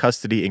protective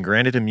custody and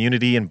granted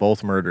immunity in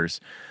both murders.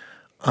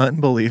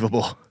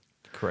 Unbelievable.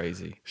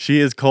 Crazy.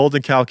 She is cold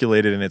and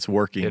calculated, and it's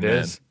working. It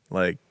is.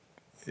 Like,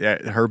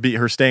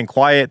 her staying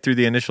quiet through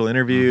the initial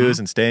interviews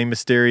and staying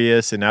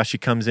mysterious, and now she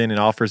comes in and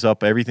offers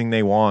up everything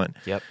they want.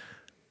 Yep.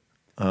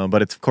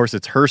 But of course,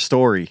 it's her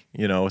story.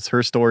 It's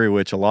her story,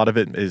 which a lot of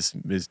it is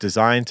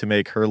designed to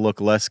make her look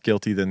less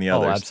guilty than the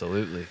others. Oh,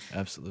 absolutely.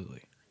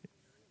 Absolutely.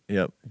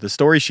 Yep. The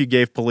story she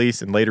gave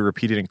police and later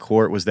repeated in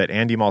court was that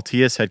Andy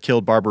Maltese had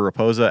killed Barbara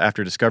Raposa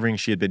after discovering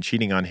she had been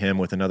cheating on him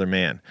with another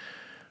man.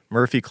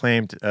 Murphy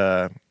claimed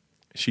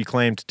she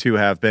claimed to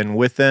have been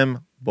with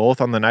them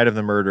both on the night of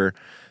the murder.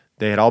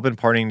 They had all been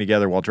partying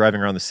together while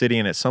driving around the city,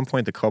 and at some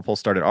point the couple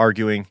started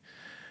arguing.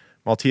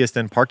 Maltese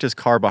then parked his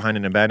car behind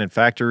an abandoned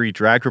factory,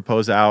 dragged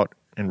Raposa out,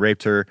 and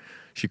raped her.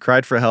 She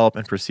cried for help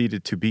and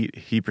proceeded to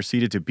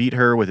beat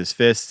her with his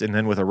fists and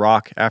then with a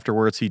rock.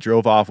 Afterwards, he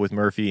drove off with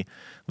Murphy,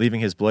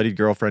 leaving his bloodied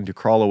girlfriend to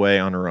crawl away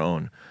on her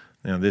own.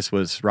 This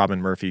was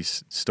Robin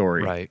Murphy's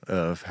story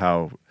of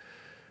how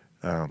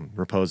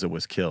Raposa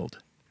was killed.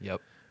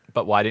 Yep.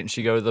 But why didn't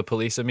she go to the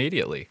police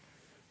immediately?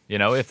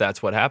 If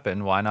that's what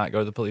happened, why not go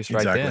to the police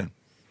right then?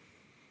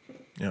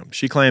 Yeah,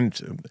 she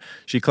claimed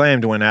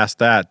when asked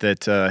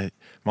that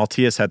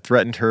Maltese had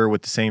threatened her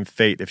with the same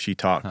fate if she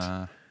talked.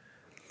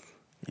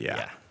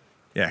 Yeah,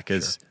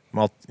 because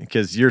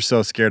you're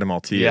so scared of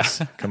Maltese.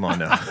 Yeah. Come on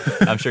now.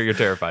 I'm sure you're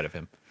terrified of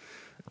him.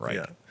 Right.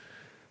 Yeah.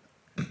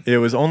 It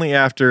was only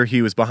after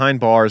he was behind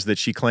bars that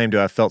she claimed to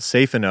have felt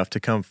safe enough to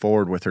come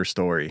forward with her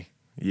story.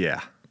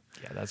 Yeah.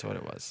 Yeah, that's what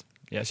it was.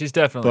 Yeah, she's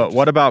definitely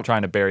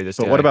trying to bury this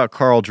guy. But what about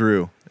Carl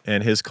Drew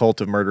and his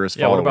cult of murderous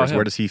what about followers? him?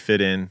 Where does he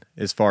fit in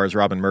as far as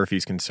Robin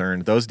Murphy's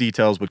concerned? Those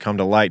details would come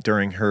to light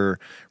during her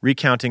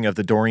recounting of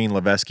the Doreen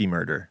Levesque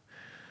murder.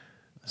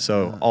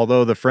 So,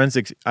 although the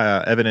forensic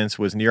evidence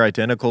was near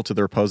identical to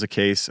the Raposa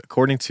case,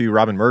 according to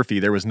Robin Murphy,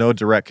 there was no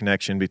direct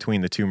connection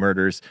between the two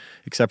murders,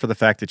 except for the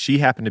fact that she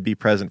happened to be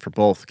present for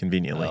both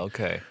conveniently.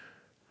 Okay.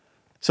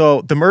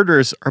 So the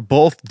murders are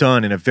both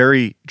done in a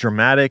very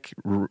dramatic,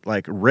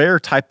 rare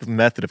type of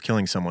method of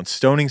killing someone: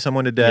 stoning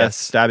someone to death,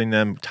 stabbing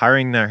them,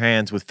 tying their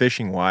hands with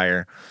fishing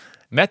wire.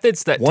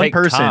 Methods that one take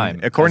person, time,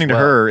 according to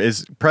her,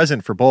 is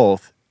present for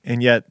both,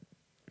 and yet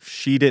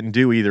she didn't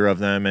do either of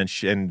them,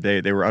 and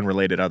they were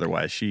unrelated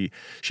otherwise. She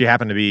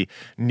happened to be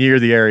near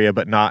the area,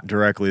 but not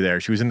directly there.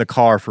 She was in the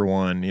car for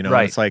one.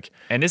 Right. It's like,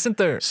 and isn't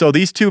there? So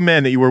these two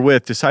men that you were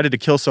with decided to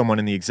kill someone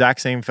in the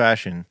exact same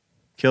fashion.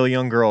 Kill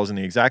young girls in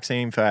the exact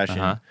same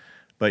fashion,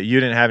 but you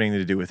didn't have anything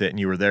to do with it, and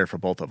you were there for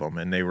both of them,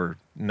 and they were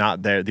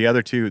not there.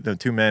 The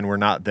two men were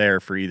not there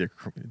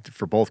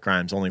for both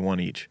crimes, only one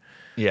each.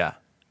 Yeah.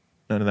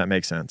 None of that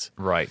makes sense.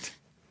 Right.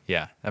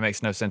 Yeah, that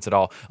makes no sense at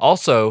all.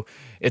 Also,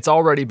 it's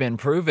already been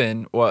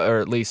proven, or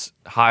at least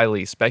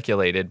highly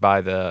speculated by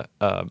the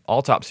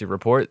autopsy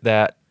report,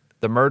 that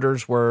the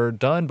murders were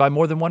done by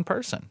more than one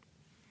person.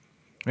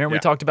 Remember, we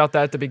talked about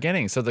that at the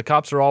beginning. So the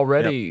cops are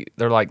already,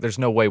 they're like, there's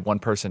no way one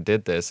person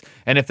did this.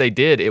 And if they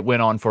did, it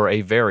went on for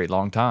a very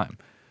long time.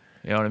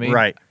 You know what I mean?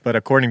 Right. But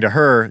according to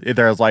her,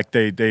 there's like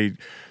the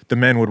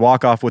men would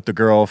walk off with the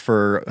girl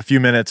for a few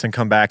minutes and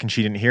come back and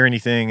she didn't hear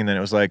anything. And then it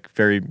was like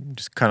very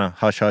just kind of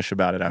hush-hush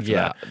about it after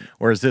that.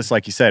 Whereas this,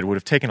 like you said, would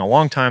have taken a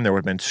long time. There would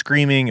have been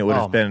screaming. It would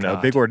have been a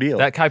big ordeal.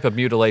 That type of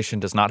mutilation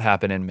does not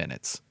happen in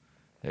minutes.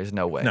 There's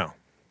no way. No.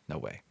 No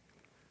way.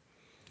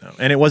 No.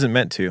 And it wasn't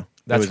meant to.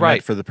 That's it was right.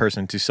 meant for the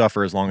person to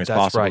suffer as long as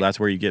possible. That's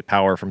where you get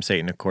power from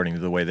Satan, according to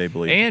the way they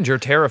believe. And you're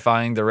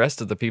terrifying the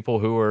rest of the people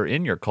who are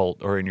in your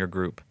cult or in your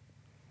group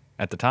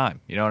at the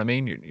time. You know what I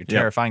mean? You're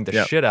terrifying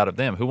the shit out of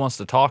them. Who wants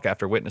to talk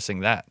after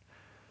witnessing that?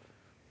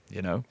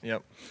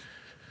 Yep.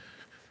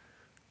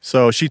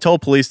 So she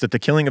told police that the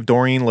killing of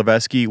Doreen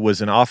Levesque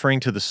was an offering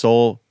to the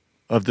soul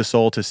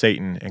to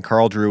Satan, and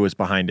Carl Drew was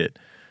behind it.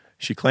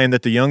 She claimed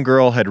that the young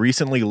girl had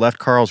recently left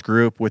Carl's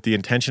group with the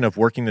intention of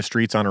working the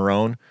streets on her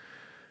own.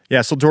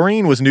 Yeah, so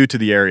Doreen was new to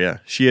the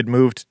area. She had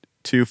moved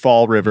to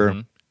Fall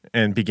River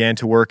and began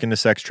to work in the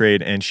sex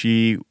trade, and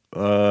she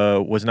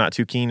was not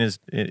too keen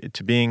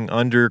to being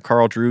under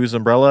Carl Drew's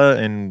umbrella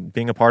and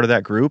being a part of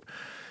that group.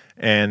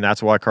 And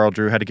that's why Carl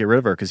Drew had to get rid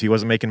of her, because he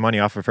wasn't making money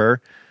off of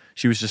her.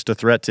 She was just a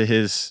threat to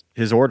his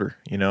order,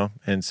 you know?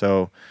 And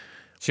so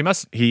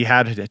he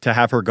had to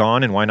have her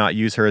gone, and why not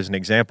use her as an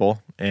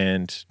example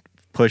and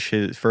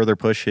further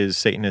push his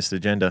Satanist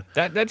agenda.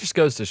 That just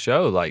goes to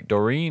show, like,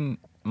 Doreen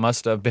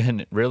must have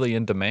been really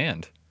in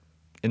demand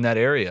in that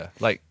area.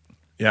 Like,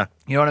 yeah.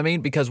 You know what I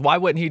mean? Because why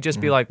wouldn't he just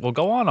be like, well,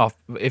 go on off.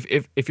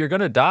 If you're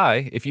going to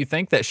die, if you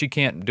think that she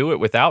can't do it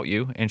without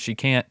you and she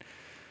can't,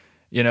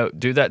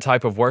 do that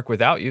type of work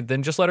without you,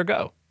 then just let her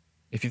go.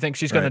 If you think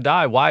she's going to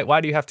die,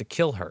 why do you have to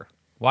kill her?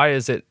 Why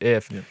is it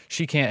if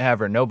she can't have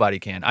her, nobody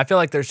can? I feel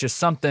like there's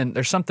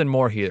something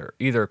more here.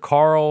 Either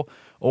Carl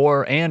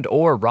or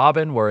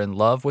Robin were in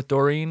love with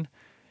Doreen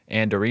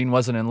and Doreen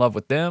wasn't in love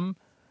with them,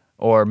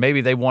 or maybe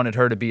they wanted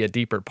her to be a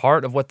deeper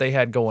part of what they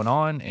had going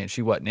on and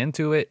she wasn't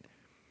into it.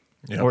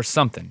 Yep. Or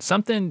something.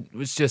 Something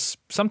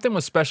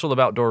was special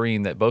about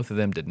Doreen that both of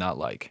them did not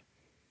like.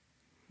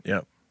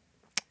 Yep.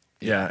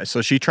 Yeah.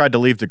 So she tried to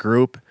leave the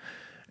group,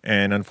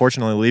 and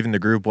unfortunately leaving the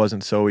group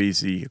wasn't so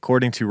easy.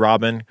 According to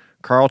Robin,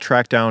 Carl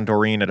tracked down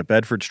Doreen at a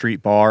Bedford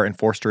Street bar and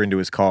forced her into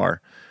his car.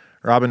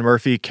 Robin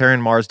Murphy,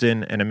 Karen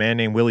Marsden, and a man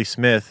named Willie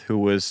Smith, who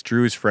was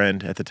Drew's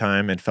friend at the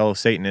time and fellow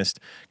Satanist,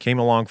 came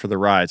along for the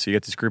ride. So you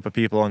get this group of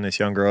people and this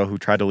young girl who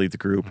tried to leave the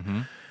group,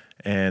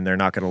 and they're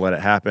not going to let it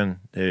happen.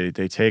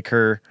 They take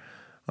her.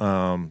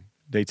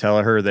 They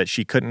tell her that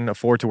she couldn't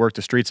afford to work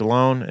the streets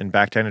alone and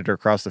backhanded her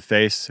across the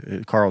face,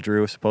 Carl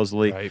Drew,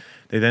 supposedly. Right.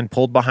 They then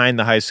pulled behind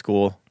the high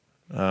school,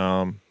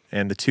 and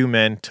the two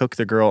men took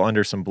the girl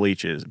under some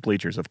bleachers.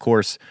 Of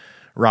course,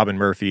 Robin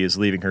Murphy is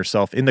leaving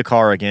herself in the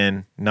car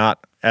again,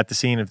 not at the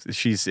scene of,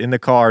 she's in the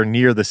car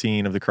near the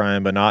scene of the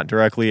crime, but not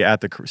directly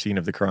at the scene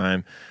of the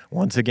crime.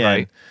 Once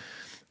again,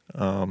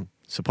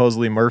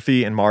 supposedly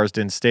Murphy and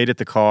Marsden stayed at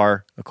the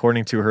car.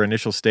 According to her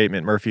initial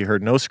statement, Murphy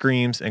heard no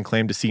screams and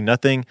claimed to see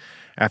nothing.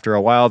 After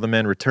a while, the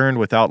men returned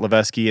without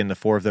Levesky, and the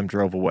four of them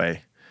drove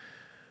away.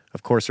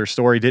 Of course, her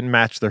story didn't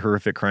match the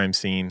horrific crime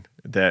scene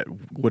that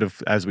would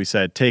have, as we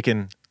said,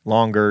 taken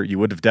longer. You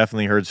would have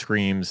definitely heard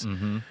screams.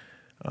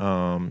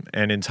 And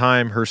in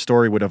time, her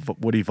story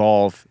would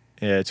evolve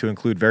to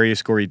include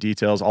various gory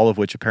details, all of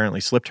which apparently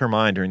slipped her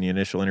mind during the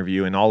initial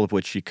interview, and all of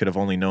which she could have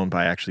only known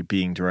by actually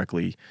being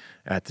directly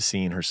at the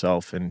scene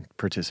herself and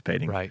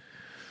participating. Right.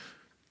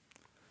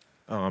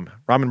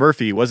 Robin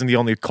Murphy wasn't the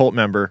only cult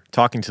member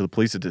talking to the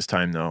police at this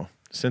time, though.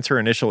 Since her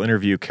initial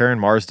interview, Karen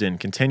Marsden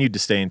continued to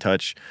stay in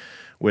touch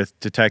with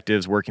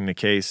detectives working the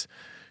case.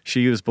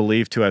 She was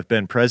believed to have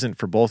been present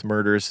for both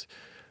murders,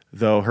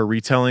 though her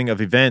retelling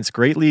of events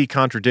greatly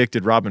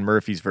contradicted Robin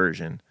Murphy's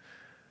version.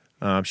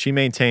 She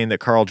maintained that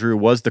Carl Drew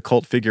was the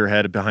cult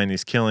figurehead behind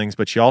these killings,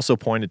 but she also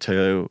pointed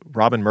to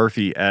Robin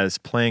Murphy as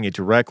playing a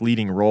direct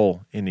leading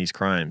role in these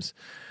crimes.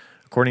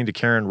 According to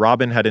Karen,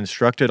 Robin had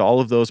instructed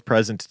all of those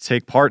present to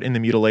take part in the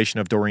mutilation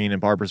of Doreen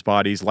and Barbara's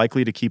bodies,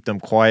 likely to keep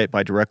them quiet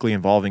by directly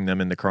involving them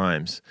in the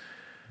crimes.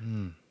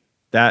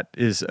 That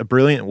is a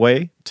brilliant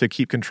way to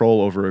keep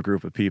control over a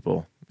group of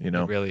people, It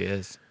really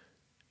is.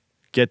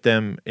 Get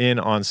them in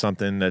on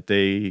something that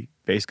they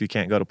basically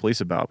can't go to police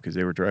about because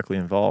they were directly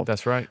involved.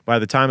 That's right. By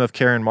the time of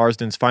Karen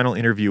Marsden's final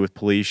interview with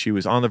police, she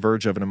was on the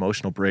verge of an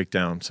emotional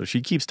breakdown. So she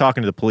keeps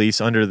talking to the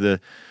police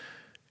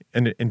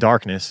in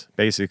darkness,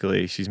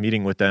 basically. She's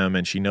meeting with them,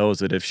 and she knows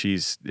that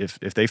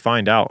if they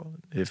find out,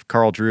 if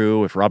Carl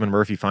Drew, if Robin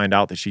Murphy find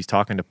out that she's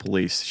talking to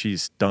police,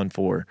 she's done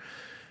for.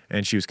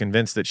 And she was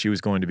convinced that she was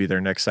going to be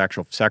their next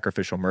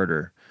sacrificial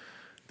murderer.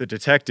 The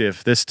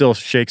detective, this still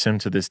shakes him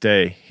to this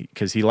day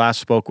because he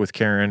last spoke with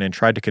Karen and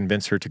tried to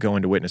convince her to go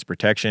into witness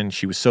protection.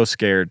 She was so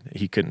scared,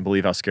 he couldn't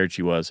believe how scared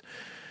she was.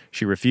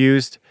 She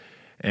refused,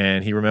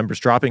 and he remembers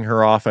dropping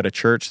her off at a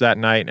church that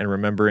night and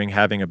remembering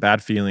having a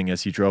bad feeling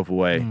as he drove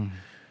away.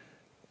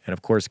 And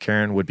of course,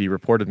 Karen would be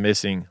reported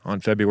missing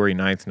on February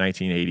 9th,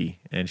 1980,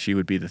 and she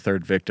would be the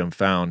third victim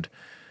found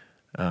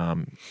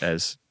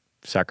as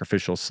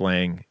sacrificial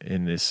slaying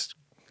in this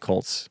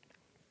cult's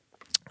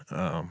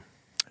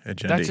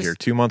agenda here.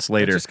 2 months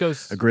later,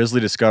 a grisly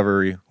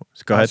discovery.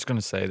 Go ahead. I was going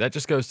to say, that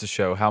just goes to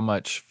show how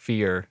much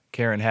fear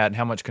Karen had and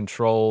how much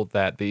control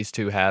that these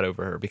two had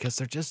over her, because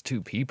they're just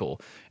two people.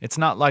 It's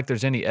not like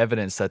there's any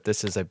evidence that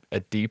this is a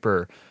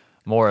deeper,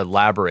 more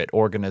elaborate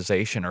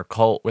organization or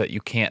cult that you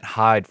can't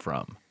hide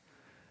from.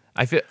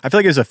 I feel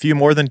like there's a few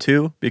more than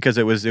two, because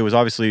it was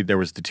obviously there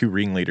was the two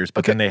ringleaders,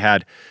 but then they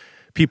had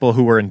people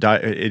who were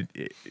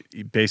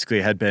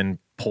basically had been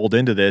pulled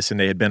into this and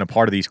they had been a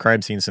part of these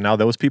crime scenes. So now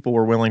those people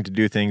were willing to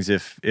do things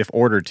if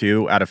ordered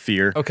to, out of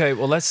fear. Okay,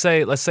 well let's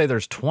say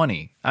there's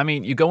 20. I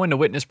mean, you go into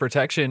witness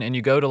protection and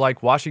you go to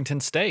like Washington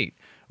State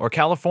or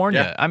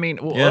California. Yeah. I mean,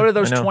 what are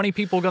those 20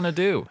 people going to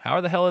do? How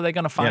the hell are they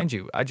going to find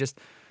you?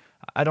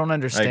 I don't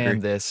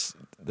understand this.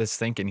 this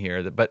thinking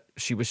here, but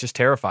she was just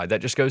terrified.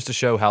 That just goes to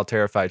show how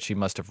terrified she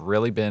must have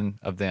really been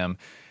of them,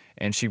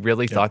 and she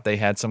really thought they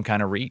had some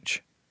kind of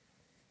reach.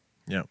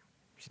 Yeah.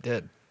 She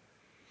did.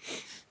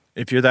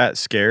 If you're that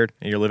scared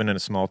and you're living in a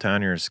small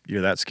town,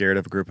 you're that scared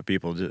of a group of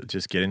people,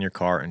 just get in your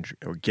car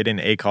or get in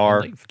a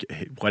car,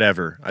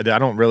 whatever. I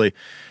don't really,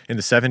 in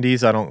the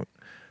 70s, I'm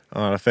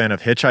not a fan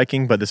of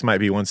hitchhiking, but this might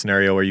be one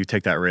scenario where you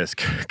take that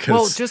risk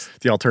because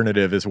the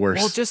alternative is worse.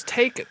 Well, just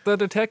take the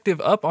detective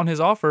up on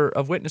his offer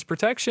of witness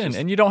protection,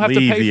 and you don't have to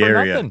leave pay the for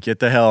area. nothing. Get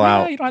the hell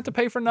out. Yeah, you don't have to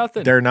pay for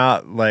nothing. They're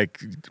not like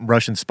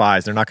Russian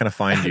spies. They're not going to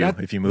find you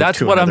if you move to another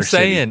city. That's what I'm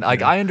saying.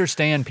 Like, I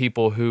understand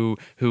people who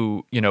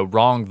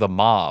wrong the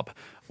mob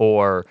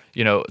or,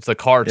 it's the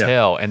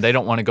cartel, and they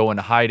don't want to go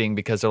into hiding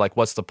because they're like,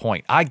 what's the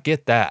point? I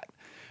get that.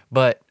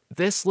 But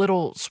this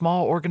little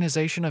small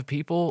organization of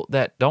people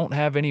that don't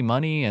have any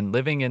money and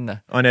living in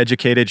the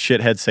uneducated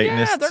shithead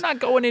Satanists. Yeah, they're not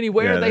going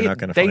anywhere.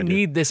 They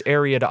need this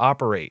area to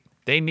operate.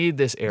 They need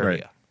this area.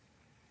 Right.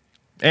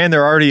 And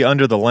they're already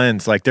under the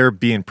lens. Like, they're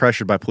being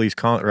pressured by police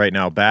right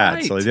now bad.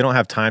 Right. So they don't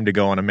have time to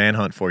go on a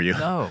manhunt for you.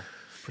 No,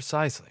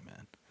 precisely,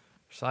 man.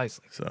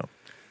 Precisely. So,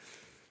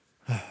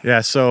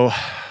 yeah, so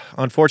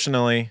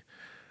unfortunately,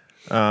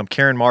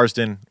 Karen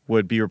Marsden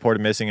would be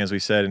reported missing, as we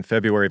said, in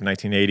February of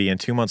 1980, and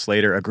 2 months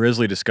later, a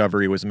grisly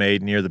discovery was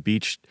made near the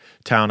beach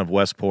town of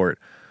Westport.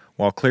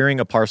 While clearing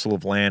a parcel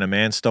of land, a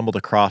man stumbled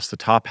across the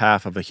top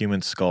half of a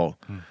human skull.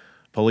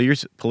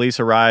 Police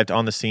arrived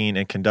on the scene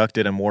and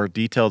conducted a more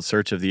detailed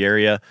search of the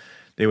area.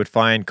 They would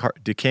find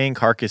decaying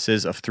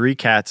carcasses of 3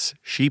 cats,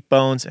 sheep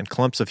bones, and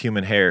clumps of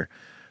human hair.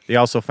 They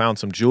also found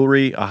some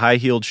jewelry, a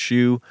high-heeled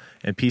shoe,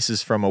 and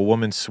pieces from a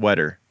woman's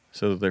sweater.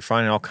 So they're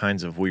finding all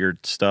kinds of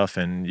weird stuff,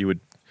 and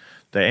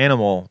the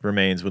animal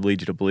remains would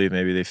lead you to believe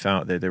maybe they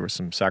found that there were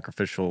some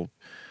sacrificial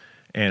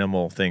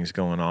animal things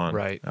going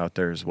on out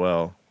there as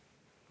well.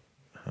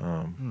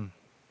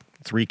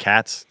 3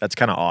 cats, that's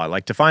kind of odd.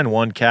 Like, to find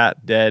 1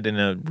 cat dead in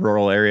a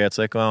rural area, it's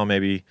like, well,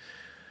 maybe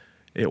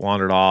it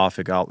wandered off,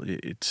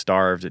 it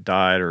starved, it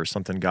died, or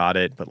something got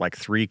it. But like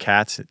 3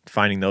 cats,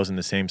 finding those in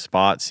the same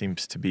spot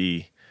seems to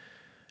be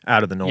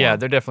out of the norm. Yeah,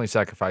 they're definitely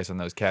sacrificing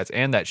those cats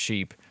and that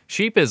sheep.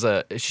 Sheeps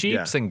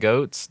and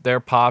goats, they're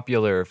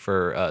popular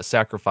for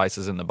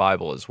sacrifices in the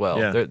Bible as well.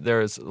 Yeah.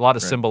 There's a lot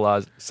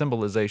of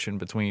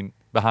symbolization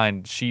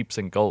behind sheeps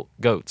and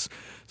goats.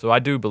 So I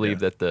do believe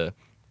that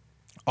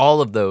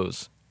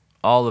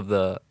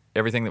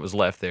everything that was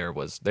left there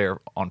was there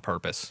on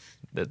purpose.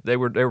 That they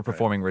were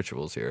performing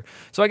rituals here.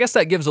 So I guess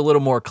that gives a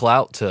little more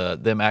clout to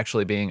them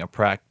actually being a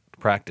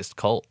practiced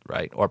cult,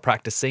 right? Or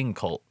practicing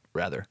cult,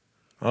 rather.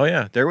 Oh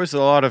yeah, there was a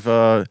lot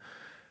of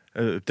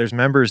there's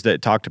members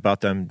that talked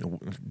about them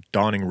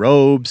donning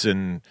robes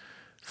and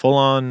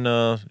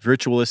full-on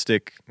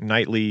ritualistic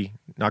nightly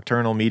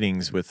nocturnal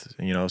meetings with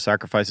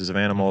sacrifices of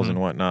animals and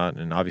whatnot,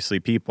 and obviously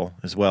people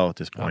as well at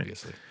this point.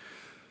 Obviously.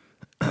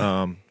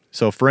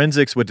 So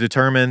forensics would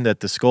determine that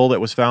the skull that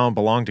was found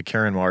belonged to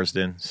Karen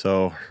Marsden.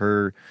 So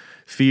her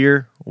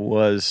fear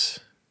was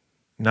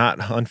not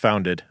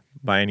unfounded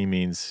by any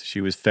means.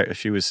 She was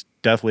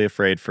definitely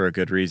afraid for a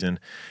good reason,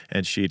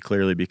 and she had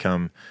clearly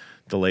become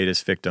the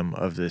latest victim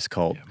of this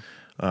cult.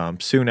 Yeah.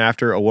 Soon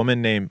after, a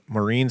woman named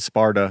Maureen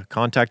Sparta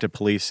contacted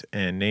police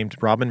and named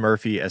Robin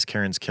Murphy as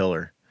Karen's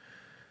killer.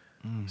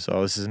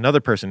 So this is another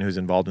person who's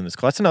involved in this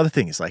cult. That's another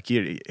thing. It's like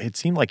it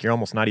seemed like you're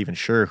almost not even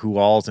sure who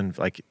all's in.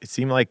 Like, it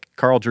seemed like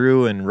Carl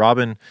Drew and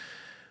Robin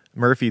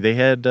Murphy, they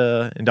had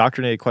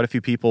indoctrinated quite a few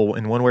people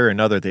in one way or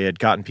another. They had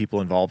gotten people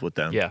involved with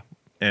them. Yeah,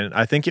 and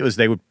I think it was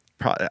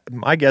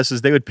my guess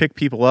is they would pick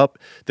people up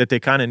that they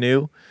kind of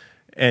knew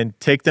and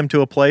take them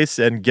to a place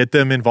and get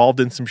them involved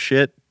in some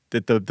shit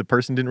that the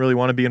person didn't really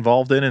want to be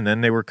involved in, and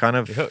then they were kind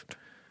of hooked.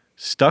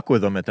 Stuck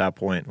with them at that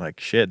point.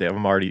 Like, shit, I've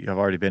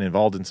already been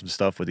involved in some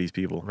stuff with these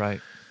people. Right.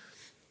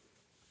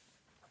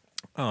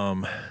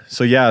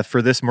 So yeah,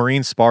 for this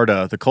Maureen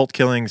Sparta, the cult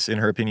killings, in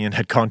her opinion,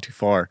 had gone too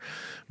far.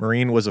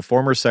 Maureen was a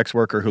former sex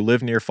worker who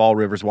lived near Fall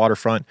River's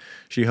waterfront.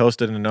 She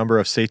hosted a number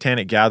of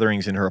satanic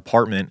gatherings in her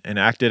apartment and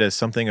acted as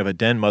something of a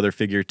den mother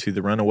figure to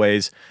the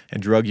runaways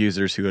and drug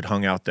users who had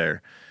hung out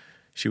there.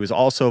 She was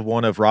also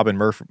one of Robin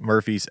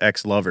Murphy's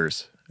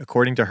ex-lovers.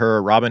 According to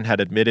her, Robin had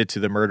admitted to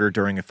the murder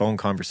during a phone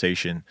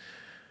conversation.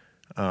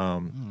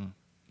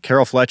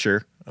 Carol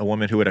Fletcher, a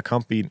woman who had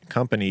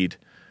accompanied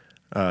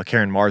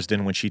Karen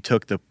Marsden when she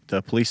took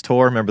the police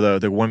tour. Remember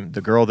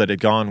the girl that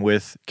had gone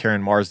with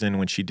Karen Marsden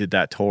when she did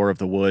that tour of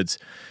the woods?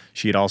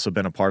 She had also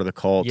been a part of the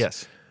cult.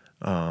 Yes.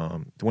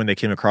 When they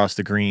came across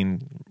the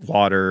green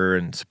water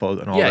and all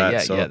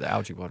that. Yeah, the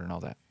algae water and all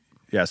that.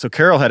 Yeah, so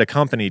Carol had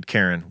accompanied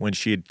Karen when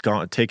she had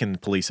taken the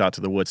police out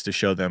to the woods to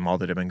show them all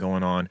that had been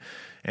going on.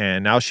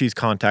 And now she's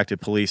contacted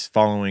police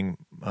following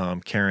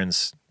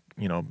Karen's,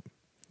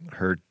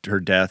 her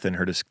death and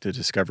the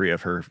discovery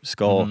of her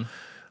skull.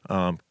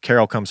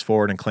 Carol comes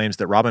forward and claims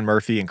that Robin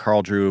Murphy and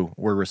Carl Drew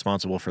were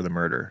responsible for the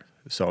murder.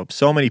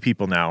 So many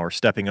people now are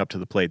stepping up to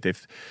the plate.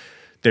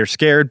 They're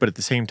scared, but at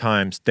the same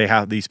time,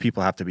 these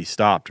people have to be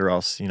stopped, or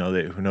else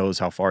who knows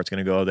how far it's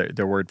going to go.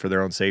 They're worried for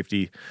their own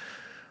safety.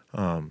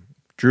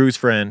 Drew's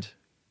friend,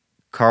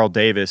 Carl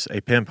Davis,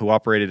 a pimp who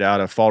operated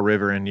out of Fall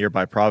River in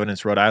nearby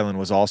Providence, Rhode Island,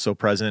 was also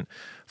present.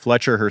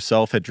 Fletcher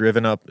herself had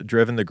driven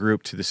the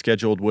group to the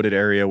scheduled wooded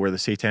area where the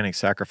satanic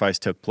sacrifice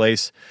took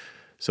place.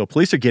 So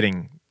police are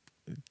getting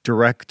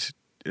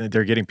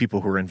they're getting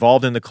people who are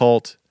involved in the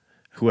cult,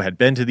 who had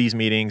been to these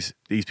meetings.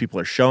 These people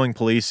are showing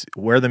police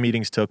where the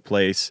meetings took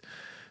place.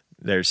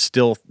 There's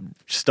still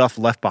stuff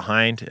left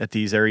behind at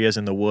these areas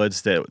in the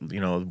woods that,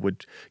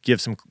 would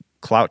give some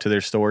clout to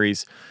their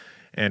stories.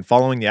 And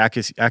following the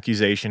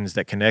accusations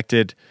that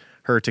connected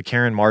her to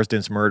Karen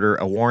Marsden's murder,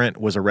 a warrant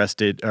was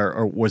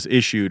was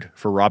issued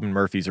for Robin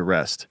Murphy's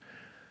arrest.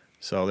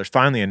 So there's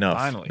finally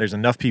enough. There's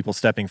enough people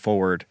stepping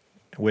forward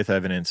with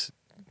evidence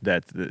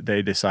that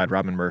they decide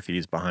Robin Murphy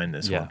is behind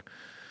this one.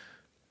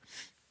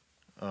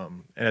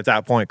 And at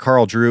that point,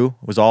 Carl Drew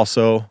was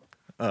also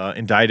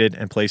indicted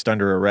and placed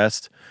under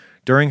arrest.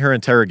 During her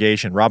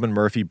interrogation, Robin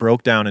Murphy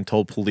broke down and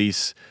told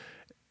police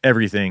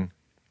everything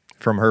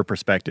from her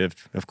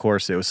perspective. Of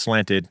course, it was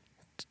slanted,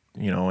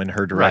 in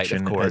her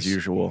direction, as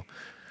usual.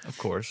 Of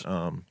course.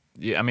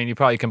 Yeah, I mean, you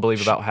probably can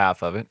believe about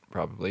half of it,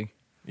 probably.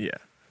 Yeah.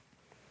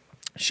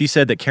 She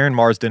said that Karen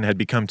Marsden had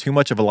become too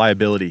much of a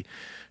liability.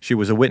 She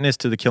was a witness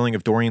to the killing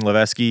of Doreen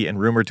Levesque and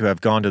rumored to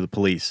have gone to the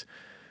police.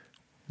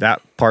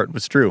 That part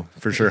was true,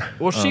 for sure.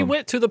 Well, she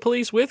went to the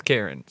police with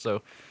Karen,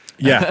 so...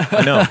 Yeah,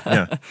 I know,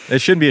 yeah. It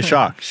shouldn't be a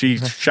shock. She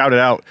shouted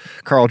out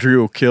Carl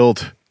Drew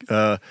killed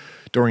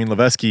Doreen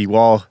Levesque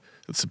while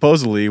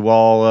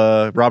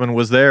Robin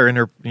was there in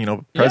her,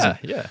 present.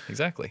 Yeah,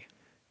 exactly.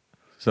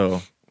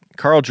 So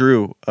Carl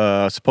Drew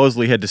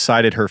supposedly had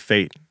decided her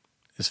fate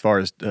as far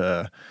as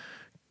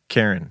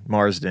Karen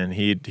Marsden.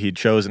 He'd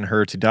chosen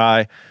her to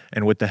die,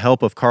 and with the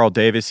help of Carl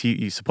Davis,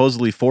 he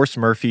supposedly forced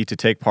Murphy to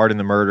take part in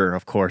the murder.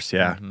 Of course,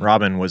 yeah. Mm-hmm.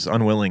 Robin was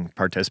unwilling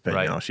participant.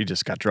 Right. She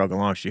just got drugged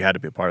along. She had to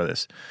be a part of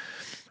this.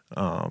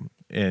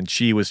 And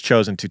she was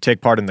chosen to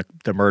take part in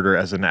the murder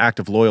as an act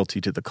of loyalty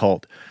to the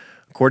cult.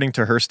 According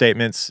to her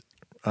statements,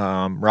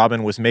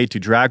 Robin was made to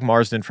drag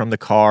Marsden from the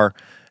car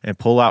and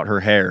pull out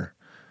her hair.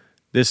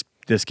 This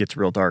gets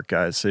real dark,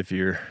 guys, if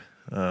you're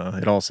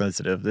at all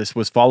sensitive. This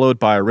was followed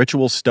by a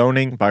ritual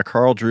stoning by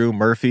Carl Drew,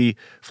 Murphy,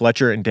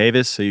 Fletcher, and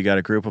Davis. So you got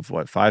a group of,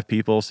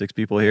 6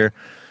 people here.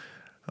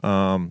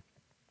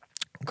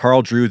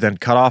 Carl Drew then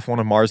cut off one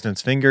of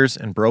Marsden's fingers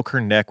and broke her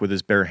neck with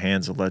his bare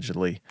hands,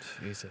 allegedly.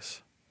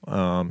 Jesus.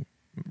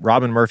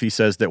 Robin Murphy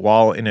says that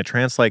while in a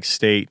trance-like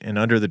state and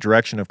under the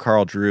direction of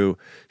Carl Drew,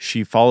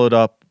 she followed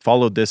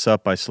this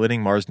up by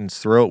slitting Marsden's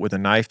throat with a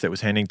knife that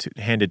was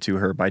handed to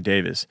her by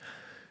Davis.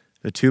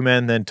 The two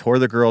men then tore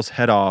the girl's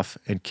head off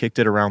and kicked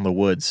it around the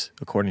woods,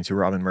 according to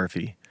Robin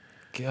Murphy.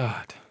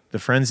 God. The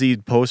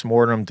frenzied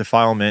post-mortem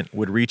defilement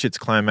would reach its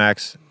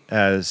climax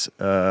as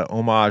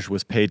homage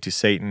was paid to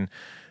Satan,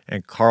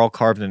 and Carl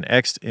carved an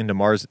X into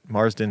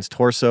Marsden's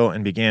torso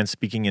and began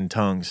speaking in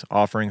tongues,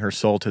 offering her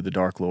soul to the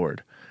Dark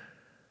Lord.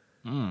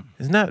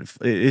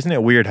 Isn't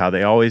it weird how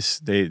they always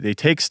they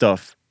take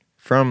stuff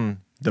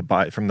from the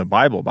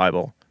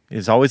Bible?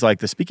 It's always like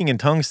the speaking in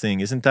tongues thing,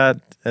 isn't that?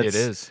 It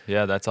is.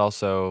 Yeah, that's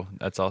also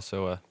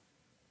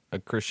a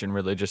Christian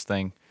religious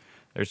thing.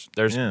 There's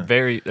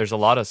a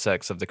lot of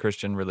sects of the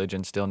Christian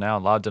religion still now. A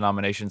lot of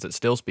denominations that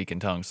still speak in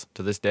tongues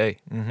to this day.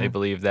 Mm-hmm. They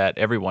believe that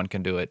everyone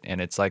can do it,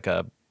 and it's like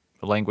a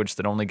language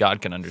that only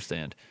God can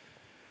understand.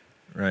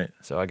 Right.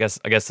 So I guess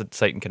that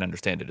Satan can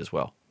understand it as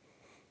well.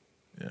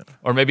 Yeah.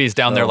 Or maybe he's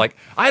down there like,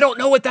 I don't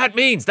know what that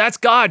means. That's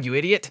God, you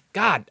idiot.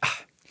 God.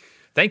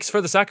 Thanks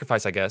for the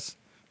sacrifice, I guess.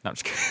 No, I'm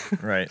just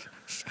kidding. Right.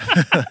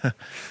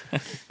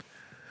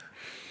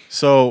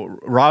 So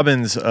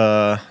Robin's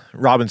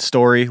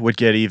story would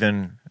get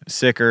even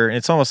sicker.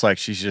 It's almost like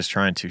she's just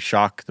trying to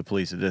shock the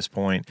police at this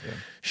point. Yeah.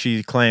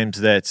 She claims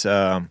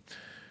that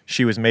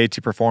she was made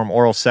to perform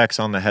oral sex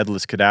on the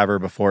headless cadaver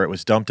before it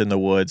was dumped in the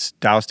woods,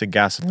 doused in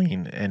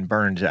gasoline, and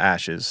burned to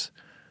ashes.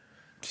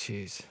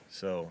 Jeez.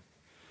 So,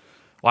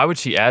 why would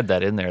she add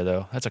that in there,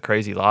 though? That's a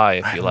crazy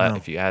lie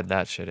if you add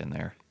that shit in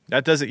there.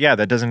 That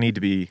doesn't need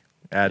to be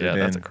added in.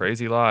 Yeah, that's a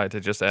crazy lie to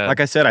just add.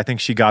 Like I said, I think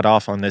she got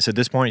off on this. At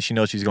this point, she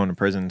knows she's going to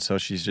prison, so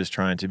she's just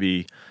trying to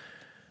be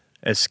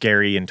as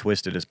scary and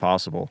twisted as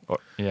possible.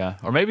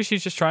 Or maybe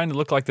she's just trying to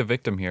look like the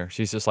victim here.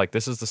 She's just like,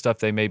 this is the stuff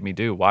they made me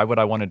do. Why would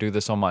I want to do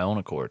this on my own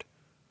accord?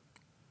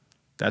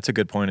 That's a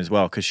good point as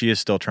well, because she is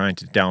still trying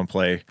to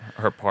downplay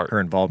her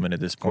involvement at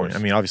this point. I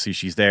mean, obviously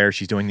she's there,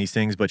 she's doing these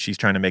things, but she's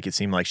trying to make it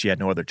seem like she had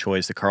no other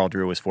choice, that Carl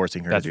Drew was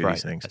forcing her to do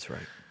these things. That's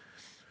right.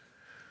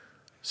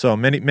 So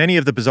many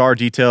of the bizarre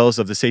details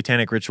of the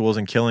satanic rituals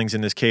and killings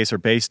in this case are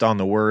based on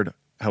the word,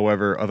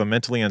 however, of a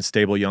mentally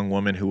unstable young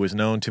woman who was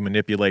known to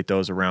manipulate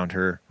those around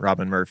her,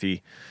 Robin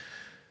Murphy.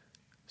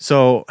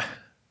 So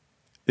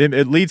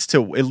it leads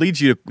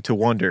you to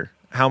wonder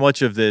how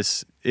much of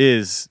this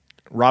is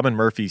Robin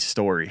Murphy's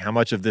story, how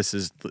much of this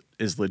is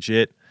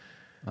legit.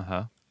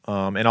 Uh-huh.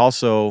 And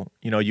also,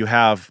 you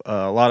have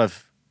a lot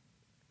of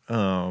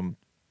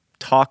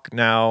talk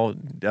now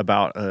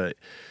about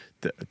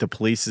the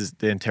police's,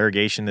 the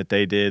interrogation that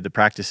they did, the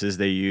practices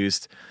they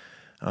used.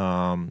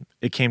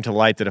 It came to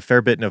light that a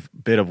fair bit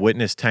of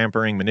witness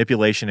tampering,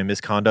 manipulation, and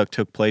misconduct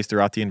took place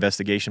throughout the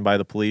investigation by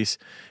the police,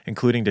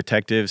 including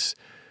detectives.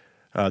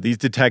 These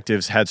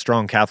detectives had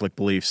strong Catholic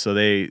beliefs, so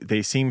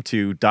they seemed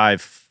to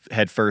dive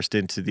headfirst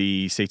into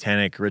the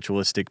satanic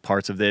ritualistic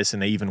parts of this,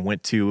 and they even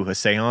went to a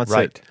seance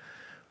at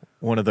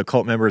one of the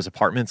cult members'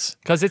 apartments.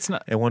 Because it's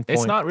not, at one point.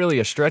 It's not really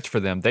a stretch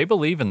for them. They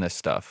believe in this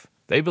stuff.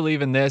 They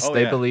believe in this.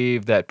 They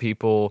believe that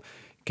people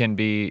can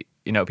be,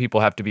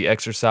 people have to be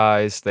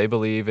exorcised. They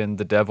believe in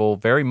the devil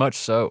very much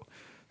so.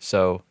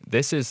 So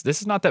this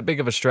is not that big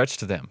of a stretch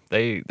to them.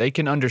 They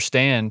can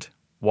understand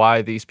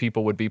why these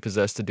people would be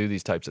possessed to do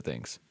these types of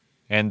things.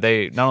 And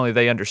they not only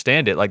they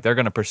understand it, like they're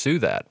going to pursue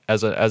that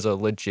as a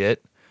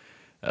legit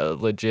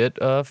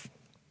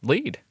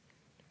lead.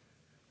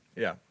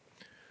 Yeah.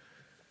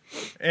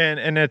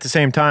 And at the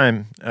same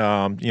time,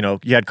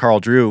 you had Carl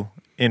Drew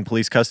in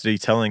police custody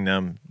telling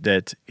them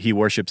that he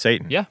worshiped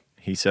Satan. Yeah.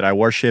 He said, "I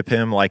worship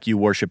him like you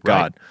worship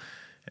God."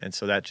 And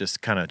so that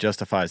just kind of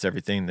justifies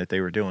everything that they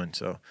were doing.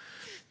 So,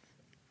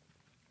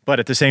 but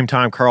at the same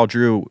time, Carl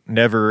Drew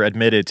never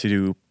admitted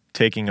to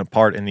taking a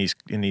part in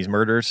these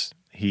murders.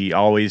 He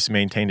always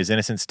maintained his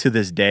innocence. To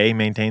this day,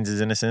 maintains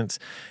his innocence.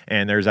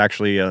 And there's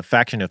actually a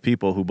faction of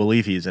people who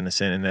believe he's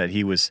innocent and that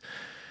he was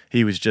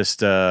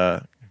just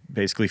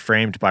basically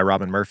framed by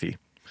Robin Murphy.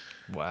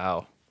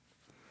 Wow.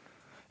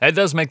 That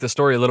does make the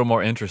story a little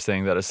more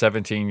interesting that a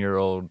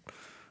 17-year-old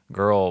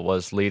girl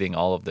was leading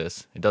all of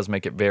this. It does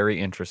make it very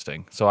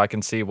interesting. So I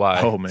can see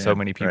why so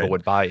many people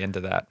would buy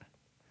into that.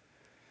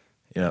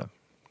 Yeah.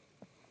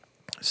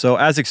 So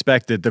as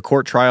expected, the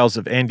court trials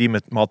of Andy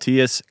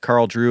Maltese,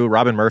 Carl Drew,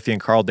 Robin Murphy,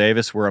 and Carl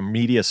Davis were a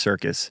media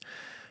circus.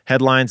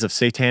 Headlines of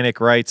satanic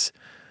rites,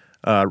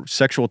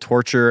 sexual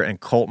torture,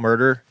 and cult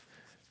murder.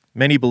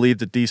 Many believe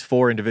that these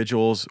four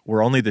individuals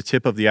were only the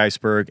tip of the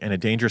iceberg and a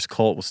dangerous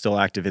cult was still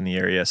active in the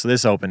area. So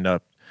this opened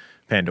up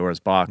Pandora's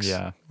box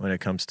when it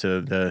comes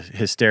to the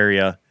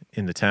hysteria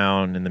in the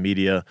town and the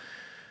media.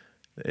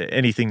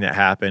 Anything that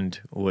happened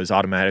was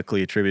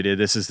automatically attributed.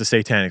 This is the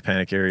Satanic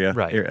Panic era,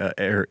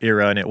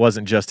 and it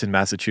wasn't just in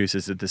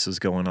Massachusetts that this was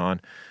going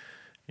on.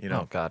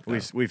 Oh God, no.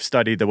 We've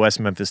studied the West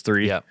Memphis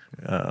Three, yeah.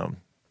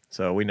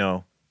 So we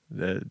know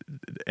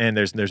and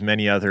there's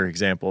many other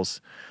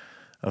examples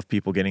of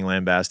people getting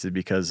lambasted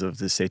because of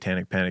the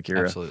Satanic Panic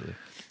era. Absolutely.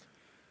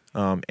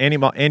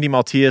 Andy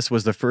Maltese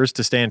was the first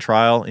to stand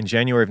trial in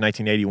January of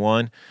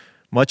 1981.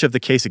 Much of the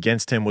case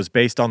against him was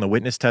based on the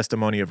witness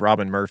testimony of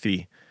Robin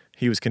Murphy.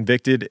 He was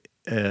convicted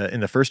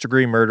in the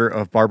first-degree murder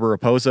of Barbara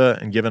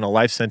Raposa and given a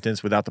life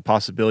sentence without the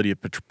possibility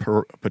of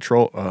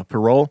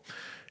parole,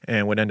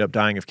 and would end up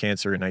dying of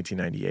cancer in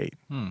 1998.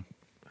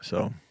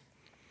 So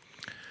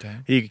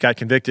he got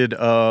convicted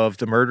of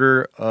the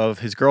murder of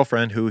his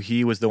girlfriend, who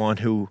he was the one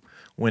who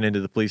went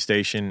into the police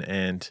station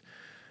and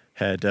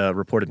had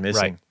reported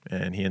missing,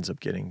 and he ends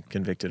up getting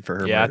convicted for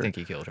her murder. I think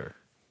he killed her.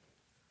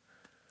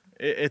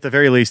 At the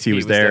very least, he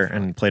was there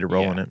and played a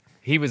role in it.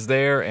 He was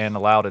there and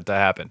allowed it to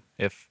happen,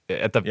 if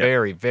at the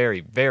very,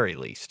 very, very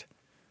least.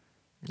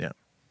 Yeah.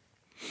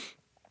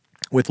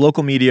 With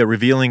local media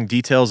revealing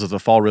details of the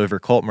Fall River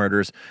cult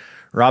murders,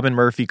 Robin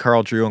Murphy,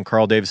 Carl Drew, and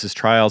Carl Davis's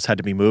trials had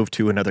to be moved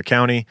to another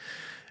county,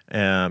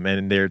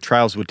 and their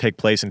trials would take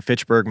place in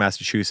Fitchburg,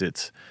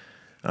 Massachusetts.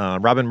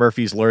 Robin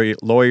Murphy's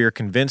lawyer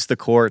convinced the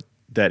court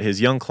that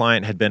his young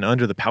client had been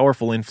under the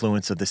powerful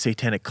influence of the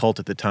satanic cult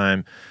at the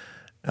time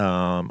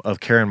of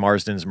Karen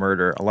Marsden's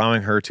murder,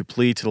 allowing her to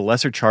plead to the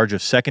lesser charge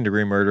of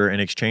second-degree murder in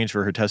exchange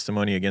for her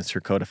testimony against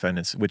her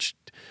co-defendants, which,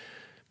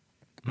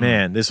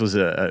 man, this was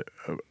a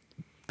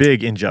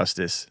big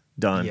injustice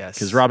done. Yes.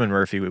 Because Robin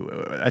Murphy,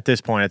 at this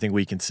point, I think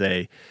we can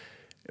say,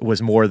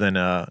 was more than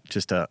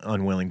just an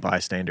unwilling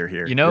bystander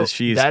here.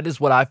 That's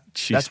what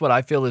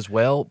I feel as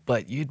well,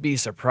 but you'd be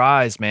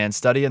surprised, man,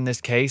 studying this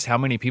case, how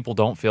many people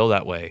don't feel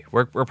that way.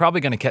 We're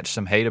probably going to catch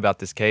some hate about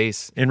this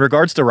case. In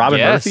regards to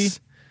Robin Murphy?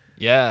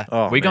 Yeah.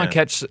 We're going to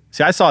catch...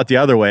 See, I saw it the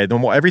other way.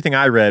 Everything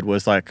I read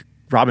was like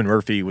Robin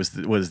Murphy was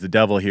the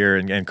devil here,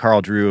 and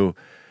Carl Drew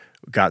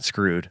got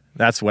screwed.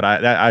 That's what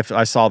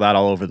I saw that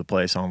all over the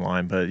place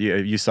online, but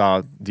you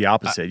saw the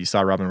opposite. You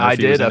saw Robin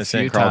Murphy was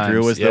innocent, Carl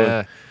Drew was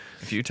a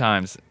few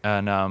times.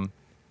 And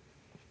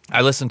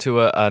I listened to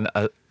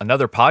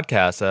another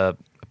podcast, a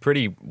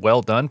pretty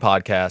well done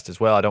podcast as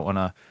well.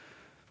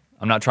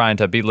 I'm not trying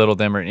to belittle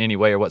them in any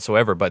way or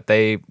whatsoever, but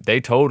they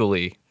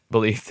totally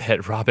believe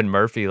that Robin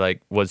Murphy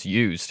was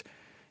used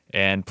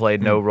and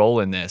played no role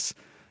in this.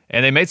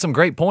 And they made some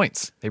great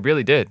points. They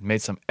really did.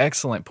 Made some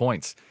excellent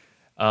points.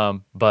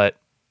 But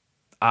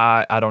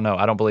I don't know.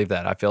 I don't believe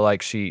that. I feel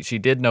like she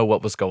did know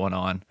what was going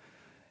on,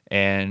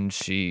 and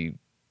she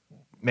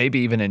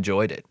maybe even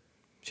enjoyed it.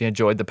 She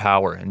enjoyed the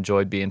power,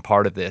 enjoyed being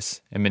part of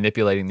this and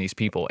manipulating these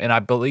people. And I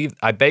believe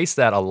I base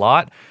that a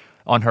lot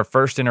on her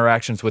first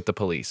interactions with the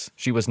police.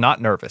 She was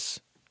not nervous.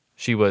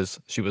 She was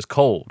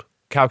cold,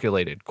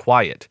 calculated,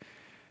 quiet.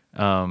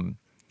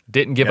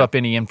 Didn't give up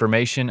any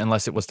information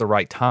unless it was the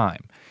right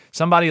time.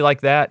 Somebody like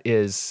that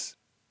is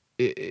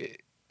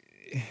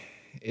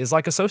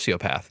like a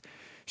sociopath.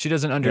 She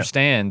doesn't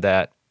understand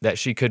that that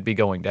she could be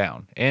going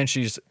down. And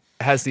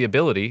has the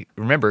ability,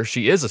 remember,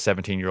 she is a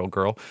 17-year-old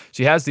girl.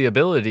 She has the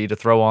ability to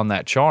throw on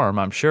that charm,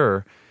 I'm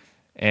sure,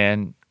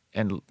 and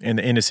the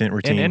innocent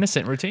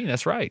routine.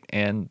 That's right.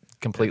 And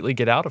completely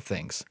get out of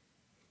things.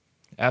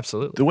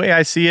 Absolutely. The way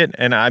I see it,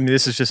 and I mean,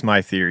 this is just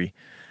my theory,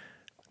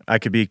 I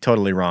could be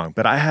totally wrong,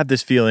 but I have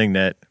this feeling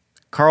that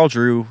Carl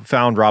Drew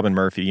found Robin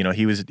Murphy. You know,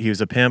 he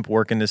was a pimp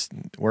working this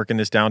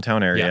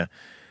downtown area. Yeah.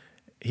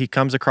 He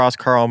comes across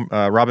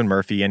Robin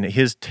Murphy, and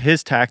his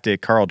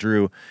tactic, Carl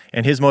Drew,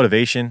 and his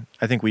motivation,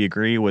 I think we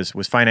agree, was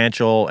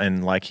financial,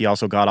 and like he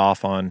also got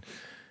off on,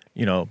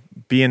 you know,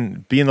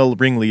 being the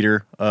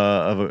ringleader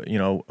of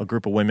a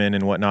group of women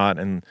and whatnot,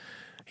 and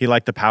he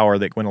liked the power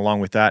that went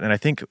along with that. And I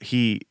think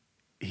he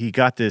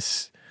got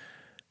this.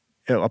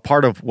 A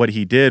part of what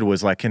he did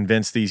was like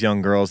convince these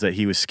young girls that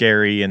he was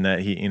scary and that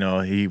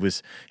he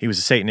was a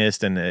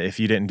Satanist, and that if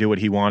you didn't do what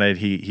he wanted,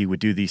 he would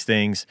do these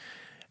things.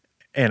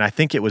 And I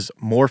think it was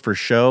more for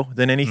show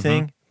than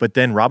anything. Mm-hmm. But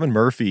then Robin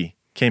Murphy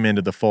came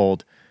into the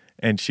fold,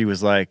 and she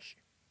was like,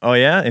 "Oh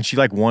yeah," and she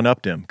like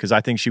one-upped him, because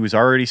I think she was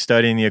already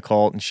studying the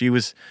occult, and she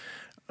was,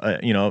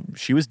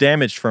 she was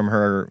damaged from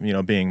her,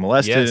 being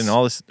molested and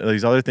all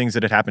these other things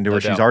that had happened to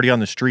her. She's already on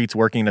the streets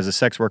working as a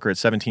sex worker at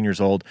 17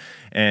 years old,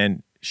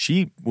 and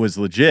she was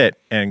legit.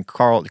 And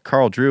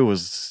Carl Drew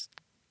was.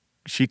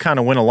 She kind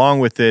of went along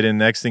with it, and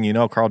next thing you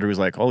know, Carl Drew was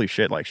like, "Holy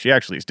shit! Like she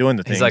actually is doing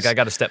the things." He's like, "I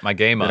got to step my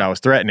game up." That I was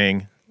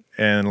threatening.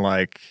 And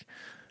like,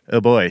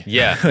 oh boy,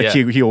 yeah, like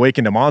he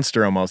awakened a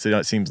monster almost.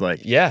 It seems like,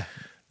 yeah,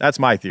 that's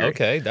my theory.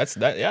 Okay, that's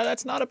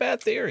not a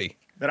bad theory.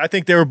 But I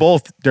think they're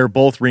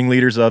both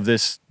ringleaders of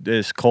this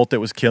cult that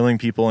was killing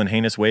people in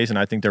heinous ways, and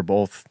I think they're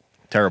both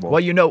terrible.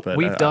 Well,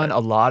 we've done a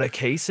lot of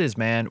cases,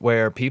 man,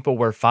 where people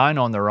were fine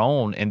on their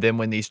own, and then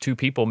when these two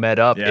people met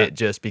up, it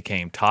just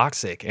became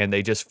toxic, and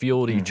they just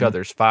fueled each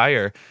other's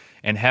fire,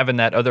 and having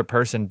that other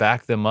person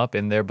back them up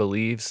in their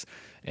beliefs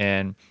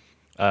and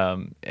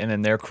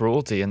in their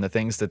cruelty and the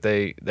things that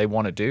they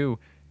want to do,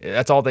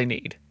 that's all they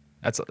need.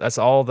 That's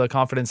all the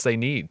confidence they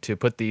need to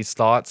put these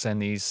thoughts and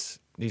these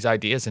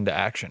ideas into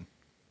action.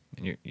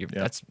 And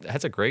that's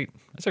a great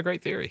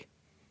theory.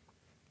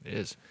 It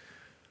is.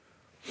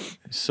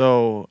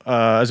 So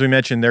as we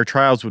mentioned, their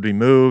trials would be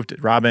moved.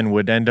 Robin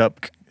would end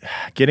up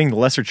getting the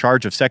lesser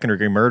charge of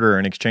second-degree murder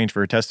in exchange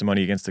for her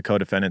testimony against the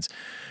co-defendants.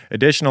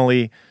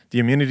 Additionally, the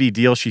immunity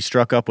deal she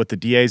struck up with the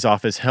DA's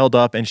office held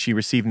up, and she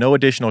received no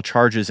additional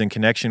charges in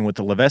connection with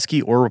the Levesque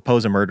or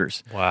Raposa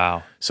murders.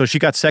 Wow. So she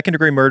got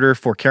second-degree murder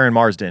for Karen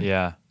Marsden,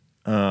 yeah,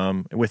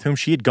 with whom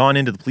she had gone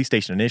into the police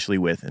station initially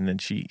with, and then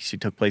she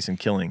took place in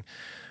killing.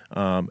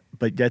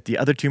 But yet the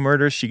other two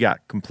murders, she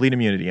got complete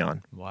immunity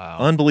on. Wow.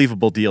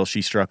 Unbelievable deal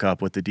she struck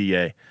up with the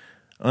DA.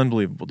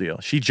 Unbelievable deal.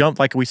 She jumped,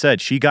 like we said,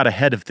 she got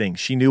ahead of things.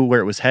 She knew where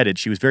it was headed.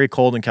 She was very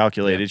cold and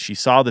calculated. Yeah. She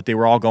saw that they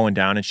were all going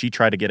down, and she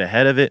tried to get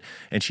ahead of it,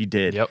 and she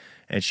did. Yep.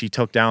 And she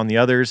took down the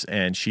others,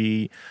 and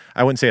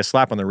I wouldn't say a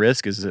slap on the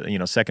wrist, because,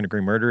 second-degree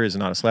murder is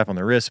not a slap on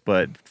the wrist,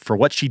 but for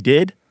what she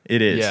did,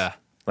 it is. Yeah.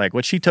 Like,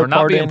 what she took for not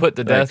part being in, put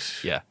to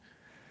death, yeah.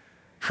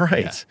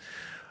 Right.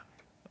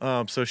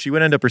 Yeah. So she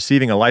would end up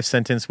receiving a life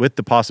sentence with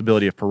the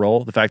possibility of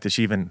parole. The fact that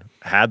she even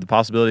had the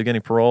possibility of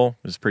getting parole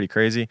was pretty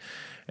crazy.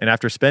 And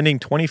after spending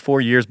 24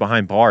 years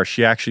behind bars,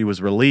 she actually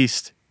was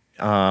released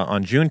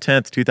on June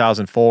 10th,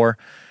 2004.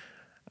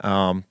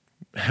 I'm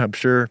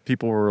sure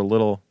people were a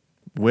little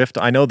whiffed.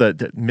 I know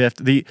that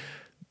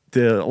a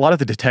lot of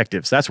the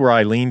detectives, that's where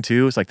I lean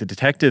to. It's like the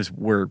detectives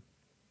were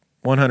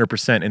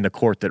 100% in the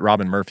court that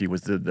Robin Murphy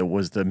was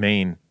the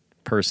main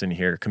person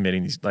here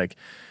committing these, like,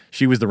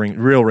 she was the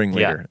real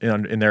ringleader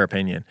in their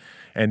opinion,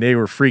 and they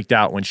were freaked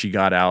out when she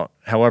got out.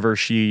 However,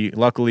 she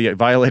luckily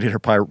violated her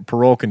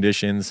parole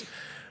conditions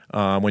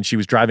when she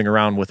was driving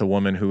around with a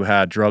woman who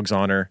had drugs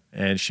on her,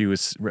 and she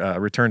was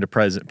returned to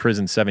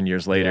prison 7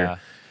 years later.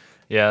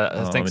 Yeah,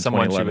 I think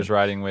someone she was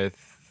riding with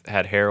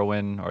had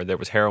heroin, or there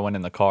was heroin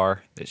in the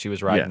car that she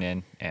was riding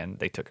in, and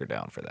they took her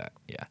down for that.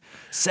 Yeah,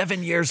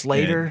 7 years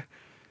later.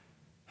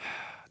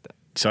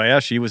 So yeah,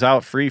 she was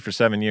out free for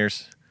 7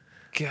 years.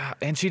 God,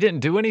 and she didn't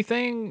do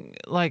anything?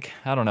 Like,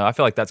 I don't know. I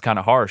feel like that's kind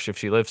of harsh. If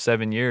she lived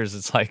 7 years,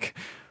 it's like...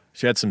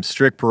 She had some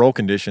strict parole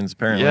conditions,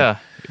 apparently. Yeah,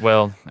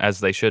 well, as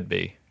they should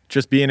be.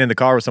 Just being in the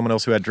car with someone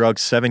else who had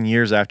drugs 7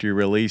 years after you're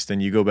released,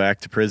 and you go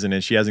back to prison,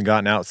 and she hasn't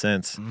gotten out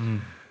since.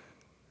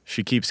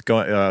 She keeps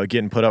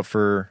getting put up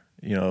for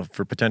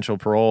potential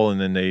parole,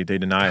 and then they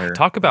deny her.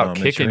 Talk about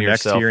kicking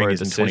yourself for a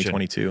decision. Next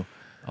hearing is in 2022.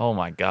 Oh,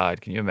 my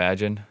God. Can you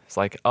imagine? It's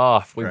like,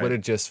 if we would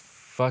have just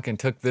fucking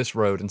took this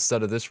road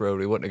instead of this road,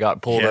 we wouldn't have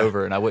got pulled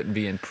over, and I wouldn't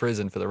be in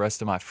prison for the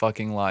rest of my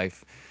fucking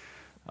life.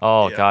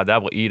 Oh, God,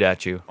 that will eat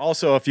at you.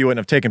 Also, if you wouldn't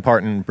have taken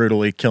part in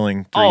brutally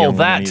killing three young women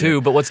that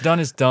too, but what's done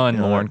is done,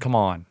 Lauren. Come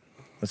on.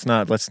 Let's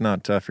not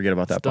forget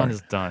about that part.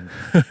 What's done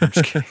is done. I'm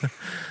just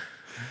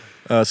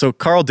kidding. So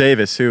Carl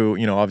Davis, who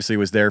obviously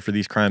was there for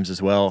these crimes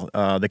as well,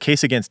 the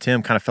case against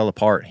him kind of fell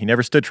apart. He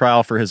never stood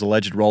trial for his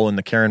alleged role in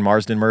the Karen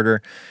Marsden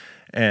murder.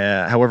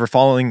 However,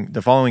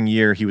 the following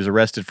year, he was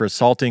arrested for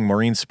assaulting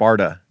Maureen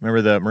Sparta.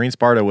 Remember, the Maureen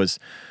Sparta was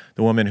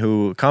the woman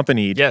who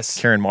accompanied Yes.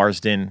 Karen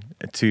Marsden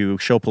to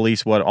show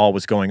police what all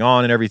was going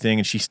on and everything,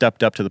 and she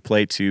stepped up to the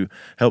plate to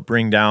help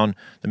bring down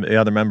the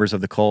other members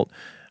of the cult.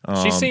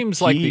 She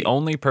seems like the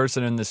only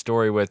person in this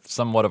story with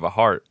somewhat of a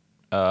heart,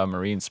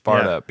 Maureen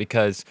Sparta,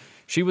 because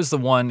she was the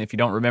one, if you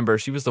don't remember,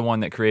 she was the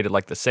one that created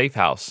like the safe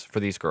house for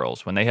these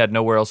girls. When they had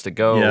nowhere else to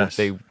go, Yes.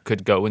 they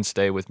could go and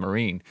stay with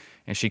Maureen.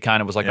 And she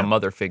kind of was like a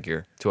mother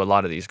figure to a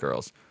lot of these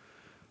girls.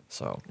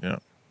 So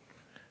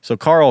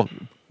Carl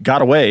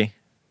got away,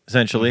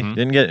 essentially.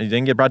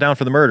 Didn't get brought down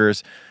for the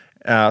murders.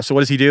 So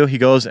what does he do? He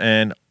goes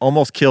and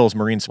almost kills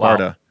Maureen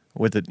Sparta.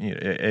 With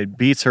it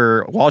beats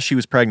her while she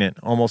was pregnant,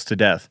 almost to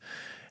death.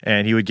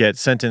 And he would get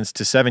sentenced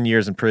to 7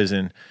 years in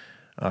prison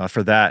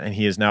for that, and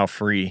he is now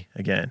free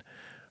again.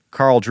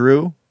 Carl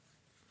Drew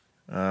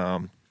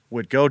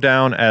would go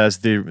down as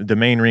the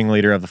main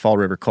ringleader of the Fall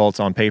River cults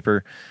on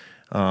paper.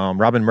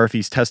 Robin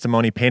Murphy's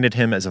testimony painted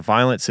him as a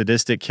violent,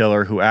 sadistic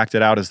killer who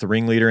acted out as the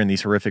ringleader in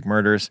these horrific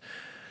murders.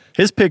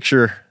 His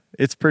picture,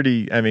 it's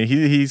pretty. I mean,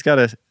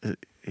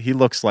 he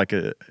looks like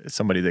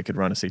somebody that could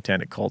run a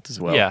satanic cult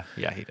as well. Yeah,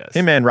 he does.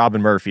 Him and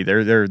Robin Murphy,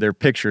 their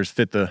pictures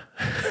fit the.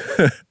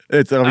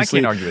 It's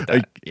obviously, I can't argue with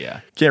that. Yeah.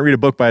 Can't read a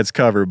book by its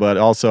cover, but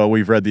also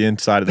we've read the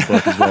inside of the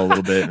book as well a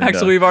little bit. And,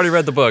 Actually, we've already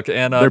read the book,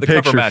 and their the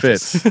picture cover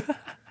matches. fits.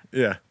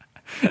 Yeah.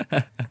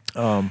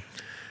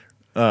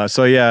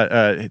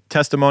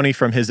 Testimony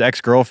from his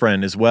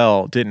ex-girlfriend as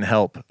well didn't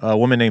help. A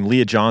woman named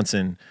Leah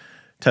Johnson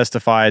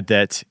testified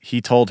that he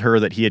told her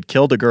that he had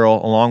killed a girl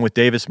along with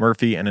Davis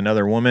Murphy and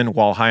another woman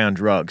while high on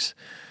drugs.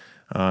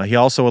 He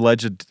also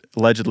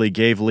allegedly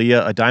gave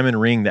Leah a diamond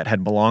ring that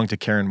had belonged to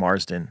Karen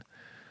Marsden.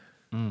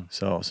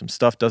 So some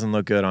stuff doesn't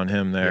look good on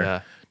him there.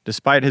 Yeah.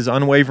 Despite his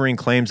unwavering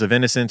claims of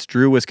innocence,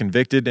 Drew was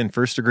convicted in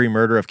first-degree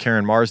murder of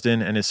Karen Marsden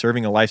and is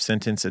serving a life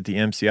sentence at the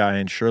MCI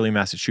in Shirley,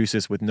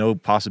 Massachusetts, with no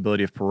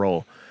possibility of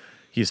parole.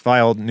 He has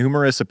filed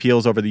numerous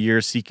appeals over the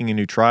years seeking a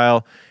new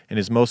trial, and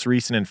his most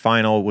recent and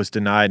final was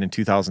denied in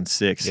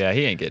 2006. Yeah,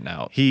 he ain't getting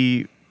out.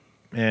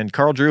 And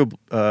Carl Drew,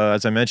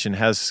 as I mentioned,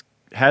 has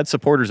had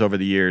supporters over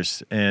the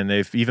years, and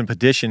they've even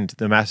petitioned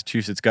the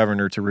Massachusetts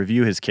governor to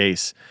review his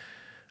case.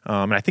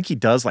 And I think he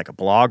does like a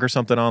blog or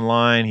something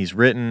online. He's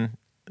written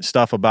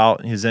stuff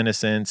about his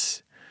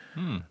innocence.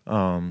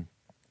 And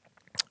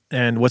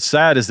what's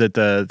sad is that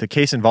the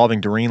case involving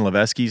Doreen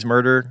Levesky's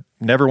murder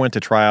never went to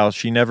trial.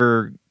 She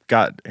never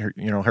got,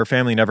 her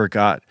family never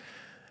got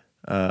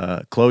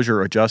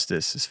closure or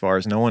justice, as far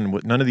as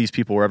none of these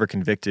people were ever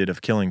convicted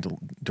of killing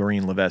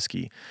Doreen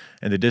Levesky.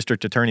 And the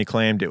district attorney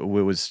claimed it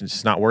was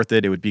just not worth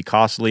it. It would be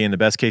costly, and the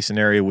best case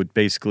scenario would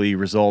basically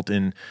result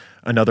in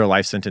another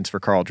life sentence for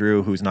Carl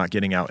Drew, who's not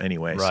getting out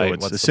anyway. Right. So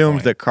it's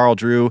assumed that Carl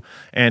Drew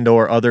and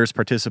or others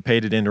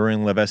participated in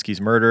Doreen Levesky's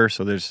murder.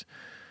 So there's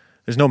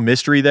no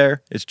mystery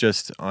there. It's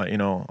just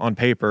on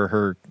paper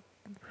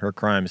her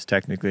crime is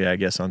technically, I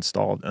guess,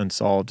 unsolved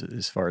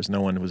as far as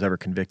no one was ever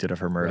convicted of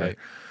her murder.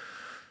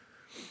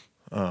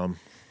 Right.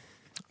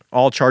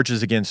 All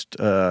charges against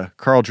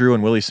Carl Drew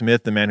and Willie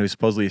Smith, the man who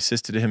supposedly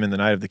assisted him in the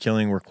night of the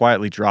killing, were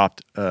quietly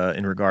dropped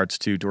in regards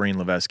to Doreen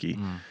Levesky.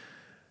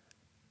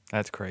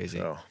 That's crazy.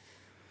 So,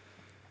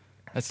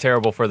 that's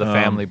terrible for the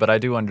family, but I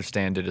do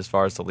understand it as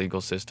far as the legal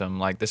system.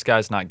 Like, this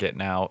guy's not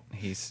getting out.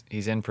 He's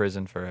in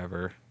prison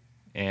forever,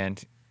 and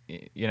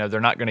they're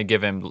not going to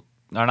give him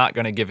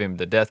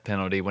the death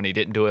penalty when he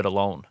didn't do it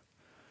alone.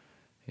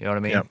 You know what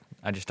I mean? Yep.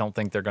 I just don't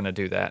think they're going to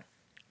do that.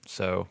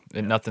 So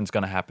nothing's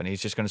going to happen.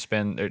 He's just going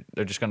to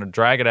they're just going to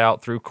drag it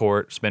out through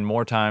court, spend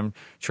more time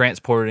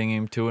transporting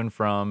him to and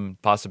from,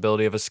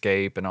 possibility of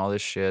escape and all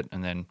this shit.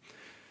 And then,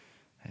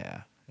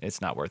 yeah, it's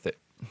not worth it.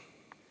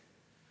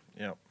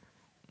 Yep.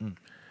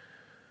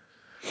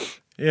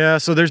 Yeah,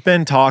 so there's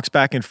been talks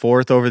back and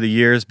forth over the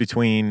years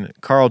between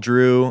Carl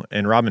Drew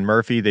and Robin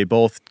Murphy. They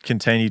both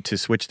continued to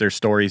switch their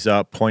stories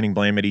up, pointing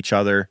blame at each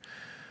other.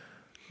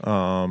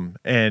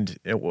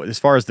 As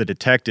far as the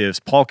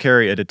detectives, Paul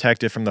Carey, a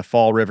detective from the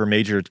Fall River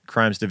Major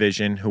Crimes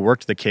Division who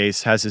worked the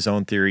case, has his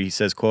own theory. He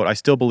says, quote, "I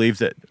still believe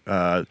that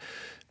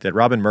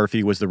Robin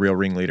Murphy was the real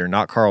ringleader,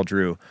 not Carl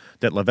Drew,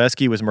 that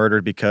Levesky was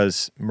murdered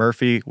because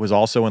Murphy was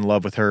also in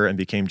love with her and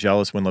became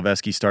jealous when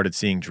Levesky started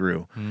seeing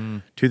Drew.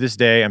 To this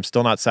day, I'm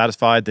still not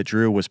satisfied that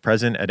Drew was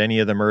present at any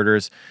of the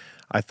murders.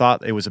 I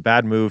thought it was a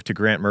bad move to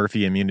grant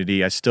Murphy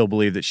immunity. I still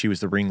believe that she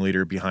was the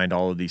ringleader behind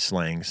all of these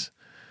slayings."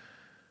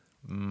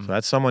 So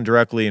that's someone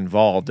directly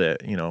involved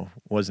that,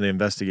 was the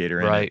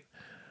investigator in Right. it.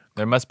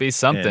 There must be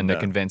something to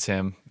convince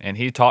him. And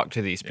he talked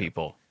to these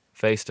people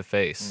face to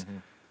face.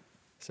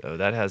 So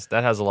that has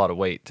a lot of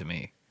weight to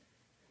me.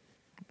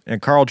 And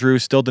Carl Drew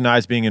still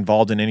denies being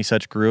involved in any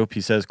such group.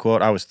 He says,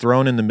 quote, "I was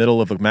thrown in the middle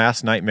of a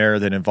mass nightmare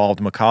that involved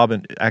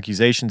macabre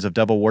accusations of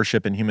devil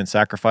worship and human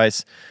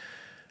sacrifice."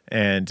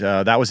 And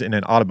that was in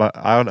an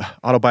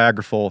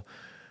autobiographical.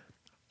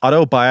 How do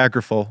you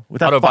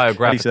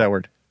say that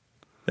word?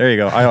 There you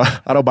go.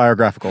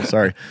 Autobiographical.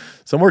 Sorry.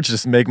 Some words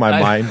just make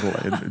my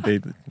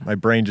my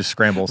brain just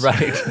scrambles.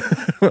 Right.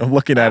 I'm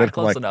looking at it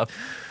Close like enough.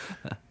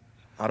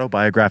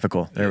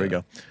 Autobiographical. There we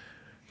go.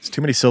 It's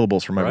too many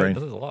syllables for my brain.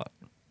 That is a lot.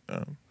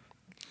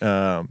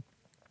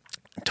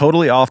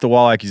 Totally off the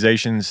wall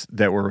accusations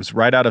that was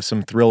right out of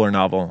some thriller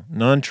novel.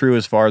 None true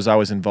as far as I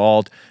was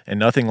involved, and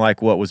nothing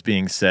like what was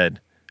being said,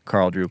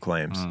 Carl Drew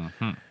claims.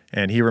 Mm-hmm.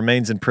 And he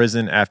remains in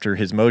prison after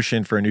his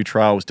motion for a new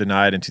trial was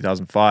denied in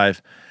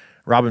 2005.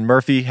 Robin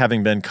Murphy,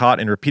 having been caught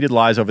in repeated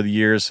lies over the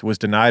years, was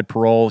denied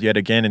parole yet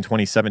again in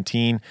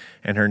 2017,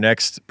 and her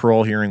next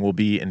parole hearing will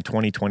be in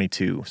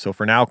 2022. So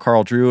for now,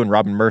 Carl Drew and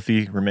Robin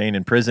Murphy remain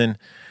in prison.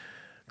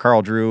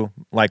 Carl Drew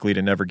likely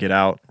to never get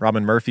out.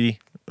 Robin Murphy,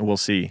 we'll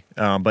see.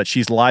 But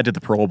she's lied to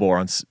the parole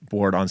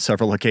board on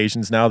several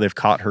occasions now. They've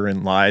caught her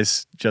in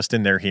lies just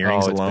in their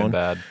hearings alone. Been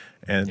bad.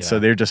 And so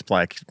they're just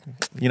like,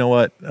 you know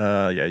what?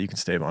 You can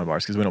stay behind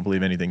bars because we don't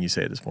believe anything you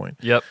say at this point.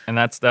 Yep, and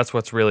that's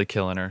what's really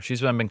killing her.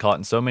 She's been caught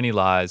in so many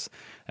lies.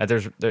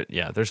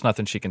 There's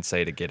nothing she can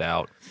say to get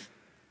out.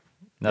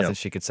 Nothing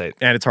she could say.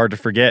 And it's hard to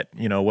forget,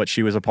 what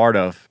she was a part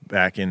of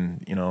back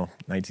in,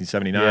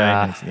 1979,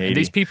 1980.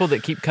 These people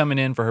that keep coming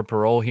in for her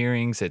parole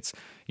hearings, it's,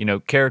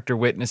 character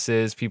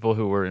witnesses, people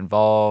who were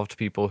involved,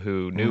 people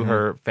who knew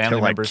her,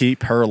 family members.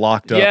 Keep her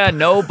locked up. Yeah,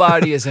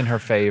 nobody is in her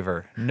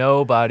favor.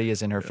 Nobody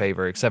is in her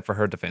favor except for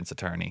her defense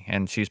attorney,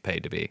 and she's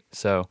paid to be.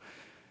 So,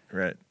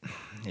 right.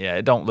 Yeah,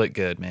 it don't look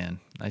good, man.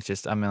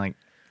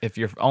 If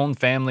your own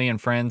family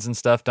and friends and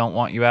stuff don't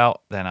want you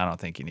out, then I don't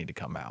think you need to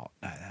come out.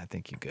 I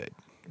think you're good.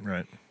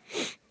 Right.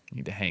 You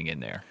need to hang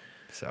in there.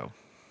 So.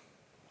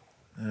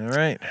 All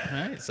right.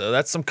 So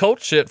that's some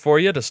cult shit for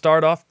you to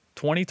start off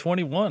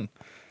 2021.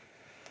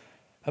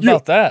 How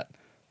about that?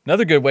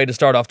 Another good way to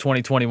start off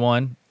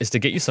 2021 is to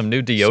get you some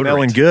new deodorant.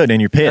 Smelling good in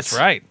your pits.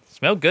 That's right.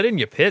 Smell good in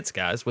your pits,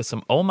 guys, with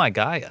some Oh My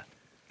Gaia.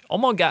 Oh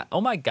my God. Oh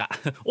my God.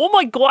 Oh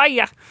my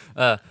Gaia.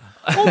 Oh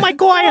my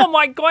Gaia. Oh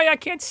my Gaia. I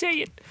can't say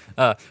it.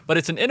 But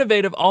it's an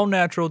innovative,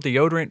 all-natural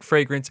deodorant,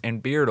 fragrance,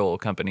 and beard oil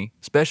company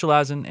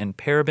specializing in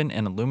paraben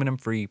and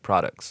aluminum-free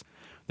products.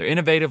 Their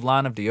innovative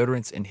line of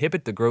deodorants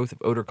inhibit the growth of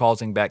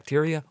odor-causing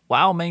bacteria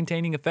while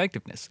maintaining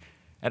effectiveness.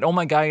 At Oh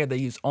My Gaia, they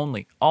use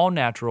only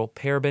all-natural,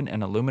 paraben,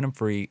 and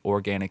aluminum-free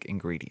organic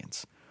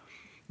ingredients.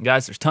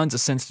 Guys, there's tons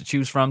of scents to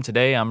choose from.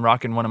 Today, I'm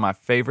rocking one of my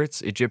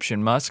favorites,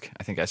 Egyptian Musk.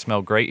 I think I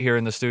smell great here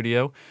in the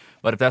studio.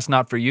 But if that's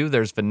not for you,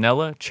 there's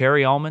vanilla,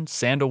 cherry almond,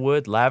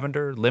 sandalwood,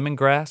 lavender,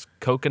 lemongrass,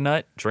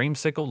 coconut,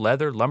 dreamsicle,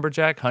 leather,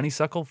 lumberjack,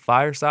 honeysuckle,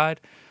 fireside,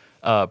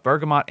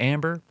 bergamot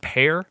amber,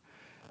 pear.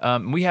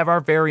 We have our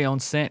very own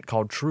scent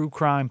called True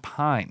Crime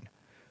Pine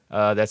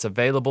that's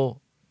available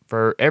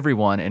for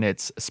everyone, and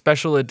it's a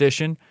special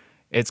edition.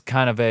 It's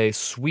kind of a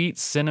sweet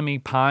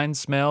cinnamon pine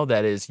smell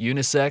that is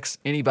unisex.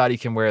 Anybody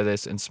can wear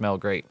this and smell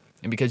great.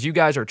 And because you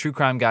guys are True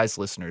Crime Guys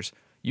listeners,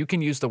 you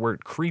can use the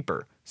word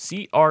creeper,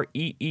 CREEPER,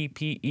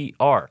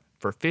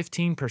 for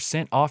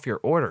 15% off your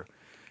order.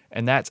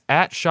 And that's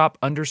at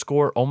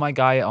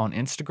shop_ohmygaia on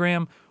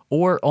Instagram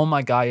or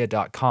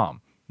ohmygaia.com.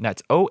 And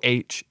that's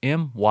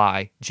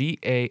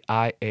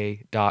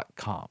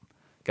OHMYGAIA.com.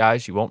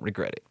 Guys, you won't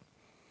regret it.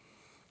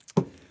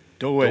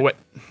 Do it.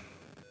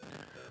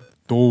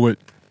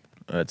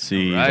 Let's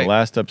see. Right. The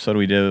last episode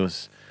we did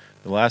was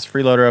the last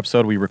Freeloader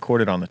episode we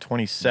recorded on the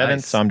 27th.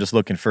 Nice. So I'm just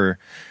looking for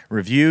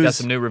reviews. Got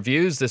some new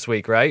reviews this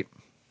week, right?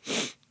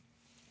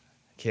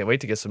 Can't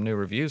wait to get some new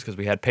reviews because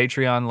we had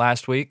Patreon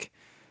last week.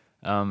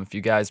 If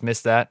you guys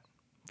missed that,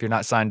 if you're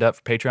not signed up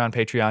for Patreon,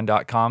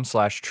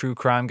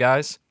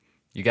 patreon.com/truecrimeguys,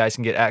 you guys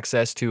can get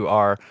access to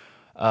our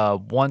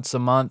once a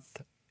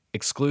month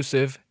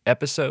exclusive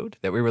episode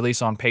that we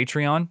release on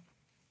Patreon,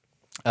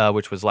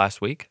 which was last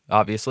week,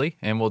 obviously,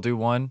 and we'll do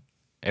one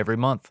every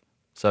month.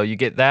 So you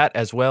get that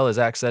as well as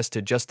access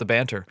to Just the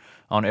Banter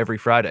on every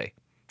Friday.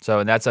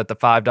 And that's at the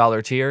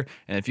 $5 tier.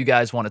 And if you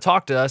guys want to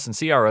talk to us and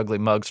see our ugly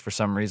mugs for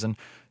some reason,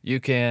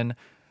 you can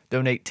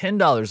donate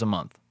 $10 a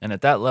month. And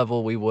at that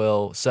level, we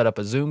will set up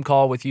a Zoom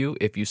call with you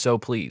if you so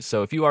please.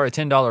 So if you are a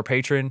 $10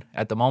 patron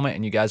at the moment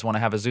and you guys want to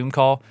have a Zoom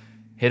call,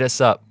 hit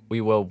us up.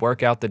 We will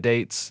work out the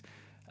dates.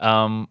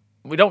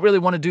 We don't really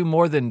want to do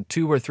more than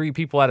 2 or 3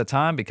 people at a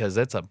time because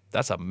that's a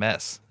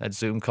mess, that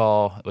Zoom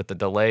call with the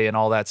delay and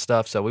all that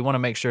stuff. So we want to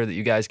make sure that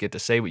you guys get to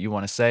say what you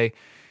want to say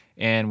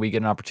and we get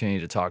an opportunity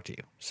to talk to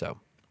you. So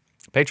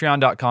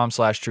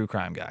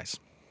patreon.com/truecrimeguys.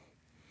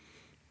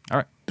 All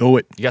right. Do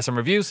it. You got some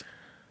reviews?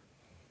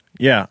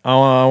 Yeah.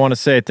 I want to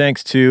say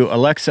thanks to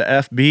Alexa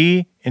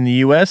FB in the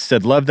U.S.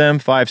 Said, love them,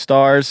 5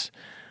 stars.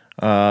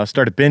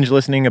 Started binge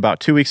listening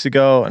about 2 weeks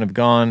ago and have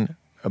gone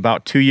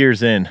about 2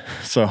 years in.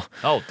 So.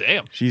 Oh,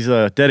 damn. She's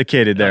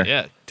dedicated there.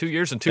 Yeah. 2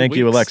 years and 2 weeks. Thank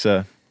you,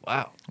 Alexa.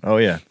 Wow. Oh,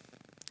 yeah.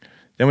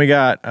 Then we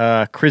got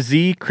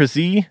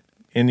Crizzy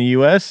in the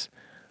U.S.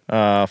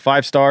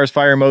 5 stars,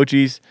 fire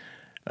emojis.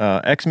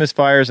 Xmas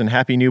fires and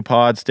happy new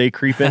pod. Stay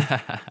creeping.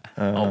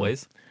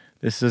 Always.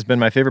 This has been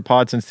my favorite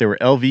pod since they were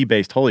LV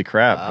based. Holy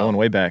crap, going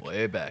way back.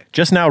 Way back.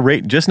 Just now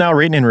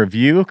rating and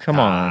review. Come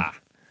on.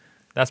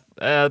 That's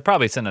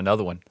probably send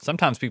another one.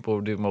 Sometimes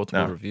people do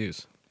multiple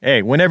reviews.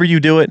 Hey, whenever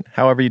you do it,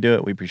 however you do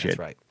it, we appreciate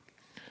That's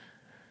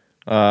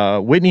it. right.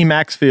 Whitney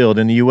Maxfield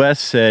in the U.S.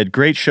 said,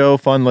 great show,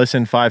 fun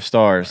listen, 5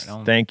 stars. Right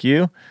on. Thank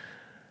you.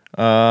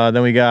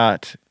 Then we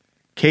got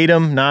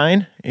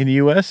Kadam9 in the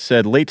U.S.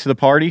 said, late to the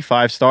party,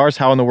 5 stars.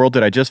 How in the world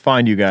did I just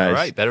find you guys? All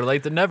right, better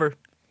late than never.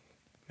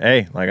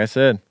 Hey, like I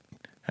said,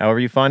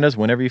 however you find us,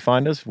 whenever you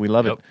find us, we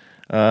love Yep. it.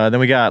 Then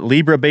we got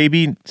Libra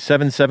Baby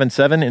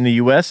 777 in the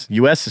U.S.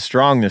 U.S. is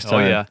strong this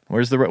time. yeah.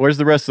 Where's the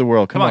rest of the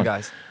world? Come on,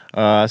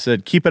 guys.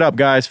 Said, keep it up,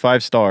 guys.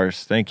 5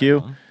 stars. Thank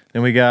you.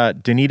 Then we got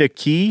Danita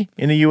Key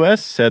in the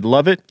U.S. Said,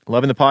 love it.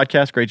 Loving the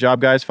podcast. Great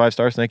job, guys. 5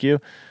 stars. Thank you.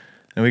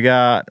 And we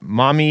got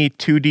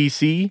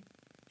Mommy2DC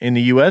in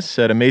the U.S.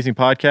 Said, amazing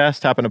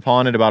podcast. Happened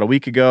upon it about a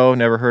week ago.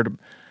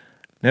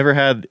 Never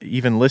had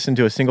even listened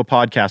to a single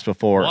podcast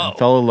before. Whoa.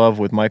 Fell in love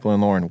with Michael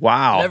and Lauren.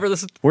 Wow. Never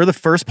listened. We're the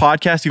first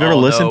podcast you've ever Oh,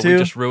 listened no, to? we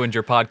just ruined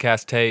your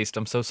podcast taste.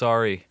 I'm so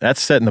sorry.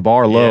 That's setting the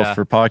bar low Yeah.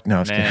 for podcast. No, I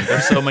was Man, kidding.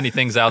 there's so many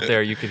things out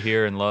there you could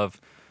hear and love.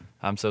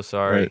 I'm so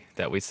sorry Right.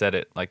 that we said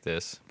it like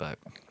this, but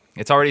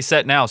it's already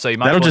set now, so you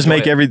might That'll as well just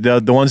enjoy make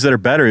it. the ones that are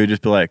better, you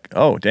just be like,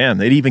 oh,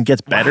 damn, it even gets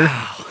better.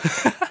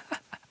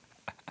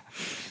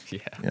 Yeah.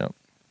 Yeah.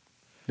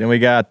 Then we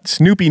got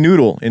Snoopy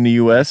Noodle in the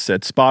U.S.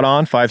 Said, spot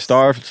on, 5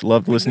 stars.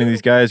 Loved listening to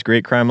these guys.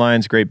 Great crime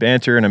lines, great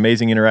banter, and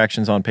amazing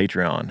interactions on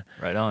Patreon.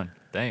 Right on.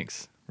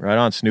 Thanks. Right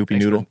on, Snoopy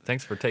Noodle.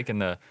 Thanks for taking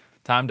the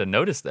time to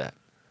notice that.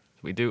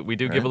 We do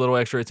give a little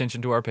extra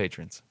attention to our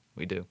patrons.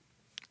 We do.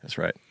 That's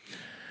right.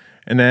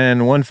 And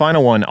then one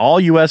final one, all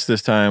U.S.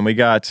 this time. We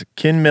got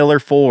Kin Miller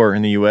 4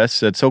 in the U.S.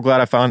 Said, so glad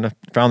I found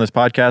this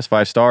podcast.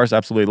 5 stars.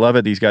 Absolutely love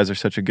it. These guys are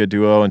such a good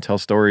duo and tell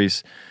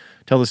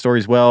the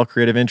stories well,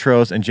 creative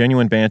intros, and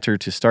genuine banter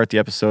to start the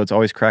episodes.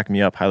 Always crack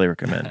me up. Highly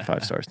recommend.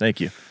 5 stars.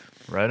 Thank you.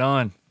 Right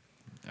on.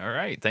 All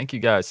right. Thank you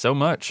guys so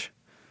much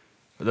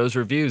for those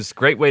reviews.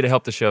 Great way to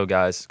help the show,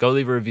 guys. Go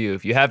leave a review.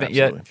 If you haven't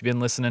yet, Absolutely. if you've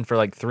been listening for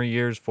like 3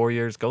 years, 4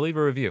 years, go leave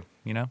a review,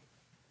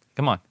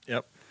 Come on.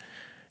 Yep.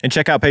 And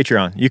check out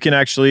Patreon. You can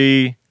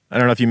actually, I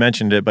don't know if you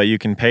mentioned it, but you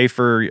can pay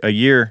for a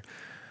year,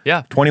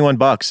 Yeah.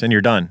 $21, and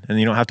you're done. And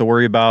you don't have to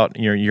worry about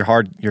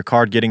your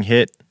card getting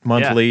hit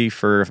monthly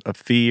for a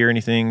fee or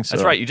anything. So.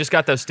 That's right. You just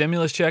got those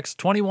stimulus checks,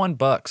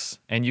 $21,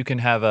 and you can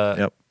have a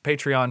Yep.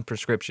 Patreon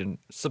prescription,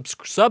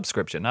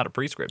 subscription, not a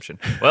prescription.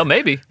 Well,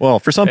 maybe. Well,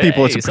 for some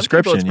people, it's a Hey, some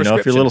people prescription. it's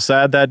If you're a little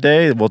sad that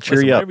day, we'll cheer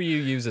Listen, you up. whatever you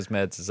use as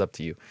meds is up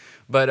to you.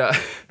 But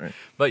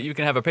but you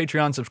can have a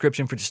Patreon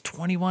subscription for just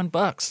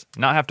 $21.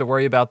 Not have to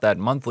worry about that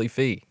monthly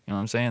fee. You know what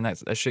I'm saying?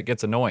 That shit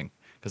gets annoying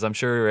because I'm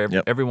sure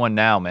Yep. everyone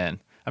now,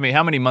 man. I mean,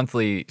 how many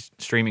monthly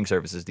streaming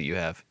services do you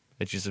have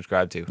that you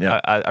subscribe to?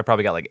 Yeah. I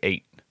probably got like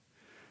 8.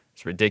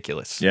 It's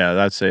ridiculous.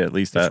 Yeah, I'd say at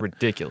least It's that.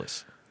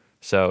 ridiculous.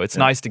 So it's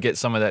nice to get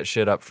some of that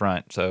shit up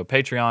front. So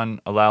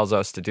Patreon allows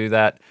us to do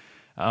that.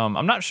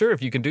 I'm not sure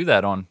if you can do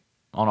that on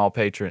all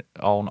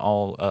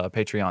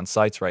Patreon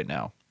sites right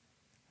now.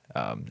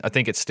 I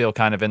think it's still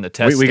kind of in the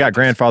test. We got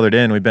stages. grandfathered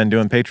in. We've been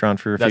doing Patreon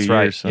for a That's few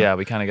right. years. So. Yeah,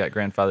 we kind of got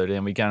grandfathered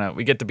in. We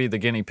get to be the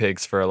guinea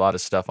pigs for a lot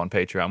of stuff on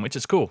Patreon, which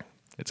is cool.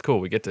 It's cool.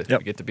 We get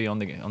to be on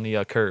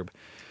the curb.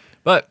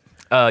 But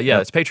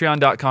it's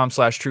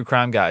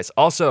patreon.com/truecrimeguys.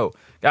 Also,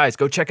 guys,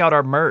 go check out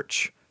our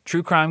merch,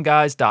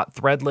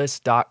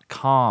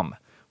 truecrimeguys.threadless.com.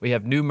 We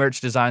have new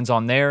merch designs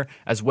on there,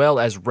 as well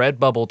as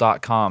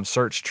redbubble.com.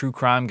 Search True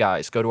Crime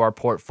Guys. Go to our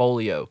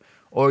portfolio.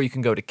 Or you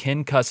can go to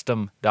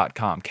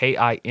kincustom.com,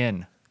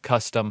 K-I-N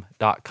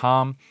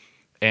custom.com,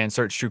 and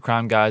search True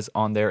Crime Guys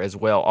on there as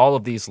well. All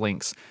of these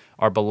links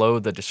are below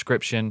the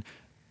description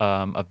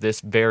of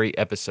this very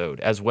episode,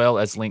 as well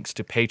as links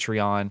to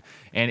Patreon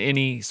and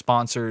any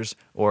sponsors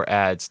or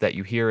ads that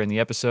you hear in the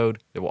episode.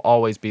 There will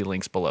always be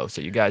links below,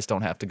 so you guys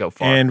don't have to go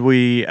far. And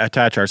we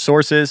attach our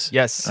sources.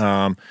 Yes.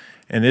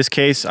 In this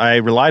case, I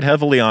relied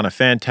heavily on a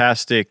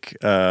fantastic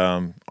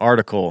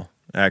article,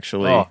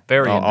 actually. Oh,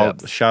 very I'll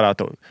in-depth. shout out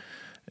to...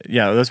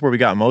 Yeah, that's where we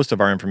got most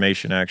of our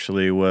information,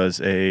 actually,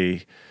 was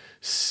a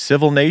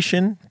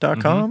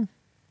civilnation.com.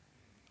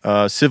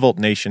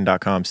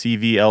 Civilnation.com,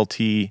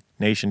 CVLT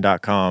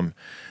nation.com,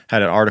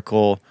 had an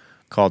article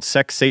called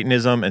Sex,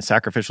 Satanism, and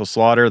Sacrificial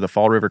Slaughter, the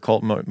Fall River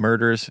Cult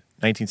Murders,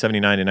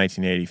 1979 to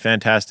 1980.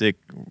 Fantastic.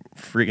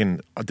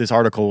 Freaking, this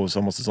article was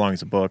almost as long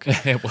as a book.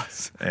 It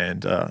was.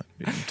 And it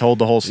told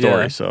the whole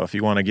story. Yeah. So if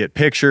you want to get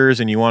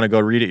pictures and you want to go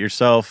read it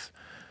yourself,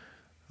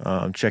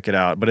 check it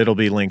out. But it'll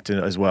be linked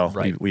as well.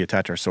 Right. We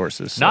attach our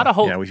sources. So, Not a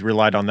whole- Yeah, we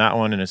relied on that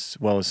one and as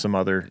well as some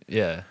other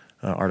Yeah.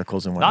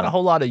 articles and whatnot. Not a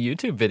whole lot of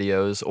YouTube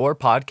videos or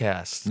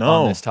podcasts No.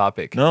 on this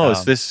topic. No,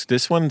 it's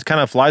this one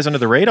kind of flies under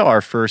the radar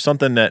for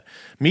something that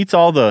meets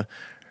all the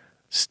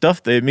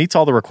stuff. It meets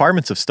all the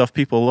requirements of stuff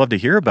people love to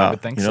hear about. I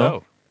would think you know?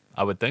 so.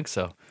 I would think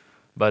so.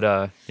 But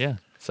yeah,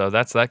 so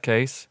that's that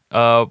case.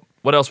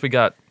 What else we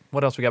got?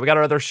 We got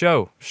our other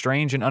show,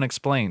 Strange and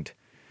Unexplained.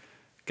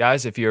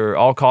 Guys, if you're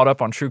all caught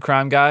up on True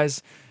Crime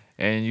Guys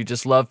and you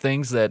just love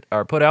things that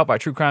are put out by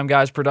True Crime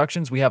Guys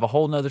Productions, we have a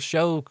whole nother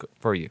show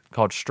for you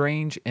called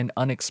Strange and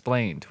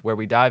Unexplained, where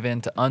we dive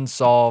into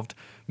unsolved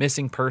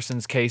missing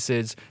persons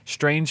cases,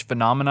 strange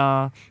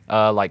phenomena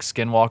like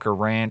Skinwalker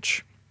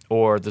Ranch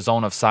or the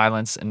Zone of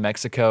Silence in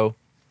Mexico.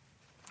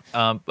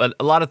 But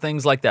a lot of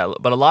things like that.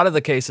 But a lot of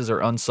the cases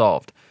are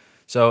unsolved.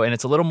 So, and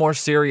it's a little more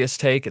serious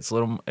take. It's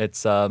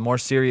more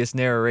serious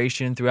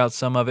narration throughout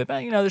some of it.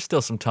 But, there's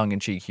still some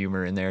tongue-in-cheek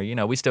humor in there.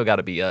 We still got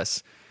to be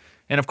us.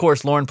 And, of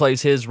course, Lorne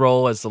plays his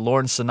role as the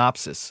Lorne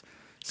Synopsis.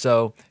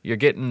 So you're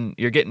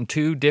getting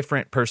 2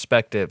 different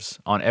perspectives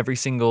on every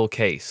single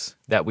case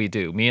that we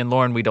do. Me and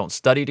Lorne, we don't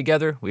study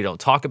together. We don't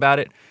talk about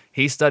it.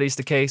 He studies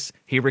the case.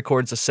 He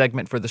records a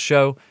segment for the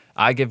show.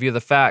 I give you the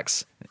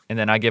facts, and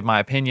then I give my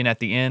opinion at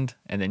the end,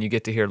 and then you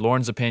get to hear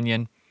Lorne's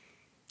opinion,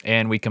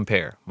 and we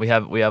compare. We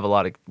have a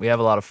lot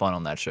of fun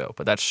on that show.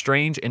 But that's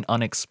Strange and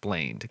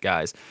Unexplained,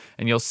 guys.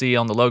 And you'll see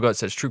on the logo it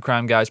says True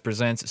Crime Guys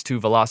Presents. It's 2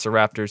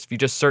 Velociraptors. If you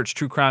just search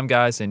True Crime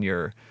Guys in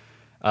your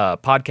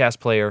podcast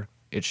player,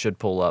 it should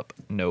pull up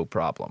no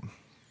problem.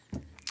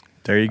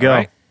 There you go.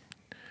 Right.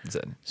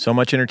 So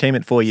much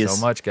entertainment for you.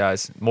 So much,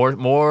 guys.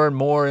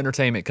 More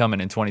entertainment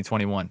coming in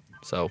 2021.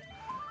 So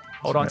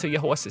hold on to your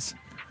horses.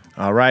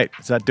 All right.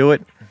 Does that do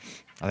it?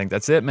 I think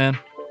that's it, man.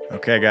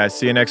 Okay, guys.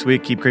 See you next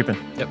week. Keep creeping.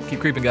 Yep. Keep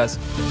creeping, guys.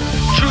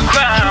 True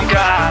crime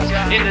guys,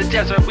 in the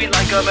desert we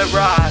like a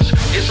mirage.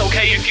 It's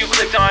okay if you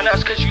clicked on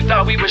us cause you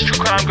thought we was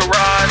True Crime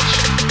Garage.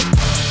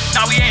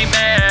 Now we ain't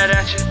mad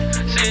at you,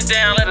 sit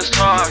down, let us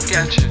talk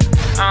at you.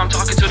 I'm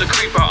talking to the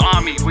creeper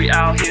army, we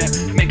out here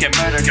making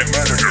murder. True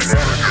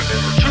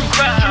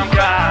crime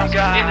guys,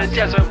 in the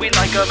desert we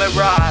like a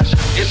mirage.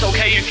 It's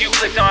okay if you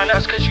clicked on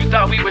us cause you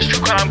thought we was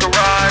True Crime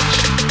Garage.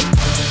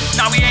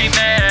 Now we ain't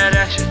mad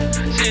at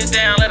you, sit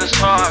down, let us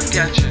talk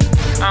at you.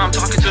 I'm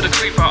talking to the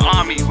creeper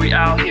army, we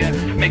out here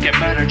making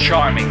murder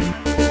charming.